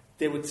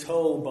 they were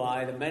told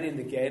by the men in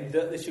the game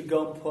that they should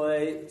go and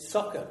play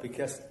soccer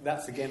because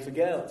that's a game for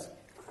girls.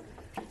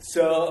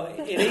 So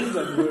in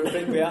England, we were a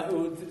bit behind,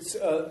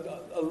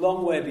 a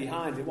long way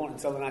behind. It wasn't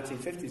until the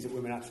 1950s that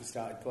women actually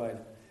started playing.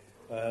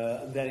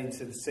 And then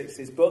into the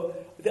 60s. But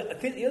I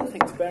think the other thing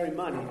to bear in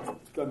mind,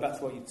 going back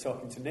to what you were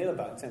talking to Neil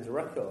about in terms of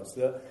records,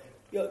 that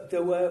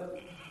there were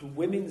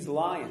women's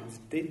Lions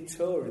did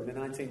tour in the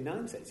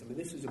 1990s. I mean,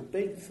 this was a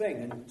big thing,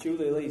 and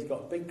Julia Lee's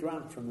got a big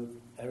grant from the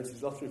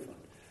Heritage Lottery Fund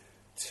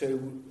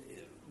to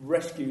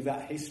rescue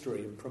that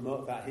history and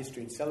promote that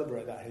history and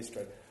celebrate that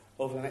history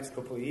over the next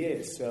couple of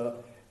years.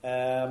 So,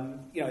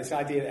 this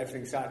idea that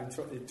everything started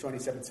in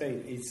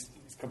 2017 is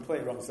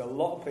completely wrong. There's a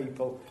lot of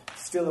people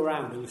still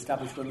around who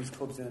established women's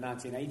clubs in the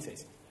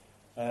 1980s.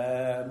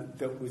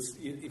 That was,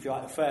 if you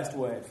like, the first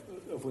wave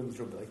of women's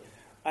rugby.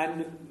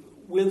 And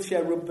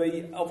wheelchair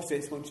rugby, obviously,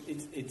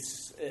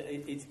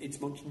 it's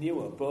much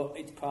newer, but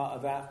it's part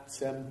of that.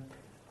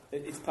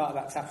 It's part of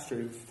that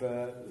tapestry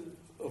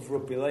of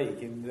rugby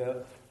league, in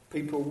that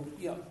people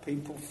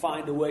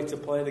find a way to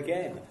play the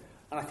game.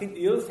 And I think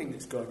the other thing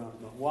that's going on,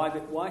 why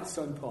it's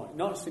so important,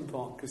 not just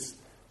important because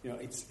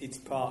it's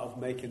part of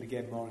making the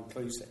game more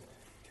inclusive.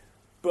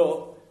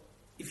 But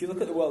if you look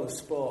at the world of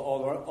sport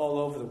all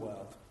over the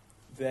world,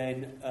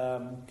 then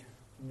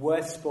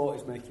where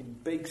sport is making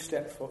big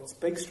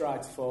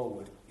strides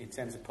forward in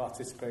terms of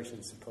participation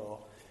and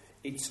support,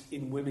 it's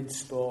in women's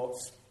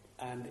sports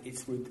and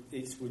it's with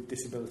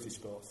disability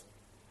sports.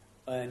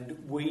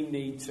 And we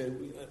need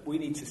to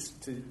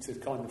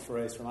coin the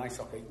phrase from ice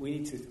hockey. We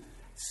need to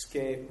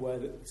skate where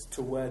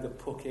the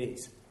puck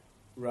is,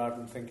 rather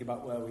than thinking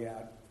about where we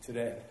are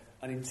today.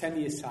 And in 10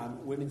 years'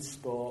 time, women's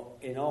sport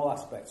in all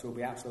aspects will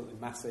be absolutely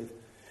massive.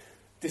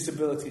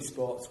 disability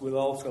sports will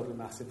also be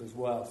massive as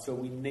well. So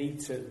we need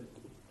to,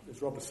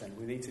 as Rob was saying,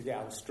 we need to get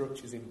our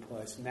structures in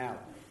place now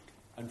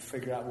and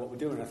figure out what we're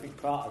doing. I think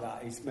part of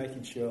that is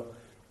making sure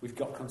we've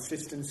got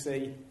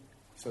consistency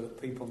so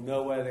that people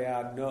know where they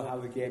are, know how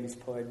the game is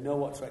played, know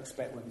what to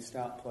expect when they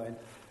start playing,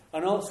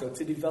 and also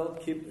to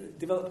develop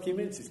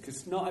communities,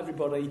 because not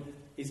everybody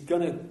is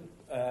going to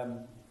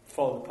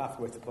follow the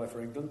pathway to play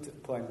for England, to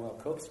play in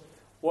World Cups.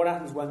 What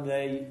happens when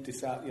they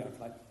decide,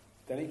 like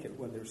Denny,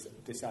 when they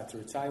decide to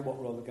retire, what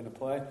role they're going to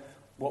play,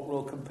 what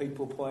role can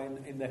people play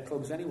in their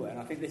clubs anyway? And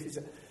I think this is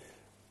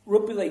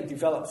rugby league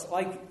develops,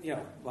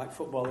 like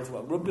football as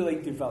well, rugby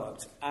league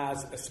developed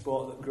as a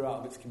sport that grew out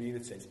of its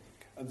communities.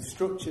 And the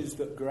structures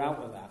that grew out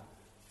of that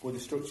were the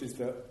structures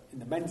that, in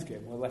the men's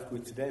game, we're left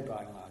with today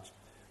by and large.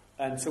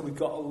 And so we've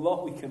got a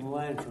lot we can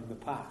learn from the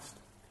past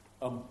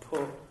and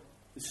put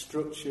the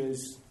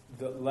structures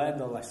that learn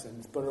the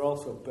lessons but are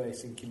also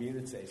based in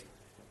communities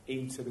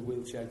into the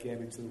wheelchair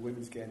game, into the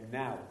women's game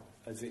now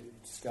as it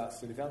starts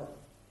to develop.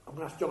 I'm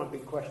going to ask John a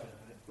big question,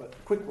 but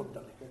a quick one,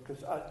 Danica,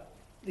 because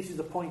this is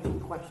a pointed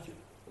question.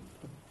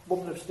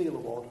 Woman of Steel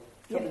Award.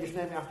 Do you want to just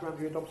name it after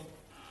Andrea Dobson?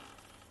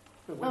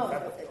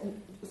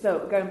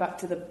 So going back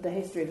to the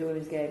history of the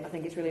women's game, I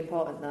think it's really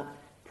important that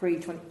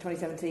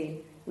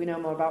pre-2017 we know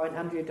more about it.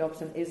 Andrea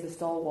Dobson is the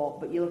stalwart,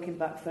 but you're looking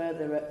back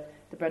further at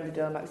the Brenda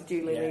Domacs,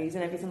 Julie Lees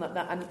and everything like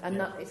that, and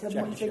that it's a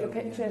much bigger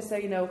picture. So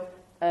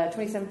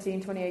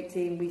 2017,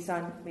 2018 we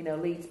signed,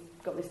 Leeds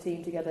got this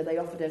team together, they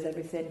offered us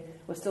everything,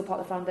 we're still part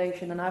of the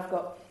foundation, and I've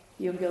got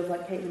young girls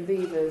like Caitlin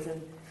Beavers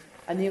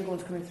and the young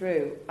ones coming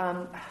through,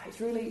 and it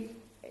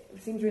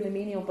seems really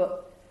menial,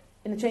 but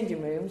in the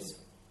changing rooms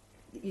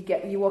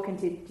you walk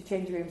into the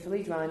changing rooms for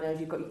Leeds Rhinos,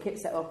 you've got your kit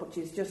set up, which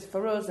is just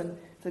for us and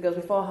for the girls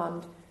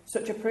beforehand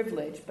such a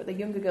privilege, but the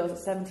younger girls at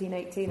 17,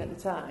 18 at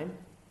the time,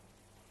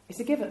 it's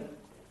a given,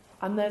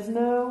 and there's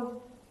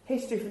no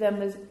history for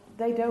them.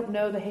 They don't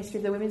know the history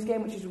of the women's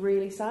game, which is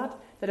really sad.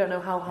 They don't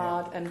know how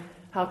hard and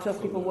how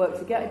tough people work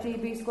to get a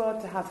GB squad,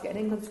 to have to get an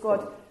England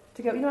squad,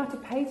 to go. I had to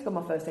pay to go on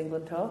my first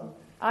England tour.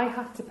 I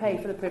had to pay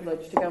for the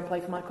privilege to go and play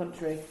for my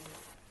country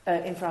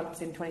in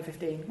France in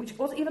 2015, which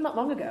wasn't even that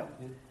long ago.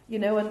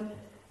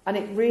 And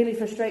it really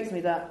frustrates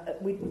me that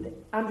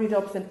Andrea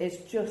Dobson is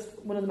just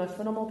one of the most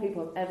phenomenal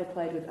people I've ever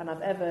played with and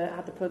I've ever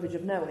had the privilege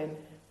of knowing.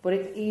 But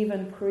it's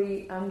even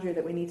pre-Andrea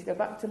that we need to go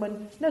back to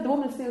when... No, the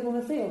woman of steel is woman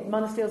of steel.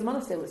 Man of steel is man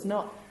of steel. It's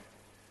not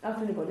out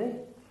for anybody.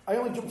 I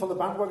only jumped on the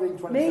bandwagon in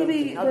 2017.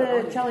 Maybe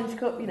the Challenge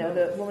Cup,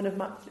 the woman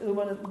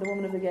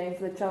of the game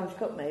for the Challenge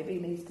Cup maybe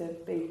needs to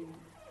be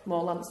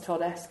more Lance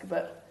Todd-esque.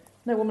 But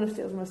no, woman of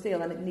steel is woman of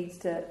steel, and it needs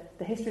to...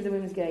 The history of the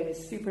women's game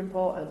is super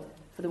important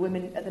for the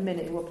women at the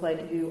minute who are playing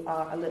it, who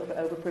are a little bit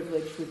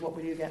overprivileged with what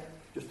we do get.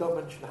 Just don't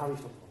mention Harry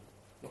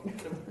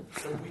Sunderland.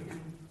 So we can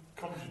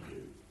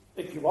contribute.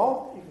 If you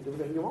want, you can do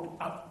whatever you want.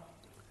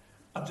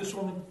 I just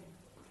want to...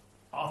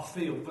 I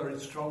feel very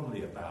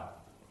strongly about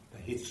the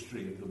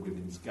history of the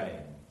women's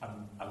game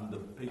and the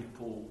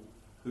people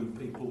who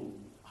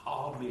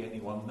hardly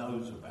anyone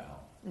knows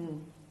about.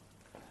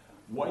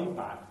 Way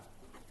back,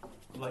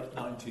 late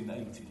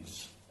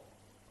 1980s,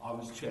 I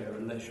was chair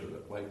of leisure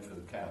at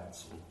Wakefield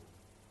Council,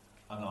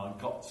 and I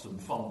got some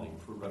funding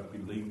for a rugby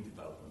league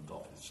development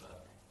officer.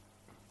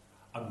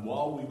 And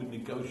while we were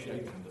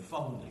negotiating the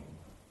funding,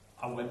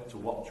 I went to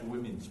watch a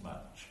women's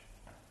match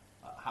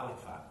at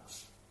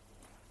Halifax,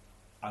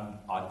 and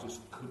I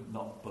just could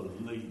not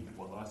believe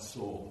what I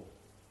saw.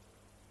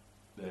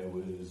 There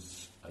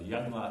was a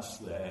young lass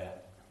there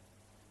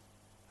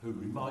who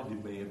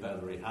reminded me of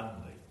Ellery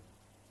Hanley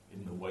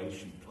in the way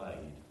she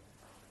played.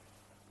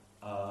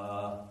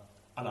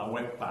 And I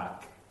went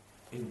back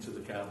into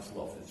the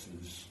council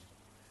offices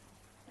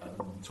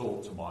and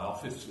talked to my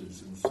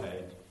officers and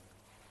said,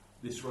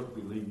 this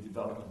rugby league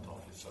development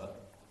officer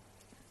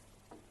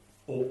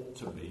ought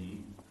to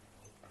be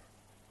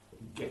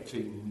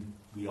getting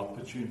the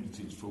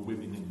opportunities for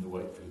women in the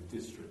Wakefield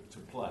district to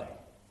play.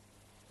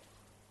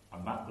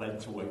 And that led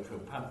to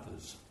Wakefield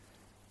Panthers,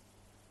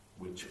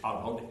 which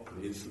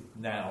ironically is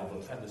now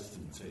the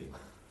Featherstone team.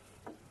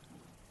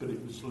 But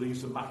it was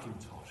Lisa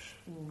McIntosh.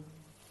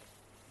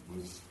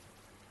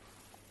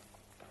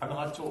 And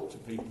I talked to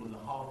people and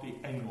hardly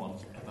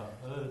anyone's ever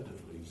heard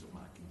of Lisa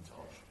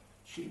McIntosh.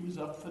 She was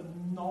a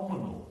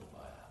phenomenal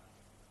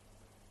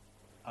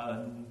player.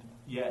 And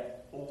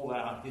yet all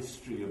our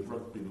history of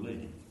rugby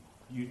league,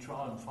 you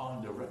try and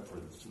find a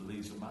reference to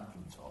Lisa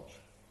McIntosh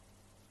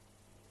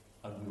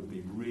and we'll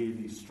be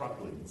really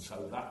struggling.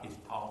 So that is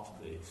part of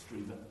the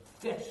history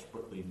that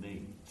desperately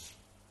needs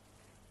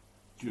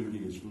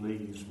Julius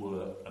Lee's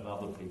work and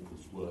other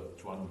people's work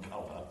to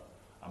uncover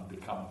and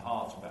become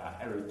part of our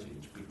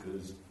heritage,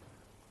 because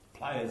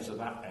players of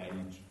that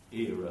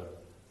era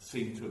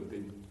seem to have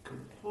been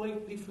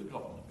completely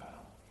forgotten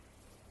about.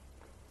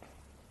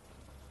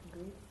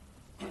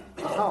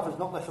 Half has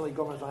not necessarily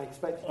gone as I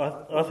expected.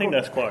 I think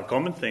that's quite a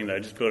common thing, though,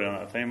 just building on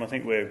that theme. I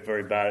think we're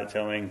very bad at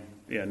telling,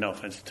 no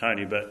offence to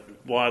Tony, but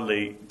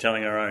widely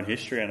telling our own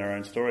history and our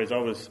own stories. I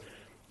was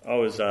I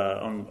was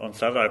on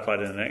Saturday. I played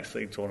in an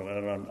X-League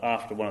tournament, and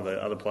after one of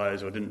the other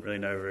players who I didn't really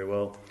know very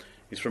well,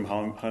 he's from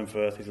home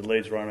Firth. He's a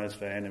Leeds Rhinos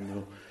fan, and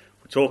we're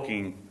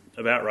talking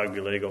about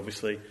rugby league,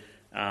 obviously.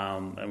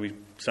 And we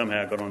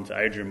somehow got on to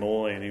Adrian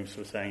Morley, and he was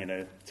sort of saying,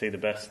 is he the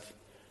best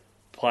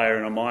player,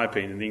 and in my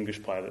opinion, the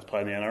English player that's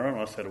played in the NRL?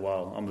 And I said,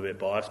 well, I'm a bit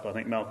biased, but I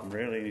think Malcolm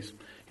Reilly.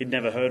 He'd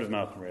never heard of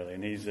Malcolm Reilly,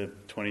 and he's a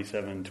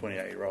 27,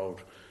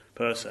 28-year-old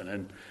person,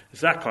 and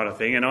it's that kind of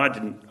thing. And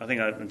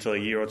until a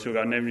year or two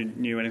ago, I never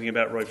knew anything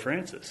about Roy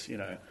Francis,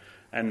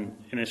 And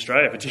in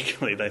Australia,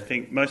 particularly,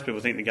 most people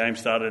think the game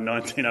started in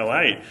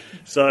 1908.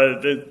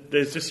 So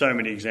there's just so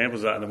many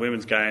examples of that in the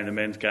women's game, the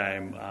men's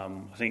game.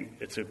 I think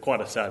it's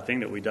quite a sad thing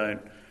that we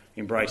don't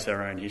embrace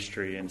our own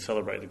history and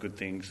celebrate the good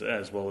things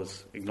as well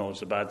as acknowledge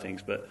the bad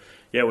things. But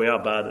yeah, we are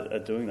bad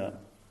at doing that.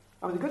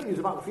 I mean, the good news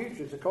about the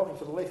future is, according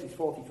to the latest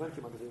Forty20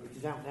 magazine, which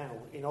is out now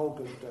in all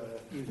good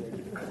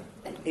usage,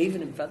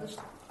 even in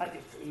Featherstone,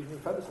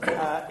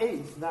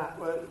 is that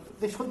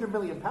this £100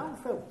 million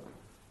film.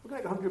 We're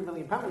going to get £100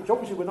 million, which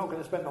obviously we're not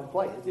going to spend on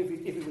players. If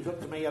it was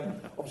up to me,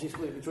 I'd obviously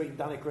split between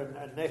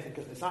Danica and Nathan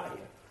because they're sat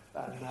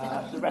here,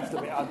 and the rest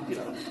of it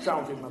I'd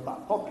trouser in my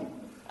back pocket.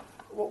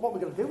 What are we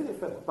going to do with it,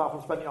 Phil, apart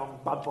from spending it on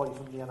bad boys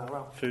from the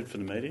NRL? Food for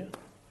the media?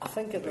 I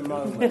think at the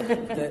moment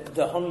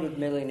the 100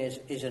 million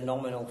is a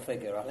nominal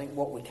figure. I think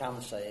what we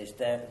can say is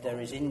there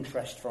is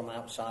interest from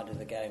outside of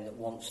the game that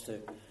wants to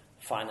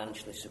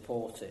financially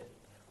support it.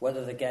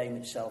 Whether the game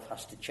itself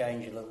has to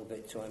change a little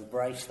bit to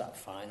embrace that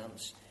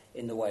finance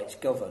in the way it's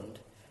governed,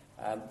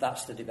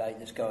 that's the debate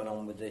that's going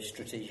on with the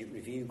strategic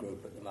review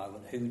group at the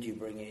moment. Who do you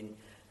bring in?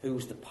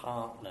 Who's the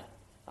partner,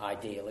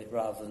 ideally,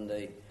 rather than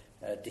the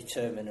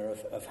determiner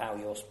of how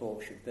your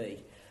sport should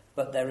be?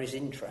 But there is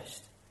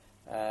interest.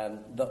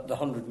 The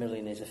 100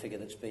 million is a figure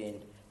that's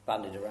being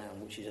bandied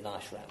around, which is a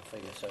nice round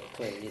figure, so it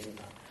clearly isn't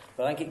that.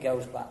 But I think it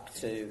goes back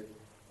to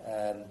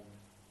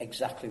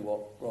exactly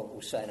what Rob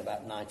was saying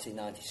about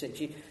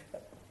 1996.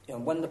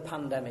 When the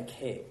pandemic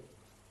hit,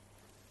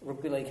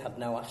 rugby league had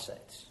no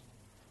assets,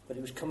 but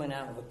it was coming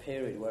out of a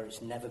period where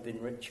it's never been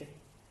richer.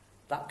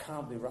 That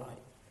can't be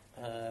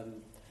right.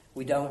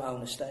 We don't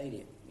own a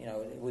stadium.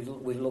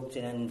 We've looked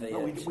in envy. No,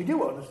 we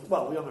do own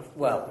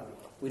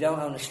we don't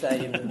own a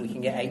stadium that we can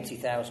get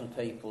 80,000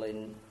 people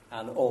in,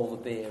 and all the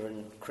beer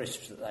and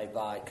crisps that they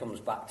buy comes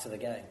back to the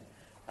game.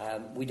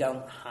 We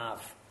don't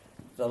have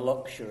the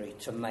luxury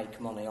to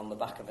make money on the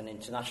back of an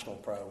international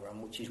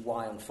programme, which is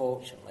why,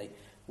 unfortunately,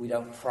 we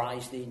don't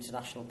prize the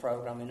international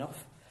programme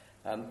enough.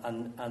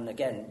 And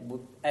again,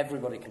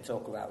 everybody can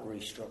talk about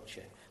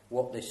restructure,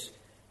 what this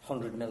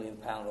 £100 million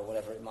or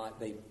whatever it might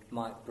be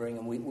might bring,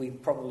 and we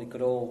probably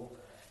could all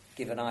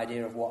give an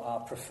idea of what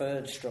our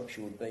preferred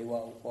structure would be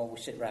while we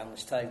sit around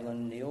this table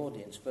and in the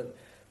audience. But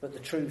the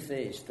truth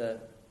is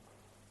that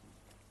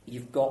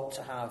you've got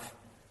to have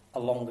a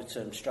longer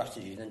term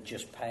strategy than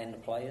just paying the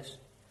players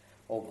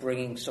or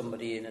bringing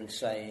somebody in and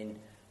saying,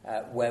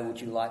 where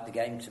would you like the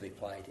game to be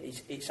played?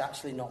 It's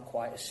actually not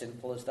quite as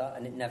simple as that,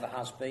 and it never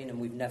has been, and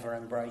we've never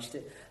embraced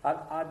it.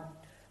 I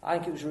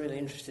think it was really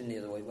interesting the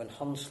other week when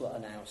Hunslet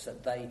announced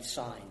that they'd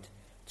signed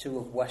 2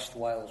 of West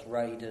Wales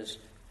Raiders'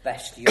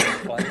 best young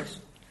players.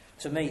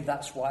 To me,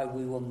 that's why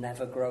we will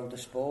never grow the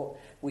sport.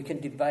 We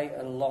can debate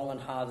as long and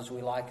hard as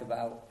we like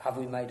about have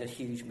we made a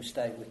huge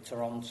mistake with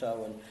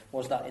Toronto, and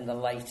was that in the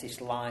latest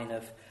line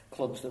of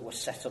clubs that were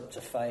set up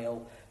to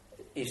fail?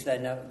 Is there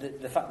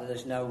the fact that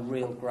there's no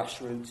real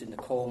grassroots in the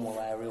Cornwall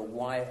area?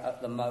 Why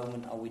at the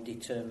moment are we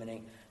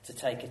determining to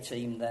take a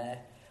team there?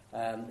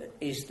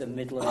 Is the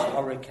Midlands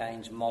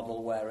Hurricanes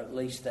model, where at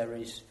least there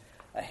is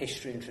a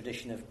history and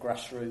tradition of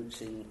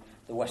grassroots in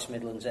the West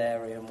Midlands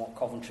area, and what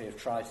Coventry have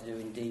tried to do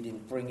indeed in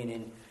bringing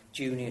in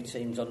junior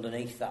teams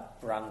underneath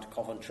that brand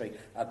Coventry,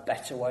 a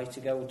better way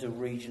to go? Do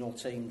regional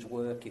teams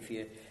work? If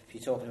you're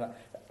talking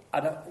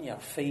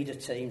about feeder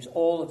teams,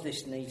 all of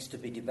this needs to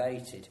be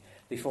debated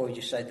before you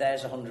just say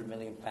there's £100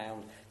 million,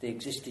 the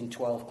existing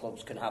 12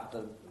 clubs can have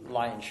the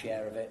lion's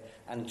share of it,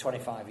 and in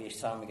 25 years'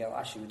 time we go,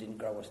 actually we didn't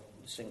grow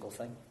a single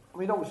thing. I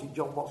mean, obviously,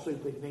 John, what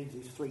Super League needs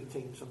is 3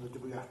 teams from the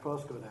WF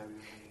postcode area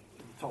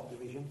in the top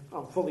division.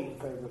 I'm fully in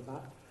favour of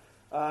that.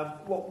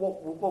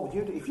 What would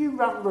you do if you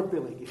ran rugby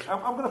league?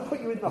 I'm going to put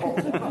you in the hot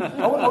seat.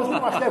 I was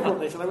going to ask everyone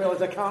this, and I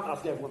realise I can't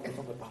ask everyone this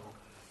on the panel.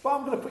 But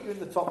I'm going to put you in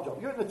the top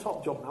job. You're in the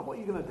top job now. What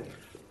are you going to do?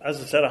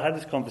 As I said, I had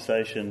this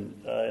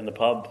conversation in the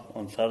pub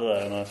on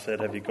Saturday, and I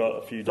said, "Have you got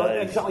a few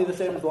days?" Exactly the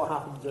same as what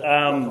happened.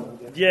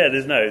 Yeah,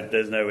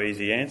 there's no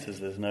easy answers.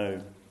 There's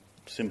no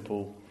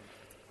simple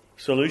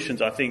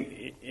solutions. I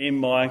think, in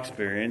my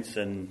experience,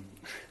 and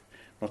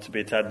not to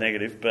be a tad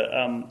negative, but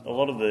a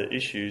lot of the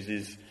issues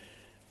is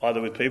either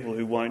with people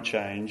who won't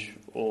change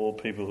or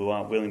people who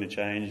aren't willing to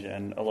change,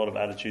 and a lot of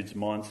attitudes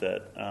and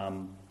mindset.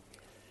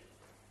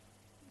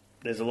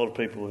 There's a lot of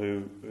people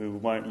who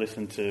won't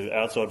listen to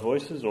outside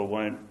voices or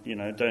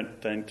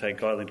don't take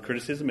kindly to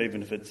criticism,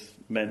 even if it's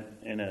meant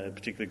in a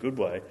particularly good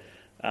way.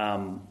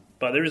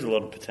 But there is a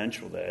lot of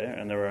potential there,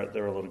 and there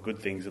are a lot of good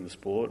things in the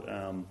sport,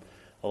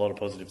 a lot of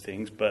positive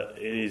things. But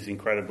it is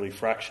incredibly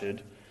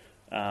fractured,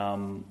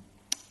 and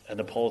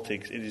the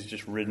politics, it is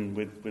just ridden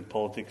with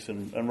politics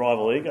and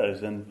rival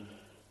egos, and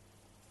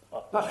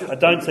I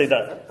don't see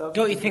that.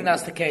 Don't you think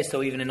that's the case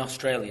though? Even in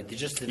Australia, they're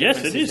just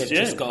yes, it is. They've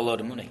just got a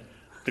load of money.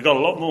 They've got a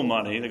lot more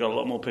money. They've got a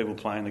lot more people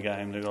playing the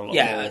game. They've got a lot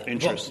more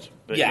interest.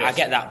 But yes, I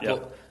get that. Yeah.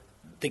 But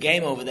the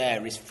game over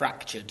there is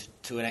fractured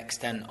to an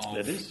extent of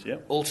it is,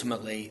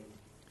 ultimately,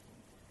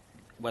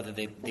 whether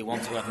they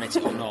want to admit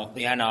it or not,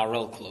 the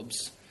NRL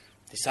clubs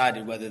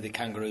decided whether the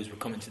Kangaroos were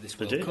coming to this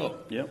World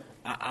Cup. Yep.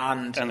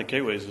 And the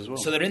Kiwis as well.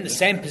 So they're in the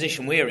same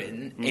position we're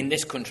in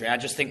this country. I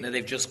just think that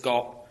they've just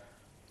got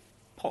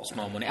pots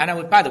more money.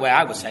 And by the way,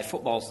 I would say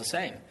football's the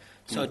same.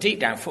 So deep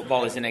down,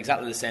 football is in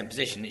exactly the same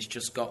position. It's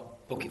just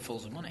got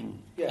bucketfuls of money.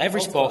 Yeah,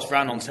 every sport's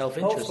ran on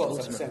self-interest. All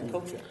sports have the same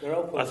culture. They're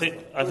all I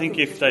think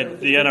if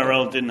the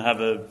NRL didn't have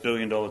 $1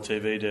 billion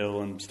TV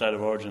deal and State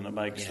of Origin that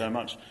makes so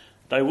much,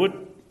 they would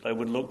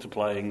look to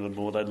play England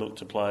more. They'd look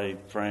to play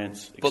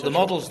France. But the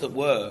models that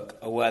work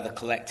are where the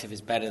collective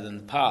is better than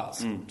the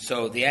parts.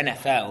 So the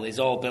NFL is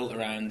all built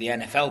around the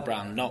NFL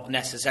brand, not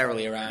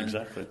necessarily around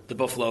the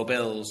Buffalo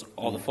Bills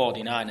or the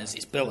 49ers.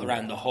 It's built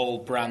around the whole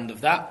brand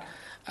of that.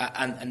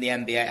 And the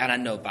NBA, and I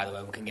know, by the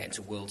way, we can get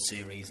into World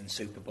Series and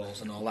Super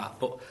Bowls and all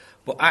that,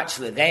 but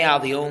actually they are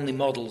the only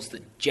models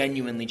that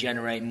genuinely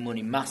generate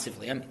money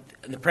massively. I mean,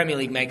 the Premier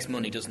League makes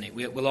money, doesn't it?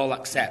 We'll all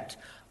accept,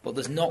 but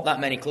there's not that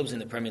many clubs in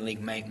the Premier League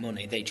make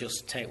money. They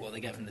just take what they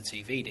get from the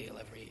TV deal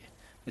every year,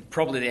 with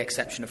probably the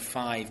exception of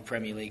 5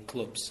 Premier League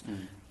clubs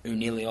who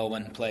nearly all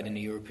went and played in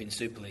the European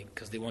Super League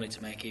because they wanted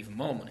to make even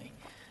more money.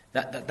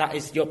 That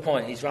is your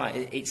point. Is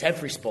right. It's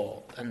every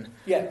sport, and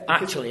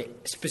actually,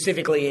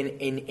 specifically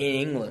in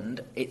England,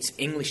 it's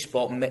English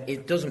sport.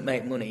 It doesn't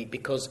make money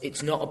because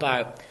it's not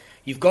about.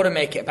 You've got to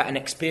make it about an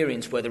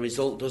experience where the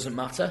result doesn't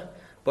matter.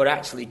 But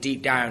actually,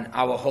 deep down,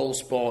 our whole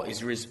sport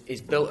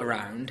is built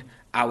around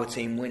our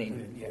team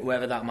winning,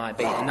 whoever that might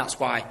be, and that's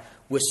why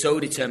we're so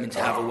determined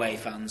to have away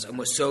fans, and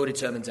we're so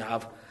determined to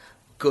have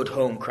good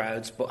home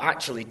crowds. But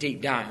actually,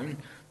 deep down,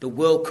 the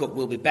World Cup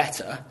will be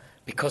better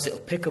because it'll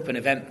pick up an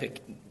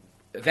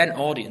event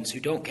audience who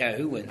don't care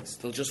who wins.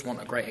 They'll just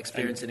want a great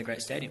experience in a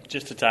great stadium.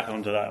 Just to tack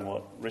onto that and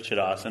what Richard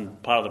asked,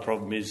 and part of the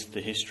problem is the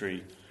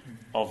history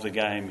of the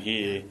game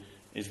here,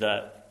 is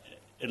that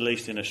at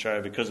least in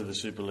Australia, because of the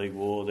Super League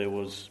war, there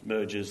was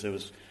mergers, there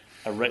was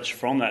a wrench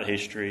from that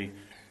history,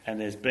 and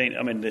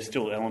there's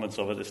still elements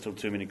of it, there's still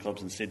too many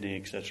clubs in Sydney,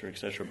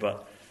 etc.,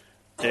 but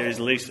there is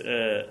at least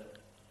a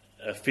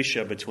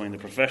fissure between the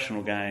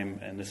professional game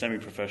and the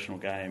semi-professional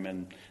game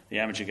and the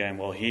amateur game,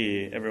 while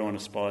here everyone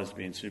aspires to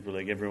be in Super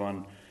League,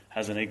 everyone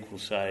has an equal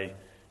say,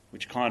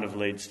 which kind of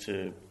leads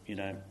to,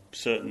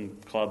 certain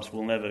clubs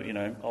will never,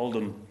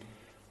 Oldham,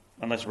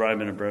 unless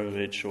Roman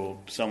Abramovich or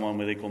someone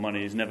with equal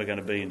money, is never going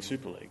to be in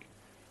Super League.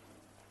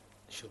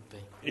 Should be.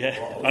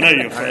 Yeah, I know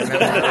you're a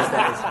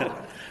fan.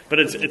 But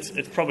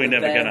it's probably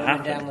never going to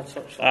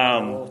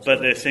happen.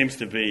 But there seems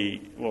to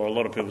be, or a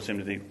lot of people seem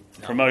to think,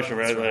 promotion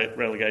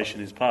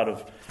relegation is part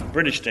of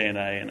British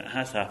DNA, and it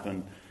has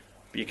happened.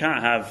 But you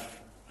can't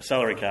have a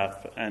salary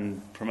cap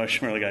and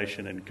promotion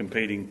relegation and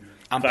competing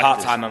and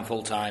factors. Part-time and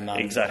full-time.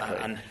 Exactly.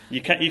 And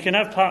you can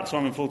have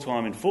part-time and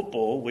full-time in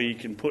football, where you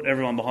can put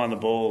everyone behind the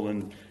ball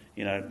and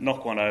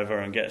knock one over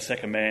and get a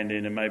second man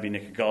in and maybe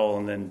nick a goal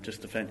and then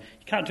just defend.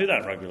 You can't do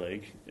that in rugby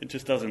league. It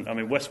just doesn't. I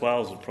mean, West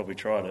Wales have probably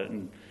tried it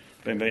and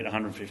been beaten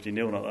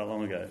 150-0 not that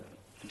long ago.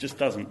 It just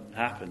doesn't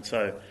happen.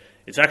 So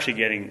it's actually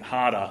getting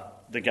harder,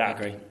 the gap.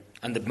 I agree.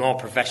 And the more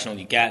professional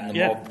you get,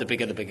 and the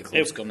bigger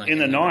clubs come. In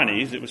the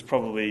 90s, it was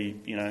probably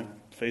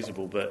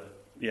feasible, but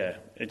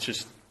it's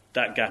just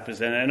that gap is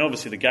there. And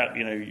obviously the gap.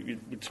 You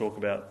would talk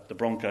about the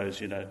Broncos.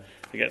 They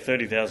get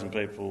 30,000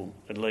 people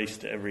at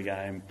least every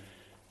game.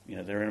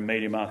 They're in a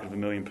media market of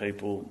 1 million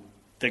people.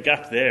 The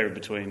gap there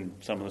between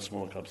some of the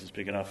smaller clubs is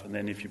big enough, and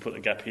then if you put the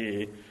gap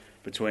here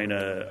between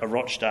a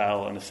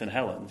Rochdale and a St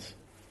Helens,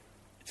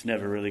 it's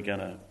never really going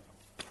to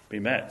be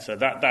met. So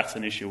that's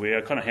an issue. We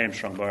are kind of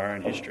hamstrung by our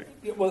own history.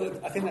 Yeah, well,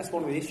 I think that's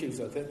one of the issues,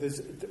 though.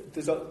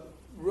 There's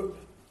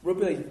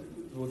rugby league,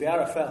 the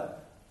RFL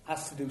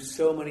has to do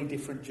so many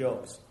different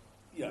jobs.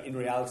 In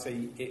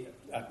reality, it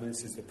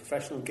administers the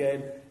professional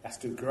game, has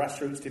to do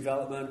grassroots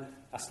development,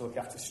 has to look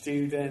after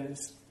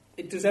students.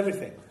 It does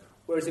everything.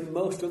 Whereas in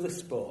most other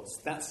sports,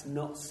 that's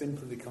not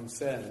simply the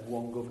concern of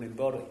one governing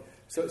body.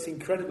 So it's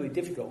incredibly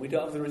difficult. We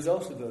don't have the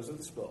resources of those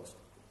other sports.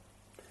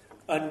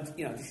 And,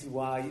 this is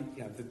why,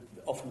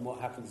 often what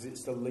happens is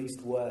it's the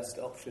least worst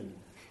option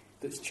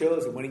that's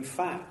chosen, when in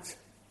fact,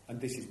 and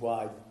this is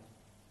why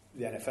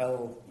the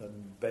NFL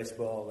and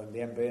baseball and the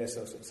NBA are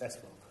so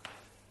successful,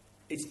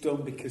 it's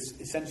done because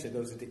essentially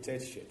those are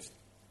dictatorships.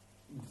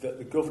 That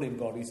the governing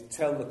bodies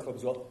tell the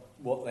clubs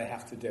what they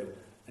have to do.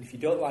 And if you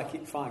don't like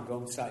it, fine, go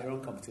and start your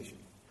own competition.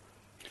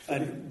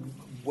 And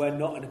we're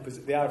not in the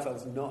RFL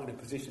is not in a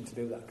position to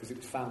do that because it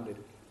was founded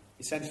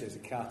essentially as a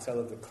cartel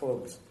of the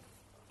clubs,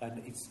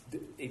 and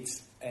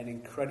it's an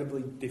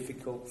incredibly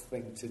difficult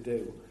thing to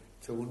do,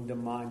 to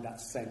undermine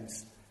that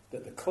sense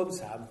that the clubs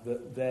have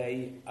that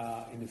they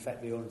are in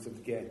effect the owners of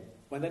the game,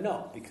 when they're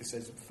not, because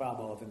there's far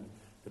more than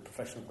the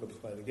professional clubs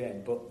play the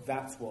game. But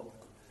that's what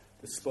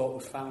the sport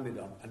was founded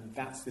on, and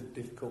that's the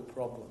difficult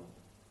problem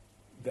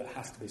that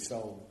has to be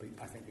solved,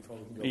 I think, before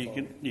we can go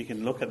forward. You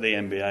can look at the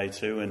NBA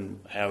too and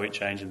how it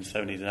changed in the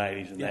 70s and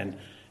 80s, and then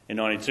in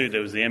 92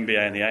 there was the NBA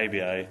and the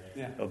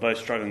ABA, were both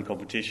struggling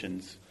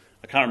competitions.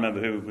 I can't remember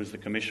who was the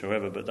commissioner or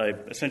whoever, but they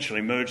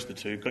essentially merged the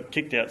two, got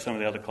kicked out some of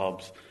the other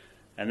clubs,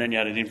 and then you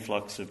had an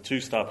influx of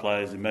two-star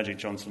players in Magic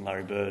Johnson,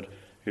 Larry Bird,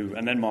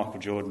 and then Michael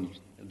Jordan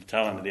at the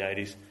tail end of the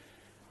 80s.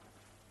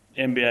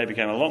 The NBA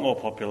became a lot more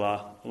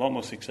popular, a lot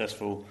more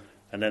successful,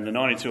 and then the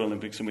 92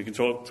 Olympics, and we can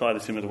tie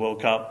this in with the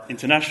World Cup,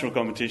 international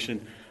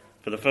competition.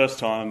 For the first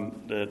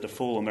time, the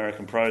full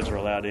American pros were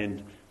allowed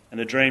in, and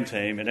the dream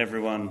team and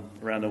everyone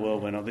around the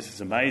world went, oh, this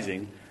is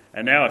amazing.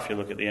 And now if you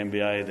look at the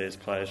NBA, there's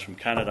players from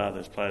Canada,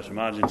 there's players from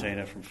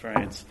Argentina, from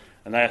France,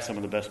 and they are some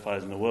of the best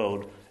players in the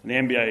world. And the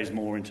NBA is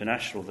more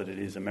international than it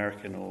is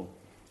American or,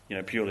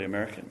 purely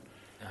American.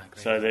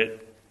 So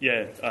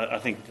I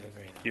think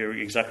you're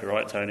exactly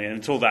right, Tony. And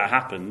until that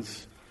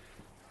happens,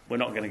 we're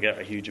not going to get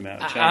a huge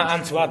amount of change.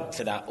 And to add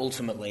to that,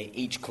 ultimately,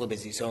 each club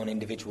is its own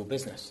individual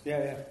business.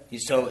 Yeah.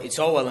 So it's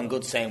all well and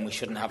good saying we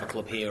shouldn't have a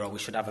club here or we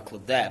should have a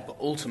club there, but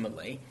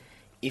ultimately,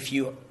 if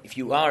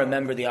you are a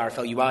member of the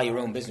RFL, you are your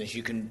own business.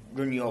 You can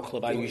run your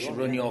club how you should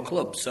run your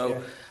club.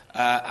 So,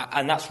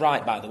 and that's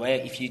right, by the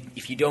way.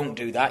 If you don't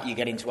do that, you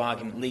get into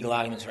legal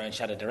arguments around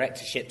shadow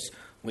directorships.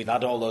 We've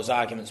had all those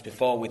arguments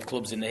before with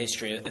clubs in the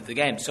history of the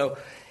game. So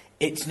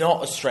it's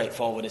not as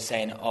straightforward as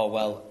saying, oh,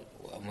 well,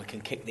 we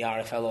can kick the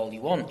RFL all you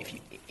want.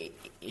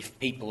 If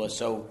people are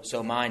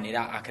so minded,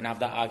 I can have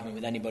that argument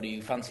with anybody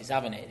who fancies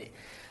having it.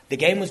 The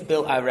game was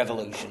built out of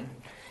revolution.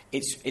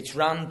 It's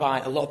run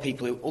by a lot of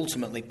people who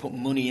ultimately put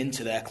money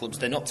into their clubs.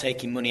 They're not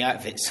taking money out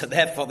of it, so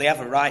therefore they have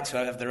a right to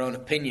have their own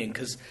opinion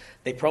because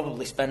they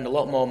probably spend a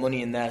lot more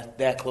money in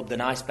their club than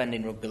I spend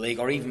in rugby league,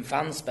 or even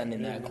fans spend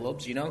in their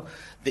clubs.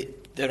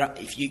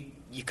 If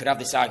you could have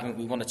this argument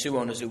with one or two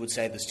owners who would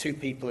say there's two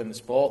people in the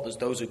sport, there's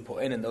those who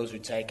put in and those who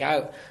take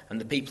out, and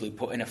the people who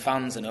put in are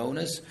fans and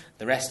owners,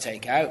 the rest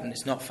take out, and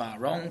it's not far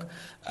wrong.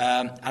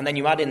 And then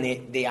you add in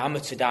the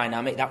amateur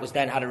dynamic, that was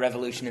then had a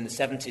revolution in the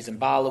 70s, and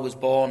Barlow was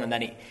born, and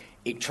then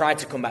it tried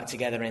to come back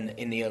together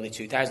in the early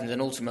 2000s,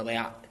 and ultimately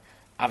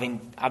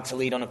having had to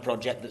lead on a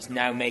project that's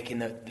now making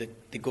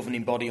the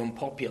governing body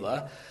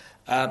unpopular.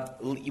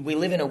 We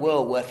live in a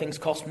world where things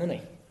cost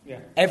money. Yeah.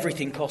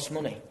 Everything costs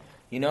money.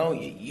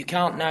 You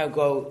can't now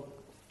go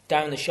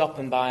down the shop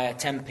and buy a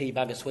 10p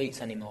bag of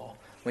sweets anymore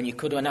when you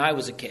could when I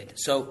was a kid.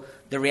 So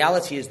the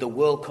reality is the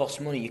world costs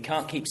money. You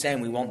can't keep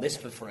saying we want this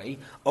for free.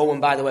 Oh, and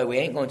by the way, we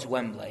ain't going to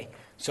Wembley.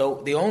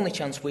 So the only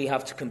chance we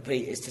have to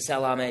compete is to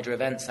sell our major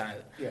events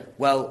out. Yeah.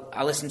 Well,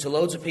 I listen to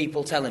loads of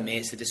people telling me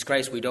it's a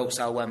disgrace we don't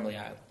sell Wembley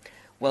out.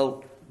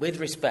 Well, with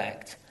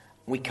respect,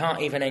 we can't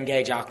even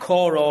engage our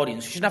core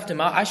audience. I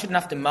shouldn't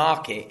have to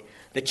market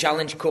the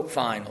Challenge Cup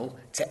final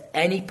to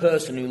any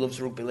person who loves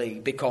rugby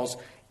league because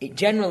it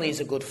generally is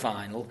a good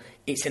final,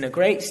 it's in a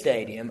great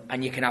stadium,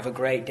 and you can have a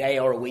great day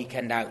or a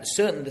weekend out.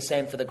 Certainly the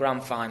same for the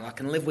grand final. I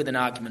can live with an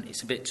argument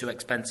it's a bit too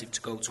expensive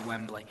to go to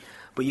Wembley.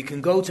 But you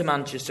can go to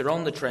Manchester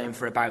on the train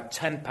for about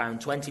 £10,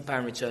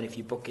 £20 return if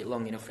you book it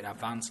long enough in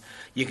advance.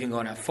 You can go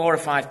and have 4 or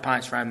 5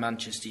 pints around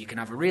Manchester. You can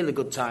have a really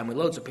good time with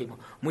loads of people.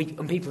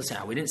 And people say,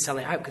 we didn't sell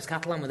it out because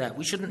Catalan were there.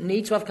 We shouldn't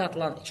need to have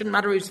Catalan. It shouldn't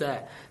matter who's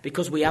there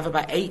because we have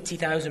about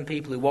 80,000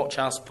 people who watch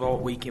our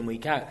sport week in,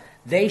 week out.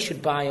 They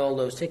should buy all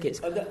those tickets.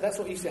 That's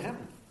what used to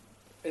happen.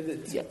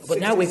 But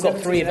now we've got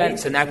 3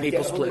 events, and now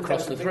people split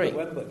across the 3.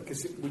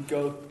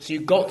 So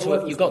you've got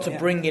to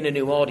bring in a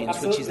new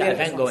audience, which is that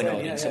event-going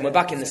audience, and we're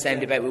back in the same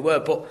debate we were.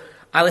 But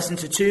I listen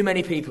to too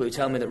many people who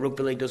tell me that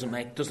rugby league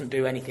doesn't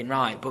do anything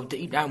right, but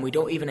deep down we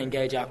don't even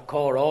engage our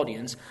core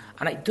audience,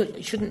 and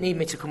it shouldn't need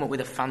me to come up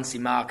with a fancy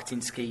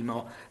marketing scheme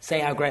or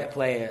say how great a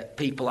player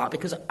people are,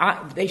 because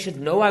they should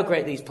know how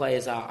great these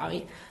players are.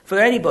 For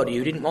anybody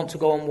who didn't want to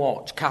go and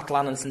watch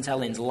Catalan and St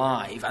Helens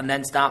live and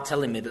then start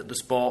telling me that the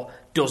sport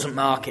doesn't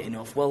market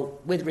enough, well,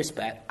 with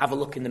respect, have a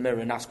look in the mirror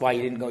and ask why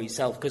you didn't go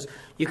yourself, because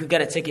you could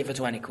get a ticket for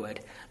 20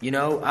 quid.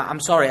 I'm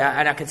sorry,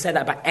 and I can say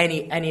that about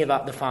any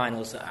of the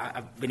finals that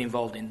I've been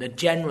involved in. They're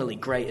generally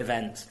great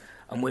events,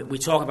 and we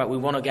talk about we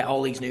want to get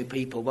all these new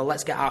people. Well,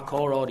 let's get our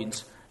core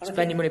audience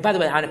spending money. By the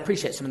way, I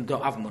appreciate some of them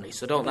don't have money,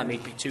 so don't let me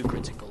be too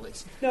critical.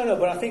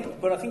 But I think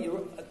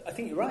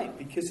you're right,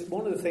 because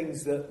one of the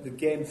things that the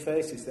game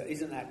faces that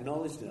isn't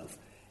acknowledged enough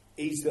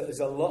is that there's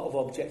a lot of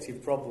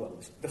objective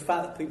problems. The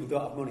fact that people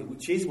don't have money,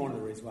 which is one of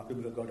the reasons why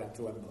people don't go down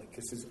to Wembley,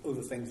 because there's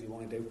other things you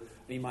want to do,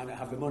 and you might not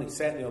have the money.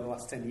 Certainly over the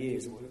last 10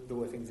 years, the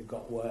way things have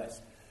got worse.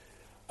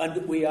 And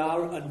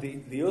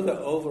the other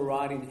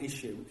overriding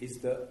issue is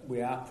that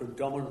we are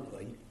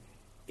predominantly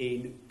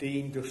in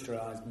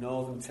deindustrialised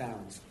northern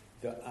towns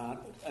that aren't,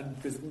 and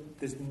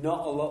there's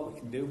not a lot we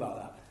can do about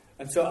that.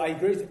 And so I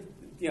agree.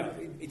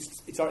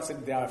 It's all right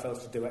saying the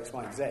RFLs to do X,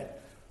 Y, and Z,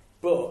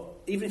 but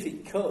even if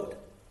it could,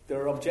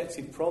 there are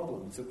objective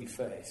problems that we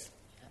face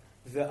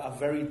that are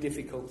very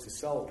difficult to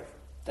solve.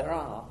 There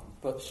are,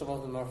 but some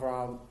of them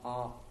are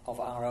of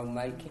our own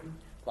making,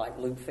 like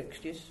loop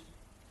fixtures.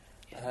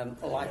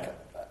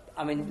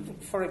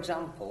 For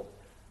example,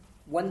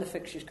 when the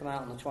fixtures come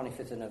out on the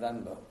 25th of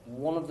November,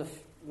 one of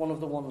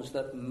the ones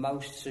that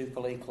most Super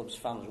League clubs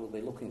fans will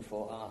be looking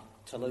for are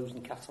Toulouse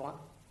and Catalan.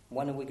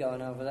 When are we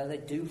going over there? They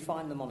do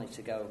find the money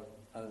to go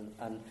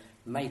and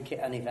make it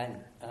an event.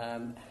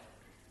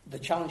 The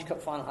Challenge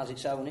Cup final has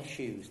its own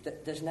issues.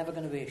 There's never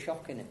going to be a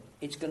shock in it.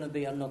 It's going to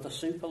be another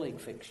Super League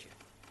fixture.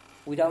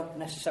 We don't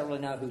necessarily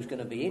know who's going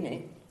to be in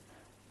it,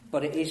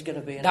 but it is going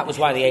to be... That was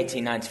why the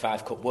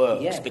 1895 Cup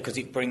works, because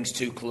it brings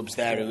two clubs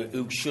there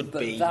who should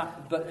be...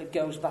 But it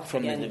goes back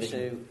again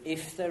to,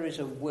 if there is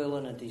a will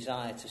and a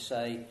desire to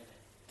say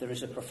there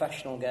is a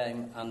professional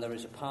game and there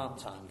is a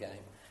part-time game,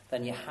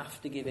 then you have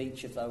to give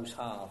each of those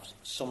halves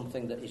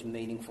something that is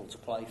meaningful to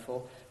play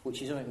for,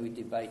 which is something we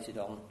debated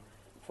on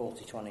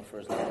Forty20 for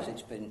as long as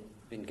it's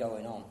been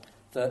going on.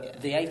 The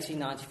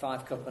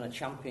 1895 Cup and a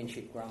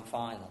Championship Grand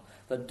Final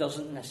that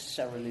doesn't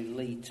necessarily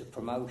lead to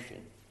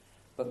promotion,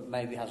 but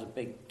maybe has a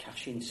big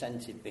cash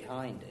incentive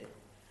behind it,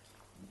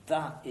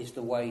 that is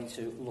the way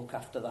to look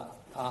after that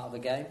part of the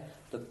game.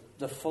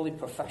 The fully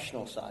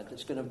professional side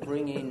that's going to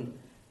bring in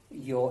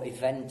your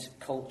event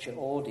culture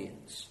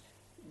audience,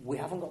 we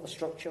haven't got the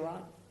structure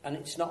right. And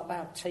it's not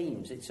about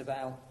teams, it's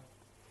about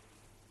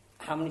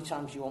how many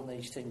times you want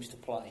these teams to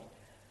play.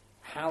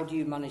 How do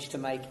you manage to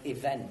make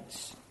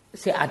events?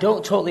 See, I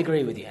don't totally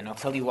agree with you, and I'll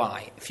tell you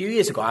why. A few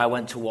years ago, I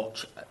went to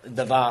watch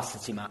the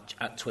varsity match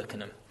at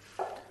Twickenham.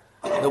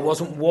 There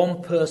wasn't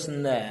one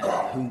person there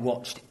who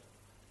watched,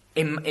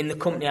 in the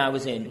company I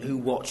was in, who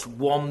watched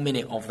 1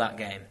 minute of that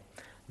game.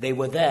 They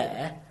were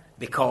there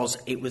because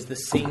it was the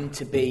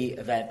seem-to-be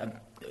event,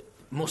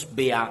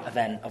 must-be-at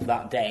event of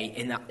that day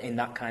in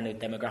that kind of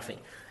demographic.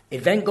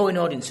 Event-going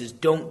audiences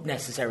don't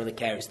necessarily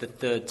care. It's the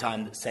third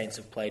time that Saints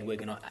have played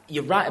Wigan.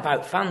 You're right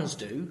about fans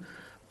do,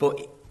 but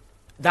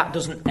that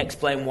doesn't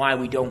explain why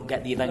we don't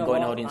get the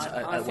event-going audience at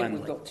Wembley. I think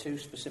we've got two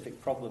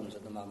specific problems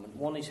at the moment.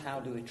 One is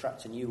how do we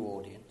attract a new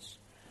audience?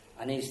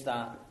 And is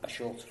that a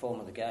shorter form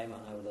of the game? I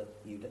know that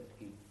you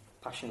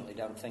passionately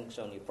don't think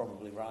so, and you're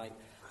probably right.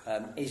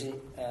 Is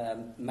it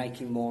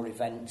making more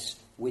events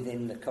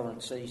within the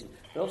current season?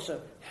 But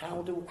also,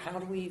 how do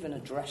we even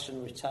address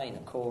and retain a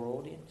core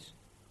audience?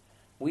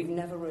 We've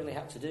never really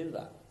had to do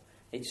that.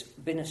 It's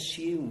been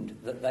assumed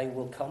that they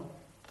will come.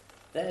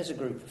 There's a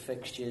group of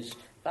fixtures.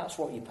 That's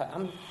what you pay.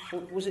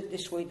 Was it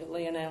this week that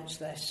Lee announced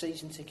their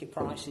season ticket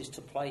prices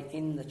to play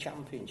in the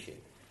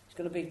Championship? It's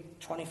going to be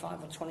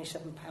 £25 or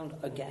 £27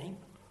 a game.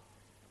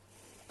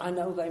 I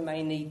know they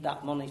may need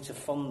that money to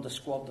fund the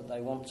squad that they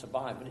want to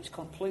buy, but it's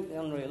completely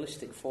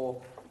unrealistic for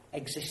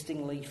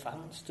existing League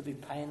fans to be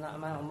paying that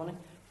amount of money.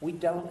 We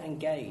don't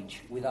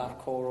engage with our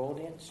core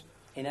audience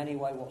in any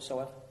way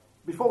whatsoever.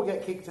 Before we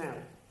get kicked out,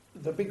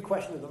 the big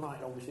question of the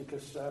night, obviously,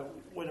 because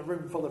we're in a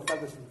room full of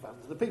Featherstone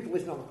fans. The people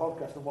listening on the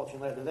podcast and watching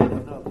later, they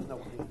don't know there's no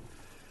one here.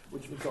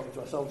 We've been talking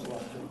to ourselves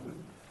last week.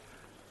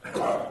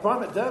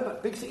 Brian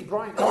McDermott, Big City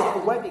Brian, comes to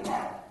the wedding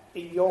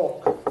in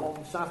York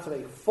on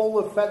Saturday, full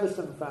of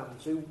Featherstone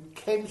fans who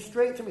came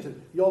straight to me and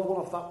said, "You're the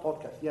one off that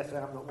podcast." Yes, I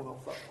am not one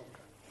off that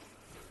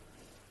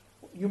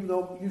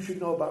podcast. You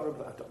should know about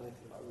rugby. I don't know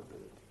anything about rugby.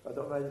 I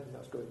don't know anything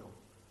that's going on.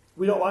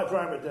 We don't like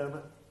Brian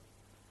McDermott.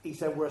 He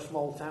said we're a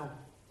small town.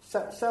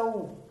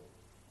 Sell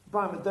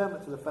Brian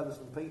McDermott to the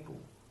Featherstone people.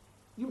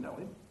 You know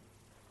him.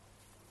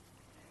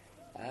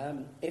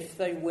 If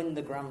they win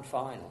the grand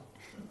final,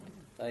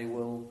 they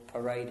will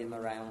parade him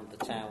around the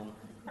town.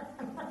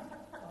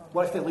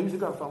 Well, if they lose the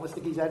grand final, let's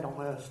stick his head on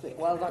a stick.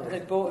 Well, they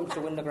bought him to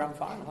win the grand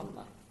final, haven't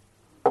they?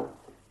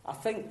 I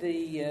think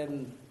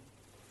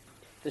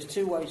there's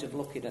two ways of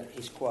looking at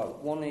his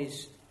quote. One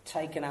is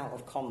taken out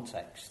of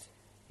context.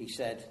 He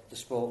said the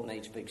sport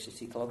needs big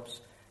city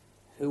clubs,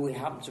 who he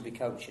happened to be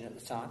coaching at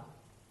the time,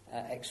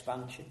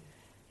 expansion.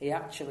 He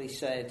actually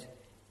said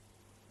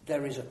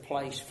there is a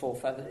place for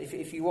Featherstone.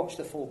 If you watch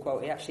the full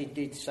quote, he actually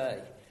did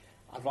say,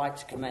 "I'd like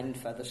to commend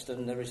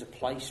Featherstone, there is a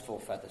place for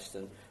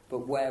Featherstone,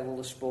 but where will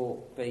the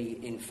sport be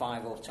in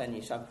 5 or 10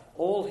 years' time?"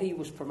 All he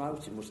was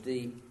promoting was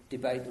the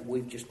debate that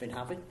we've just been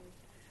having.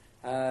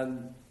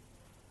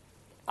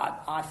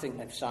 I think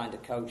they've signed a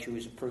coach who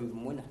is a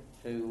proven winner,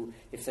 who,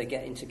 if they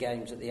get into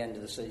games at the end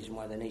of the season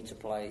where they need to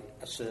play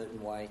a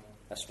certain way,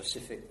 a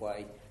specific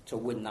way, to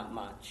win that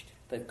match,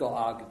 they've got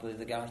arguably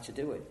the guy to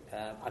do it.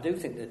 I do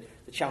think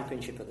that the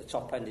Championship at the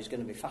top end is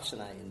going to be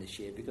fascinating this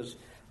year, because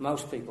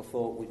most people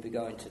thought we'd be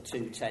going to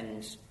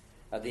 2-10s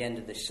at the end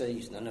of this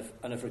season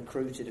and have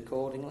recruited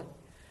accordingly.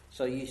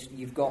 So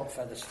you've got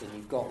Featherstone,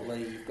 you've got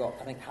Lee,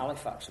 I think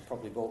Halifax have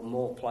probably bought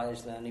more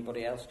players than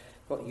anybody else.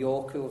 You've got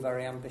York, who are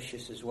very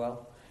ambitious as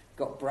well.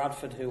 You've got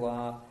Bradford, who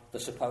are the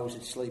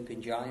supposed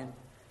sleeping giant.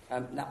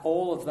 Now,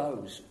 all of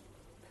those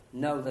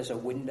know there's a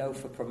window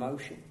for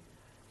promotion.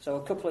 So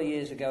a couple of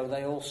years ago,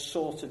 they all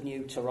sort of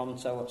knew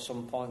Toronto at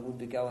some point would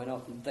be going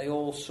up. They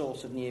all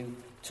sort of knew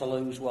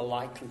Toulouse were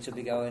likely to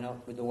be going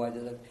up with the way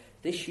that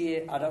this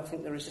year, I don't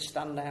think there is a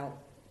standout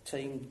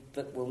team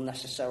that will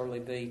necessarily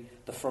be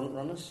the front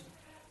runners,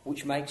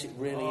 which makes it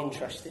really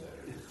interesting.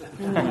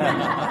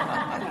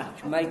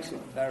 Which makes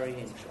it very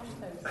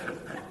interesting.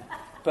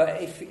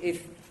 But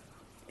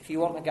if you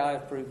want a guy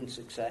of proven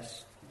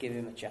success, give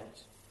him a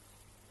chance.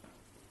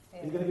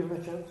 Are you going to give him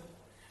a chance?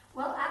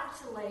 Well,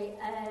 actually,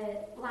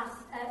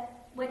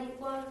 when it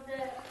was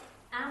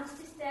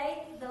Armistice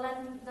Day, the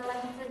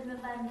 11th of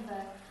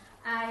November,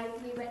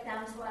 we went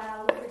down to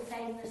our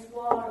famous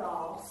war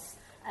horse.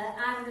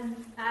 I'm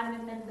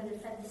a member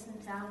of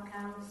Featherstone Town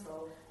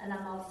Council, and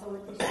I'm also a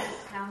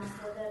district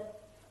councillor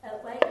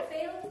at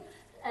Wakefield.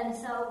 And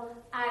so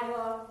I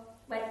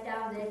went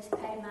down there to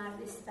pay my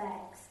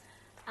respects.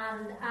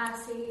 And our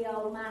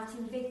CEO,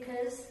 Martin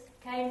Vickers,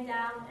 came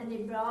down and he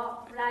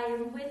brought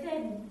Brian with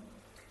him.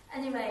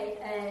 Anyway,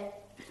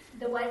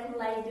 the went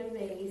laid a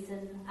wreath,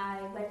 and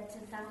I went to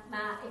thank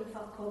Martin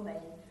for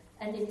coming,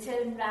 and he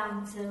turned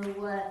round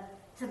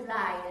to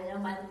Brian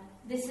and went,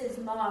 "This is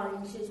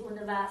Maureen, she's one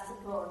of our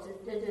supporters,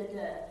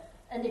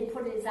 and he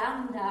put his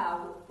hand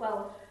out.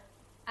 Well,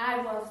 I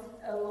wasn't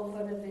a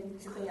lover of him,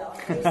 to be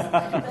honest, but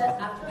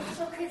I just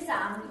took his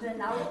hand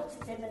and I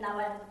looked at him and I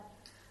went,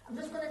 I'm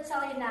just going to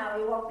tell you now,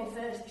 he wasn't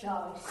my first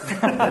choice.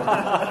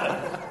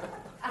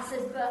 I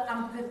said, but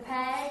I'm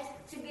prepared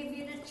to give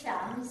you the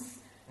chance.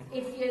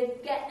 If you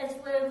get us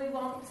where we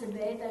want to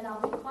be, then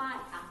I'll be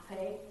quite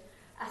happy.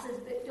 I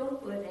said, but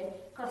don't worry,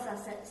 because I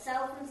said,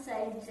 self and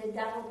same to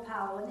Daryl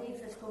Powell, and he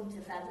first come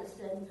to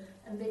Featherstone,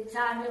 and by the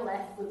time he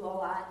left, we were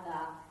like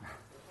that.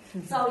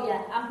 So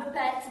yeah, I'm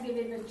prepared to give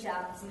him a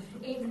chance,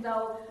 even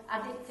though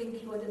I did think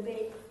he would a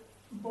bit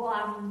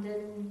bland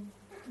and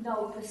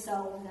no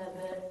persona,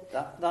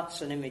 but...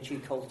 That's an image he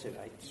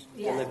cultivates,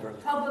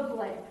 deliberately.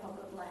 Probably.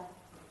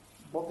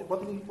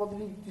 What did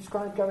he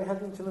describe Gary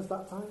Hetherington as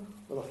that time?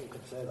 I don't think you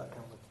can say that,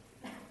 can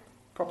we?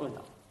 Probably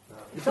not.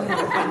 So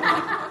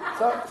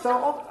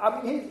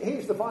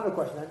here's the final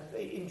question then.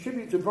 In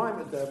tribute to Brian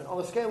McDermott, on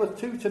a scale of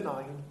 2 to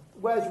 9,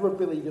 where's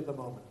rugby league at the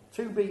moment?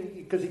 2 being,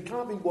 because he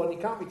can't be 1, he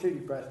can't be too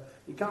depressed,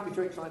 he can't be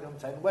too excited on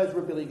 10. Where's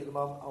rugby league at the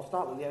moment? I'll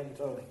start with the end,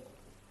 Tony.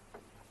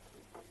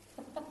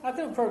 I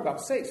think probably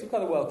about 6. We've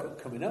got the World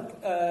Cup coming up.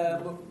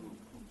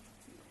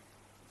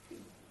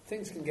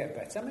 Things can get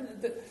better. I mean,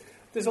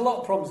 there's a lot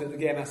of problems that the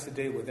game has to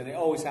deal with, and it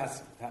always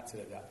has had to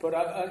do that.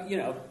 But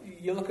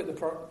you look at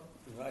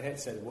I hate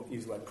to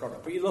use the word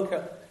product, but you look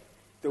at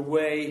the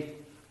way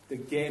the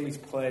game is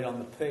played on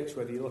the pitch,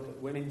 whether you look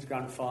at women's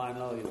grand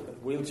final, you look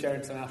at wheelchair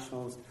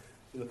internationals,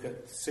 you look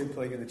at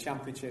Super League and the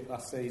Championship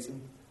last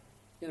season.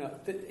 You know,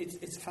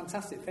 it's a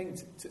fantastic thing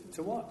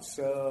to watch.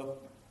 So,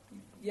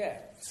 yeah,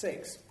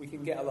 6. We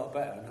can get a lot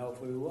better, and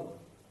hopefully we will.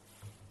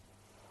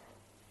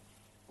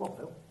 What,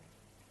 Phil?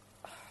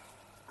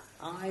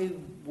 I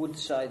would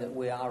say that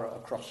we are at a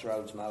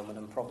crossroads moment,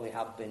 and probably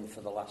have been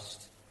for the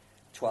last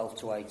 12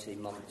 to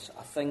 18 months.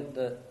 I think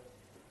that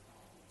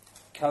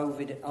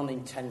COVID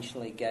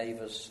unintentionally gave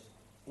us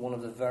one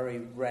of the very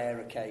rare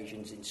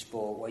occasions in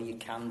sport where you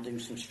can do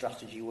some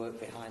strategy work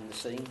behind the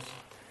scenes,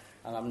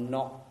 and I'm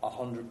not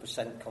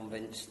 100%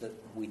 convinced that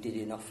we did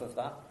enough of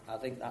that. I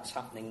think that's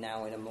happening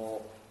now in a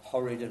more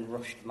hurried and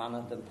rushed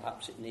manner than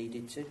perhaps it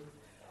needed to.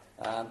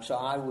 So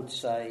I would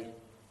say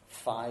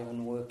 5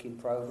 and work in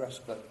progress,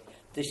 but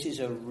this is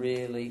a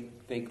really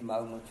big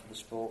moment for the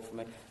sport for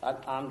me.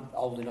 I'm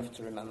old enough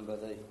to remember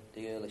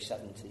the early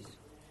 70s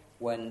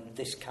when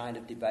this kind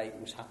of debate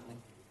was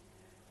happening.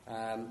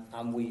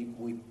 And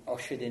we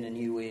ushered in a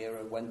new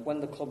era when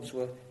the clubs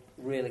were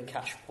really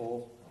cash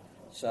poor.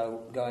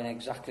 So going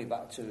exactly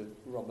back to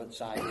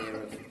Robert's idea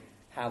of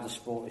how the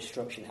sport is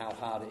structured and how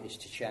hard it is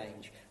to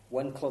change.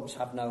 When clubs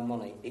have no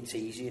money, it's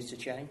easier to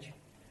change.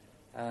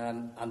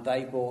 And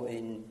they brought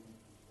in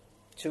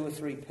 2 or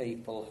 3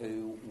 people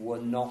who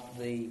were not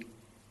the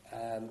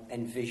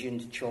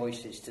envisioned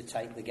choices to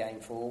take the game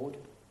forward,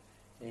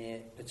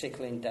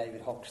 particularly in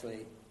David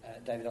Huxley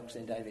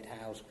and David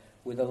Howes,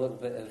 with a little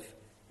bit of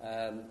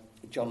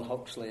John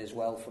Huxley as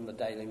well from the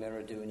Daily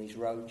Mirror doing his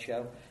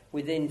roadshow.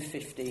 Within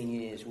 15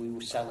 years, we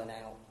were selling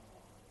out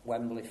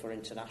Wembley for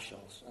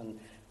internationals, and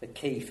the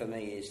key for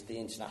me is the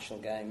international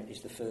game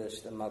is the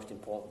first and most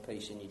important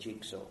piece in your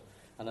jigsaw.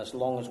 And as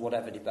long as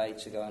whatever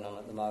debates are going on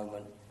at the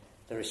moment,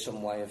 there is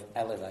some way of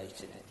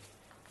elevating it,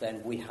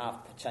 then we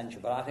have potential.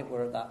 But I think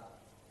we're at that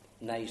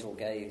nasal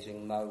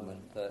gazing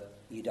moment that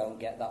you don't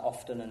get that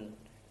often, and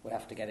we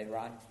have to get it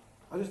right.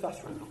 I just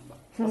asked for a number.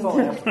 That's all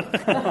I have.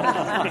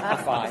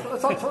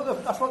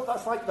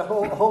 That's like the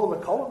whole of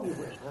a column you've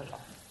written.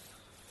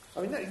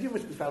 I mean, you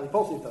must be fairly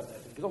positive on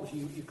that, because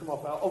obviously you come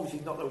off, obviously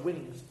not a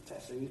winning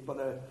test series, but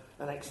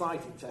an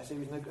exciting test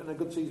series and a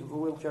good season for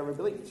wheelchair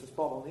rugby league. It's a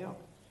spot on the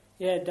up.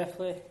 Yeah,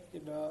 definitely.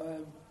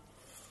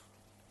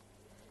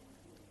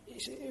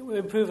 We're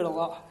improving a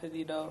lot, and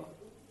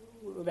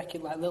we're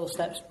making like little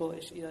steps, but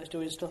it's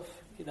doing stuff.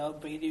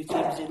 Bringing new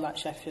teams in like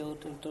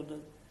Sheffield and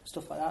done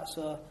stuff like that.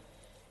 So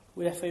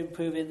we're definitely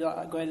improving,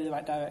 going in the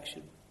right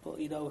direction. But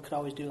we can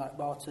always do like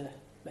more to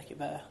make it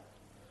better.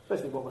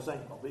 Especially what we're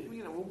saying, Bobby.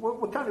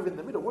 We're kind of in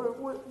the middle.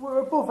 We're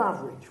above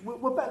average.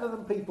 We're better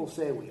than people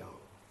say we are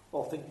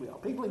or think we are.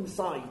 People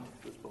inside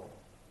the sport.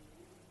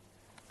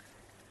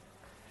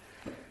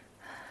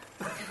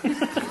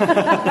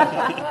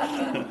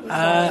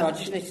 I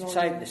just need to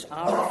take this.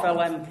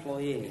 RFL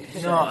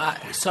employees. No,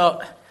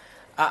 so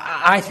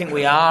I think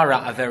we are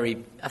at a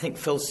very... I think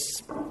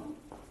Phil's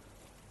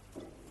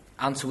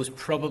answer was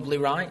probably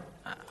right.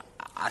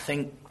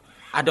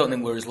 I don't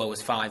think we're as low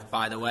as 5,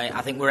 by the way.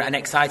 I think we're at an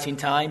exciting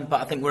time, but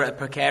I think we're at a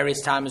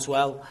precarious time as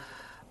well.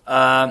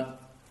 I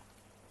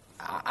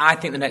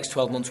think the next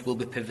 12 months will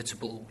be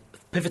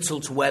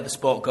pivotal to where the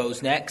sport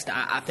goes next.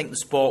 I think the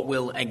sport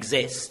will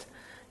exist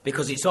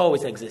because it's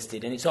always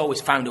existed and it's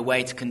always found a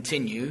way to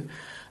continue.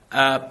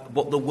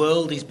 But the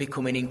world is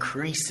becoming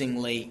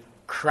increasingly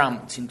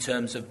cramped in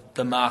terms of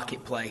the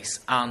marketplace,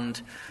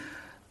 and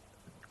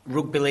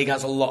rugby league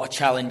has a lot of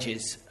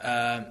challenges.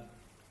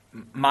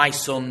 My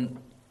son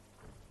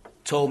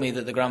told me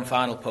that the grand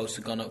final post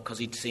had gone up because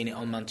he'd seen it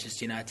on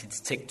Manchester United's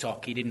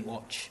TikTok. He didn't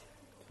watch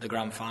the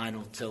grand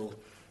final till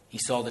he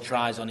saw the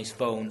tries on his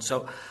phone.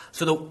 So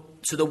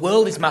the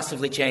world is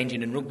massively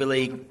changing, and rugby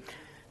league,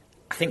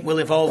 I think, will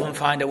evolve and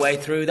find a way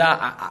through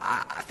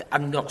that.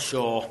 I'm not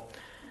sure.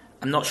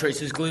 I'm not sure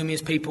it's as gloomy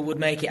as people would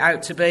make it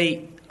out to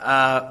be,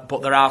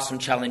 but there are some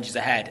challenges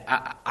ahead.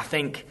 I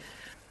think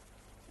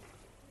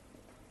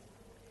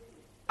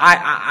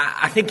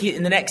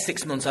in the next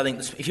 6 months,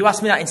 if you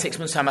ask me that in 6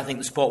 months' time, I think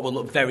the sport will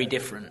look very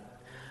different.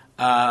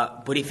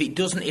 But if it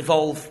doesn't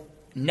evolve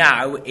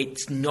now,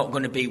 it's not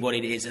going to be what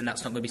it is, and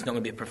it's not going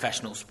to be a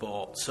professional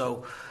sport.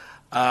 So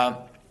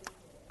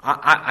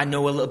I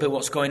know a little bit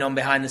what's going on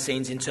behind the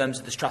scenes in terms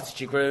of the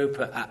strategy group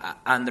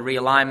and the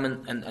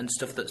realignment and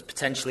stuff that's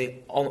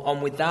potentially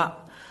on with that.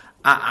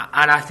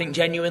 And I think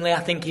genuinely,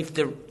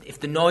 if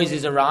the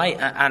noises are right,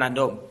 and I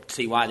don't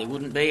see why they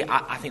wouldn't be,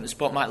 I think the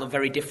sport might look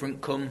very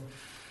different come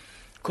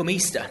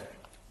Easter.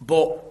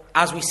 But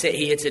as we sit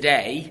here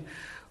today,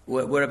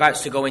 we're about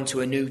to go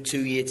into a new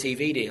 2-year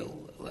TV deal.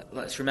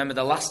 Let's remember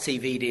the last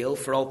TV deal,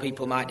 for all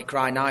people might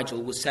decry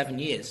Nigel, was 7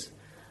 years.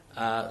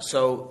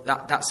 So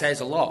that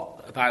says a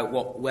lot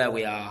about where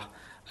we are.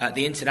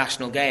 The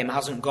international game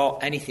hasn't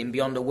got anything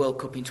beyond a World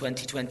Cup in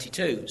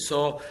 2022.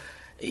 So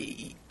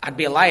I'd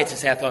be a liar to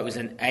say I thought it was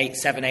an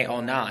 7, 8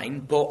 or 9,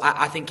 but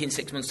I think in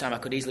 6 months' time I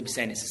could easily be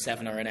saying it's a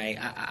 7 or an 8.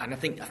 And I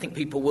think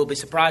people will be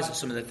surprised at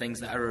some of the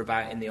things that are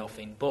about in the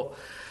offing. But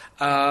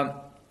I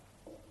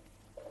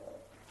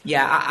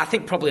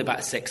think probably about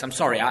a 6. I'm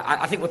sorry.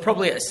 I think we're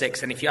probably at a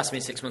 6, and if you ask me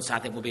in 6 months' time, I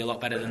think we'll be a lot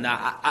better than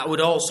that. I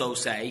would also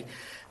say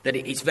that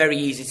it's very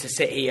easy to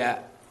sit here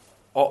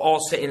or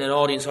sit in an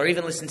audience or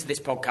even listen to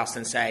this podcast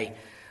and say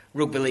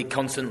rugby league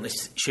constantly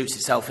shoots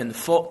itself in the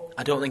foot.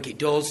 I don't think it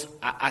does.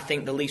 I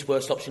think the least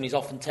worst option is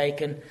often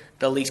taken.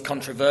 The least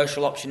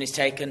controversial option is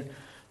taken.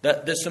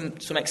 There's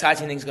some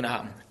exciting things going to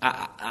happen.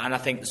 And I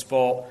think the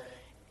sport...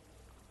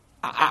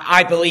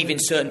 I believe in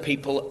certain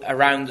people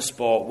around the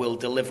sport will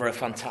deliver a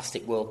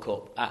fantastic World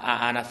Cup.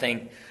 And I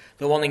think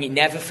the one thing it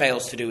never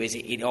fails to do is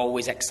it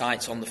always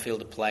excites on the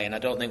field of play. And I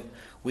don't think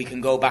we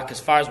can go back as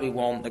far as we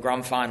want. The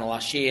grand final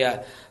last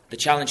year, the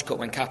Challenge Cup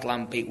when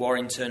Catalan beat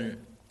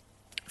Warrington,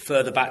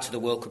 further back to the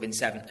World Cup in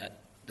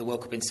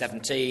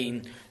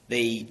 17,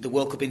 the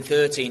World Cup in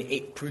 13.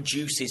 It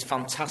produces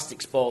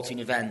fantastic sporting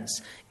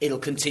events. It'll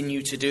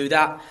continue to do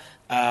that.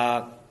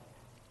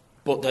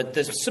 But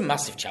there's some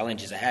massive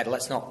challenges ahead.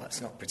 Let's not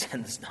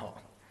pretend there's not.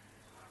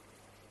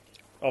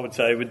 I would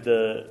say with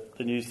the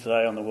news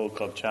today on the World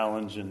Cup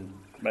Challenge and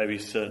maybe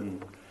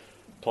certain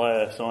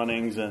player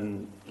signings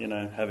and,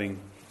 having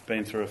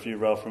been through a few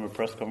Ralph Rimmer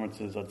press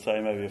conferences, I'd say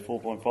maybe a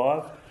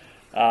 4.5.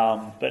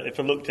 But if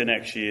I look to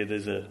next year,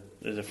 there's a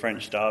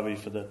French derby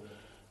for the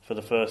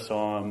first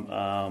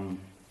time.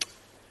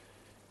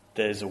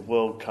 There's a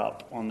World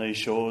Cup on these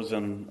shores,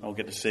 and I'll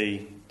get to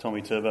see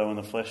Tommy Turbo in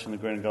the flesh in the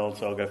green and gold,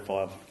 so I'll go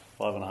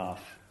 5.5.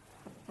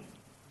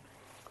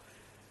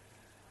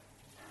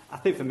 I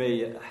think for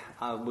me,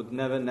 I would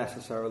never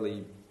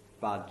necessarily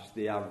badge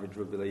the average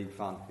rugby league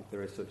fan, if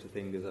there is such a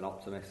thing as an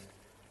optimist.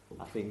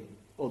 I think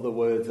other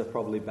words are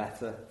probably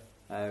better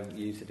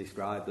used to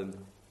describe them.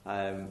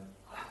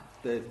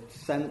 The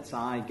sense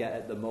I get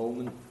at the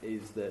moment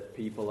is that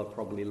people are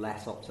probably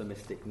less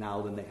optimistic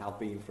now than they have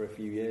been for a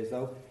few years,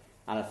 though.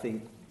 And I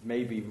think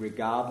maybe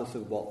regardless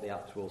of what the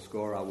actual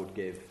score I would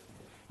give,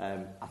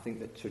 I think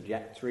the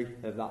trajectory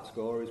of that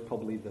score is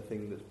probably the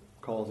thing that's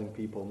causing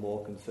people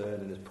more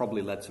concern and has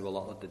probably led to a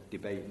lot of the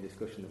debate and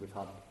discussion that we've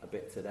had a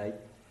bit today.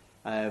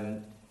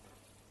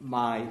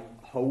 My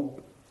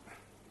hope,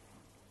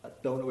 I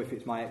don't know if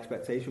it's my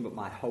expectation, but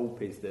my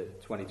hope is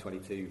that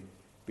 2022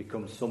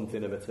 becomes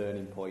something of a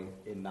turning point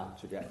in that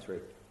trajectory.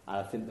 And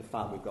I think the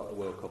fact we've got the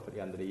World Cup at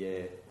the end of the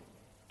year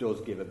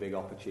does give a big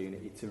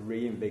opportunity to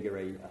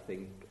reinvigorate, I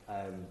think,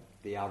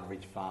 the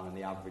average fan and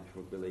the average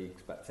rugby league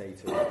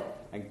spectator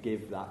and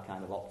give that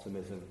kind of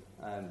optimism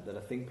that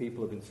I think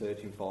people have been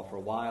searching for a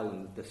while,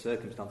 and the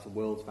circumstance the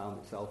world's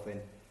found itself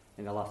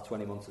in the last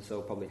 20 months or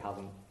so probably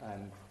hasn't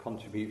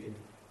contributed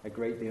a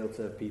great deal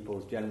to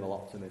people's general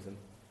optimism.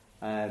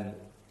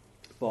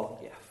 But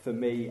yeah, for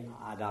me,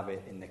 I'd have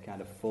it in the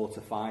kind of 4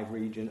 to 5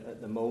 region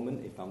at the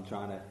moment if I'm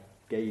trying to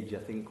gauge, I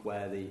think,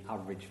 where the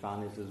average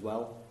fan is as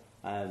well.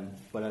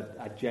 But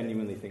I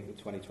genuinely think that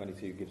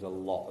 2022 gives a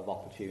lot of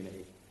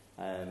opportunity,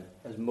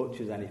 as much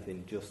as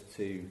anything, just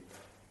to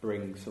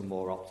bring some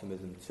more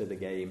optimism to the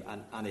game,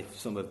 and if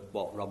some of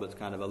what Robert's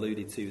kind of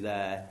alluded to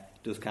there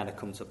does kind of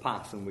come to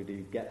pass and we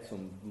do get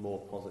some more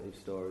positive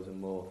stories and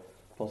more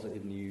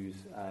positive news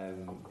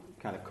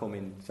kind of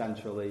coming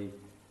centrally,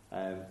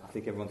 I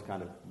think everyone's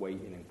kind of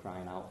waiting and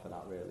crying out for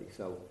that really.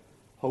 So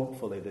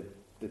hopefully the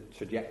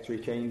trajectory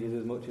changes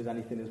as much as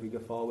anything as we go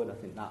forward. I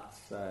think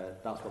that's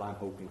what I'm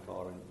hoping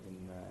for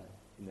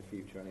in the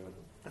future anyway.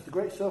 As the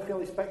great Sophie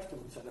Ellis-Bextor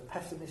would say, the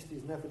pessimist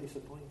is never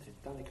disappointed.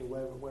 Danica,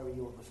 where are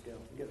you on the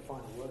scale? You get the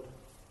final word.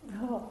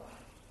 Oh,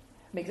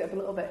 mix it up a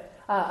little bit.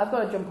 I've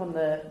got to jump on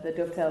the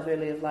dovetails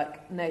really of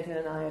like Nathan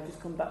and I have just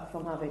come back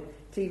from having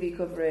TV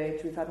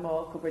coverage. We've had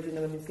more coverage in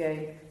the women's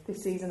game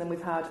this season than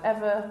we've had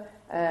ever.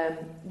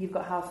 You've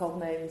got household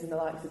names in the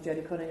likes of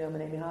Jodie Cunningham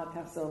and Amy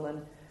Hardcastle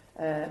and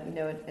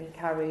and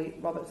Carrie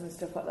Roberts and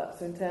stuff like that.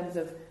 So in terms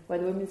of where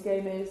the women's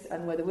game is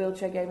and where the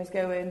wheelchair game is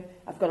going,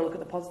 I've got to look at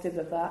the positives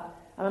of that.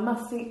 I'm a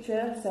maths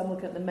teacher, so I'm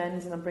looking at the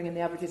men's and I'm bringing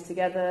the averages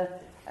together.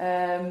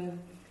 And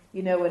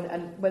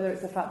whether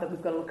it's the fact that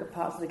we've got to look at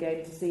parts of the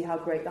game to see how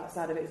great that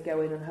side of it's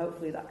going, and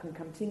hopefully that can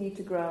continue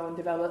to grow and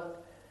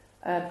develop.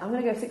 I'm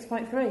going to go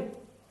 6.3,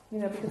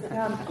 because I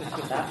can.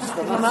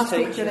 I'm a maths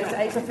teacher,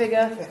 it's a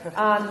figure,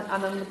 and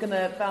I'm going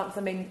to bounce.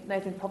 I mean,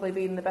 Nathan, probably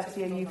been the best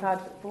year you've had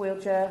for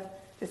wheelchair,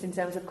 just in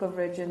terms of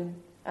coverage and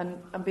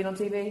being on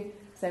TV.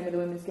 Same with the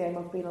women's game.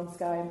 I've been on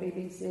Sky and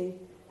BBC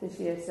this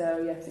year, so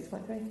yeah,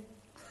 6.3.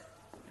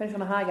 Finish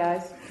on a high,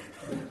 guys.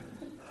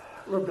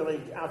 Rugby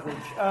league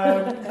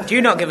average. Do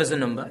you not give us a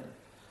number?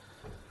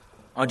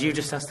 Or do you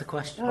just ask the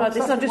question? I'm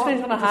just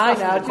finished on a high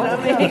now, do you know what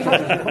I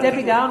mean?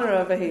 Debbie Downer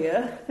over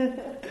here.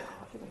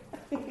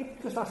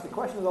 Just ask the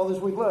question with others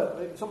we've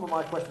learned. Some of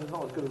my questions are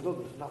not as good as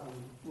others, and that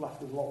one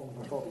lasted longer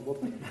than I thought it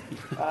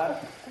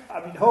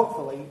would.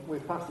 Hopefully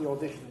we've passed the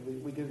audition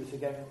and we do this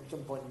again at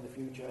some point in the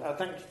future.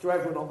 Thanks to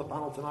everyone on the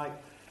panel tonight.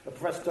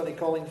 Professor Tony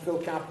Collins, Phil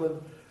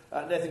Kaplan,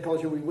 Nathan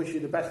Collins, we wish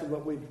you the best of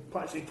luck. We've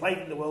actually played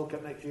in the World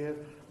Cup next year.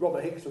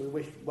 Robert Hicks, who we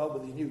wish well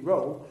with his new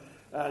role.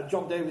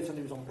 John Davidson,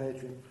 who's on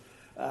Patreon.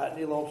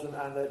 Neil Olsen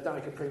and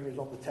Danica Premier, who's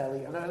on the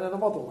telly. And a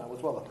model now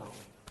as well, apparently.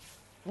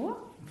 What?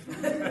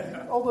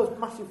 All those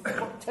massive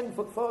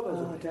 10-foot photos.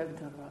 Oh, don't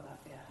talk about that,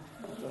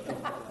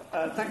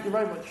 yeah. Thank you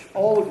very much,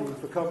 all of you,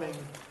 for coming.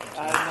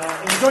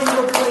 And enjoy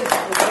your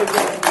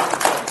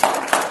rugby.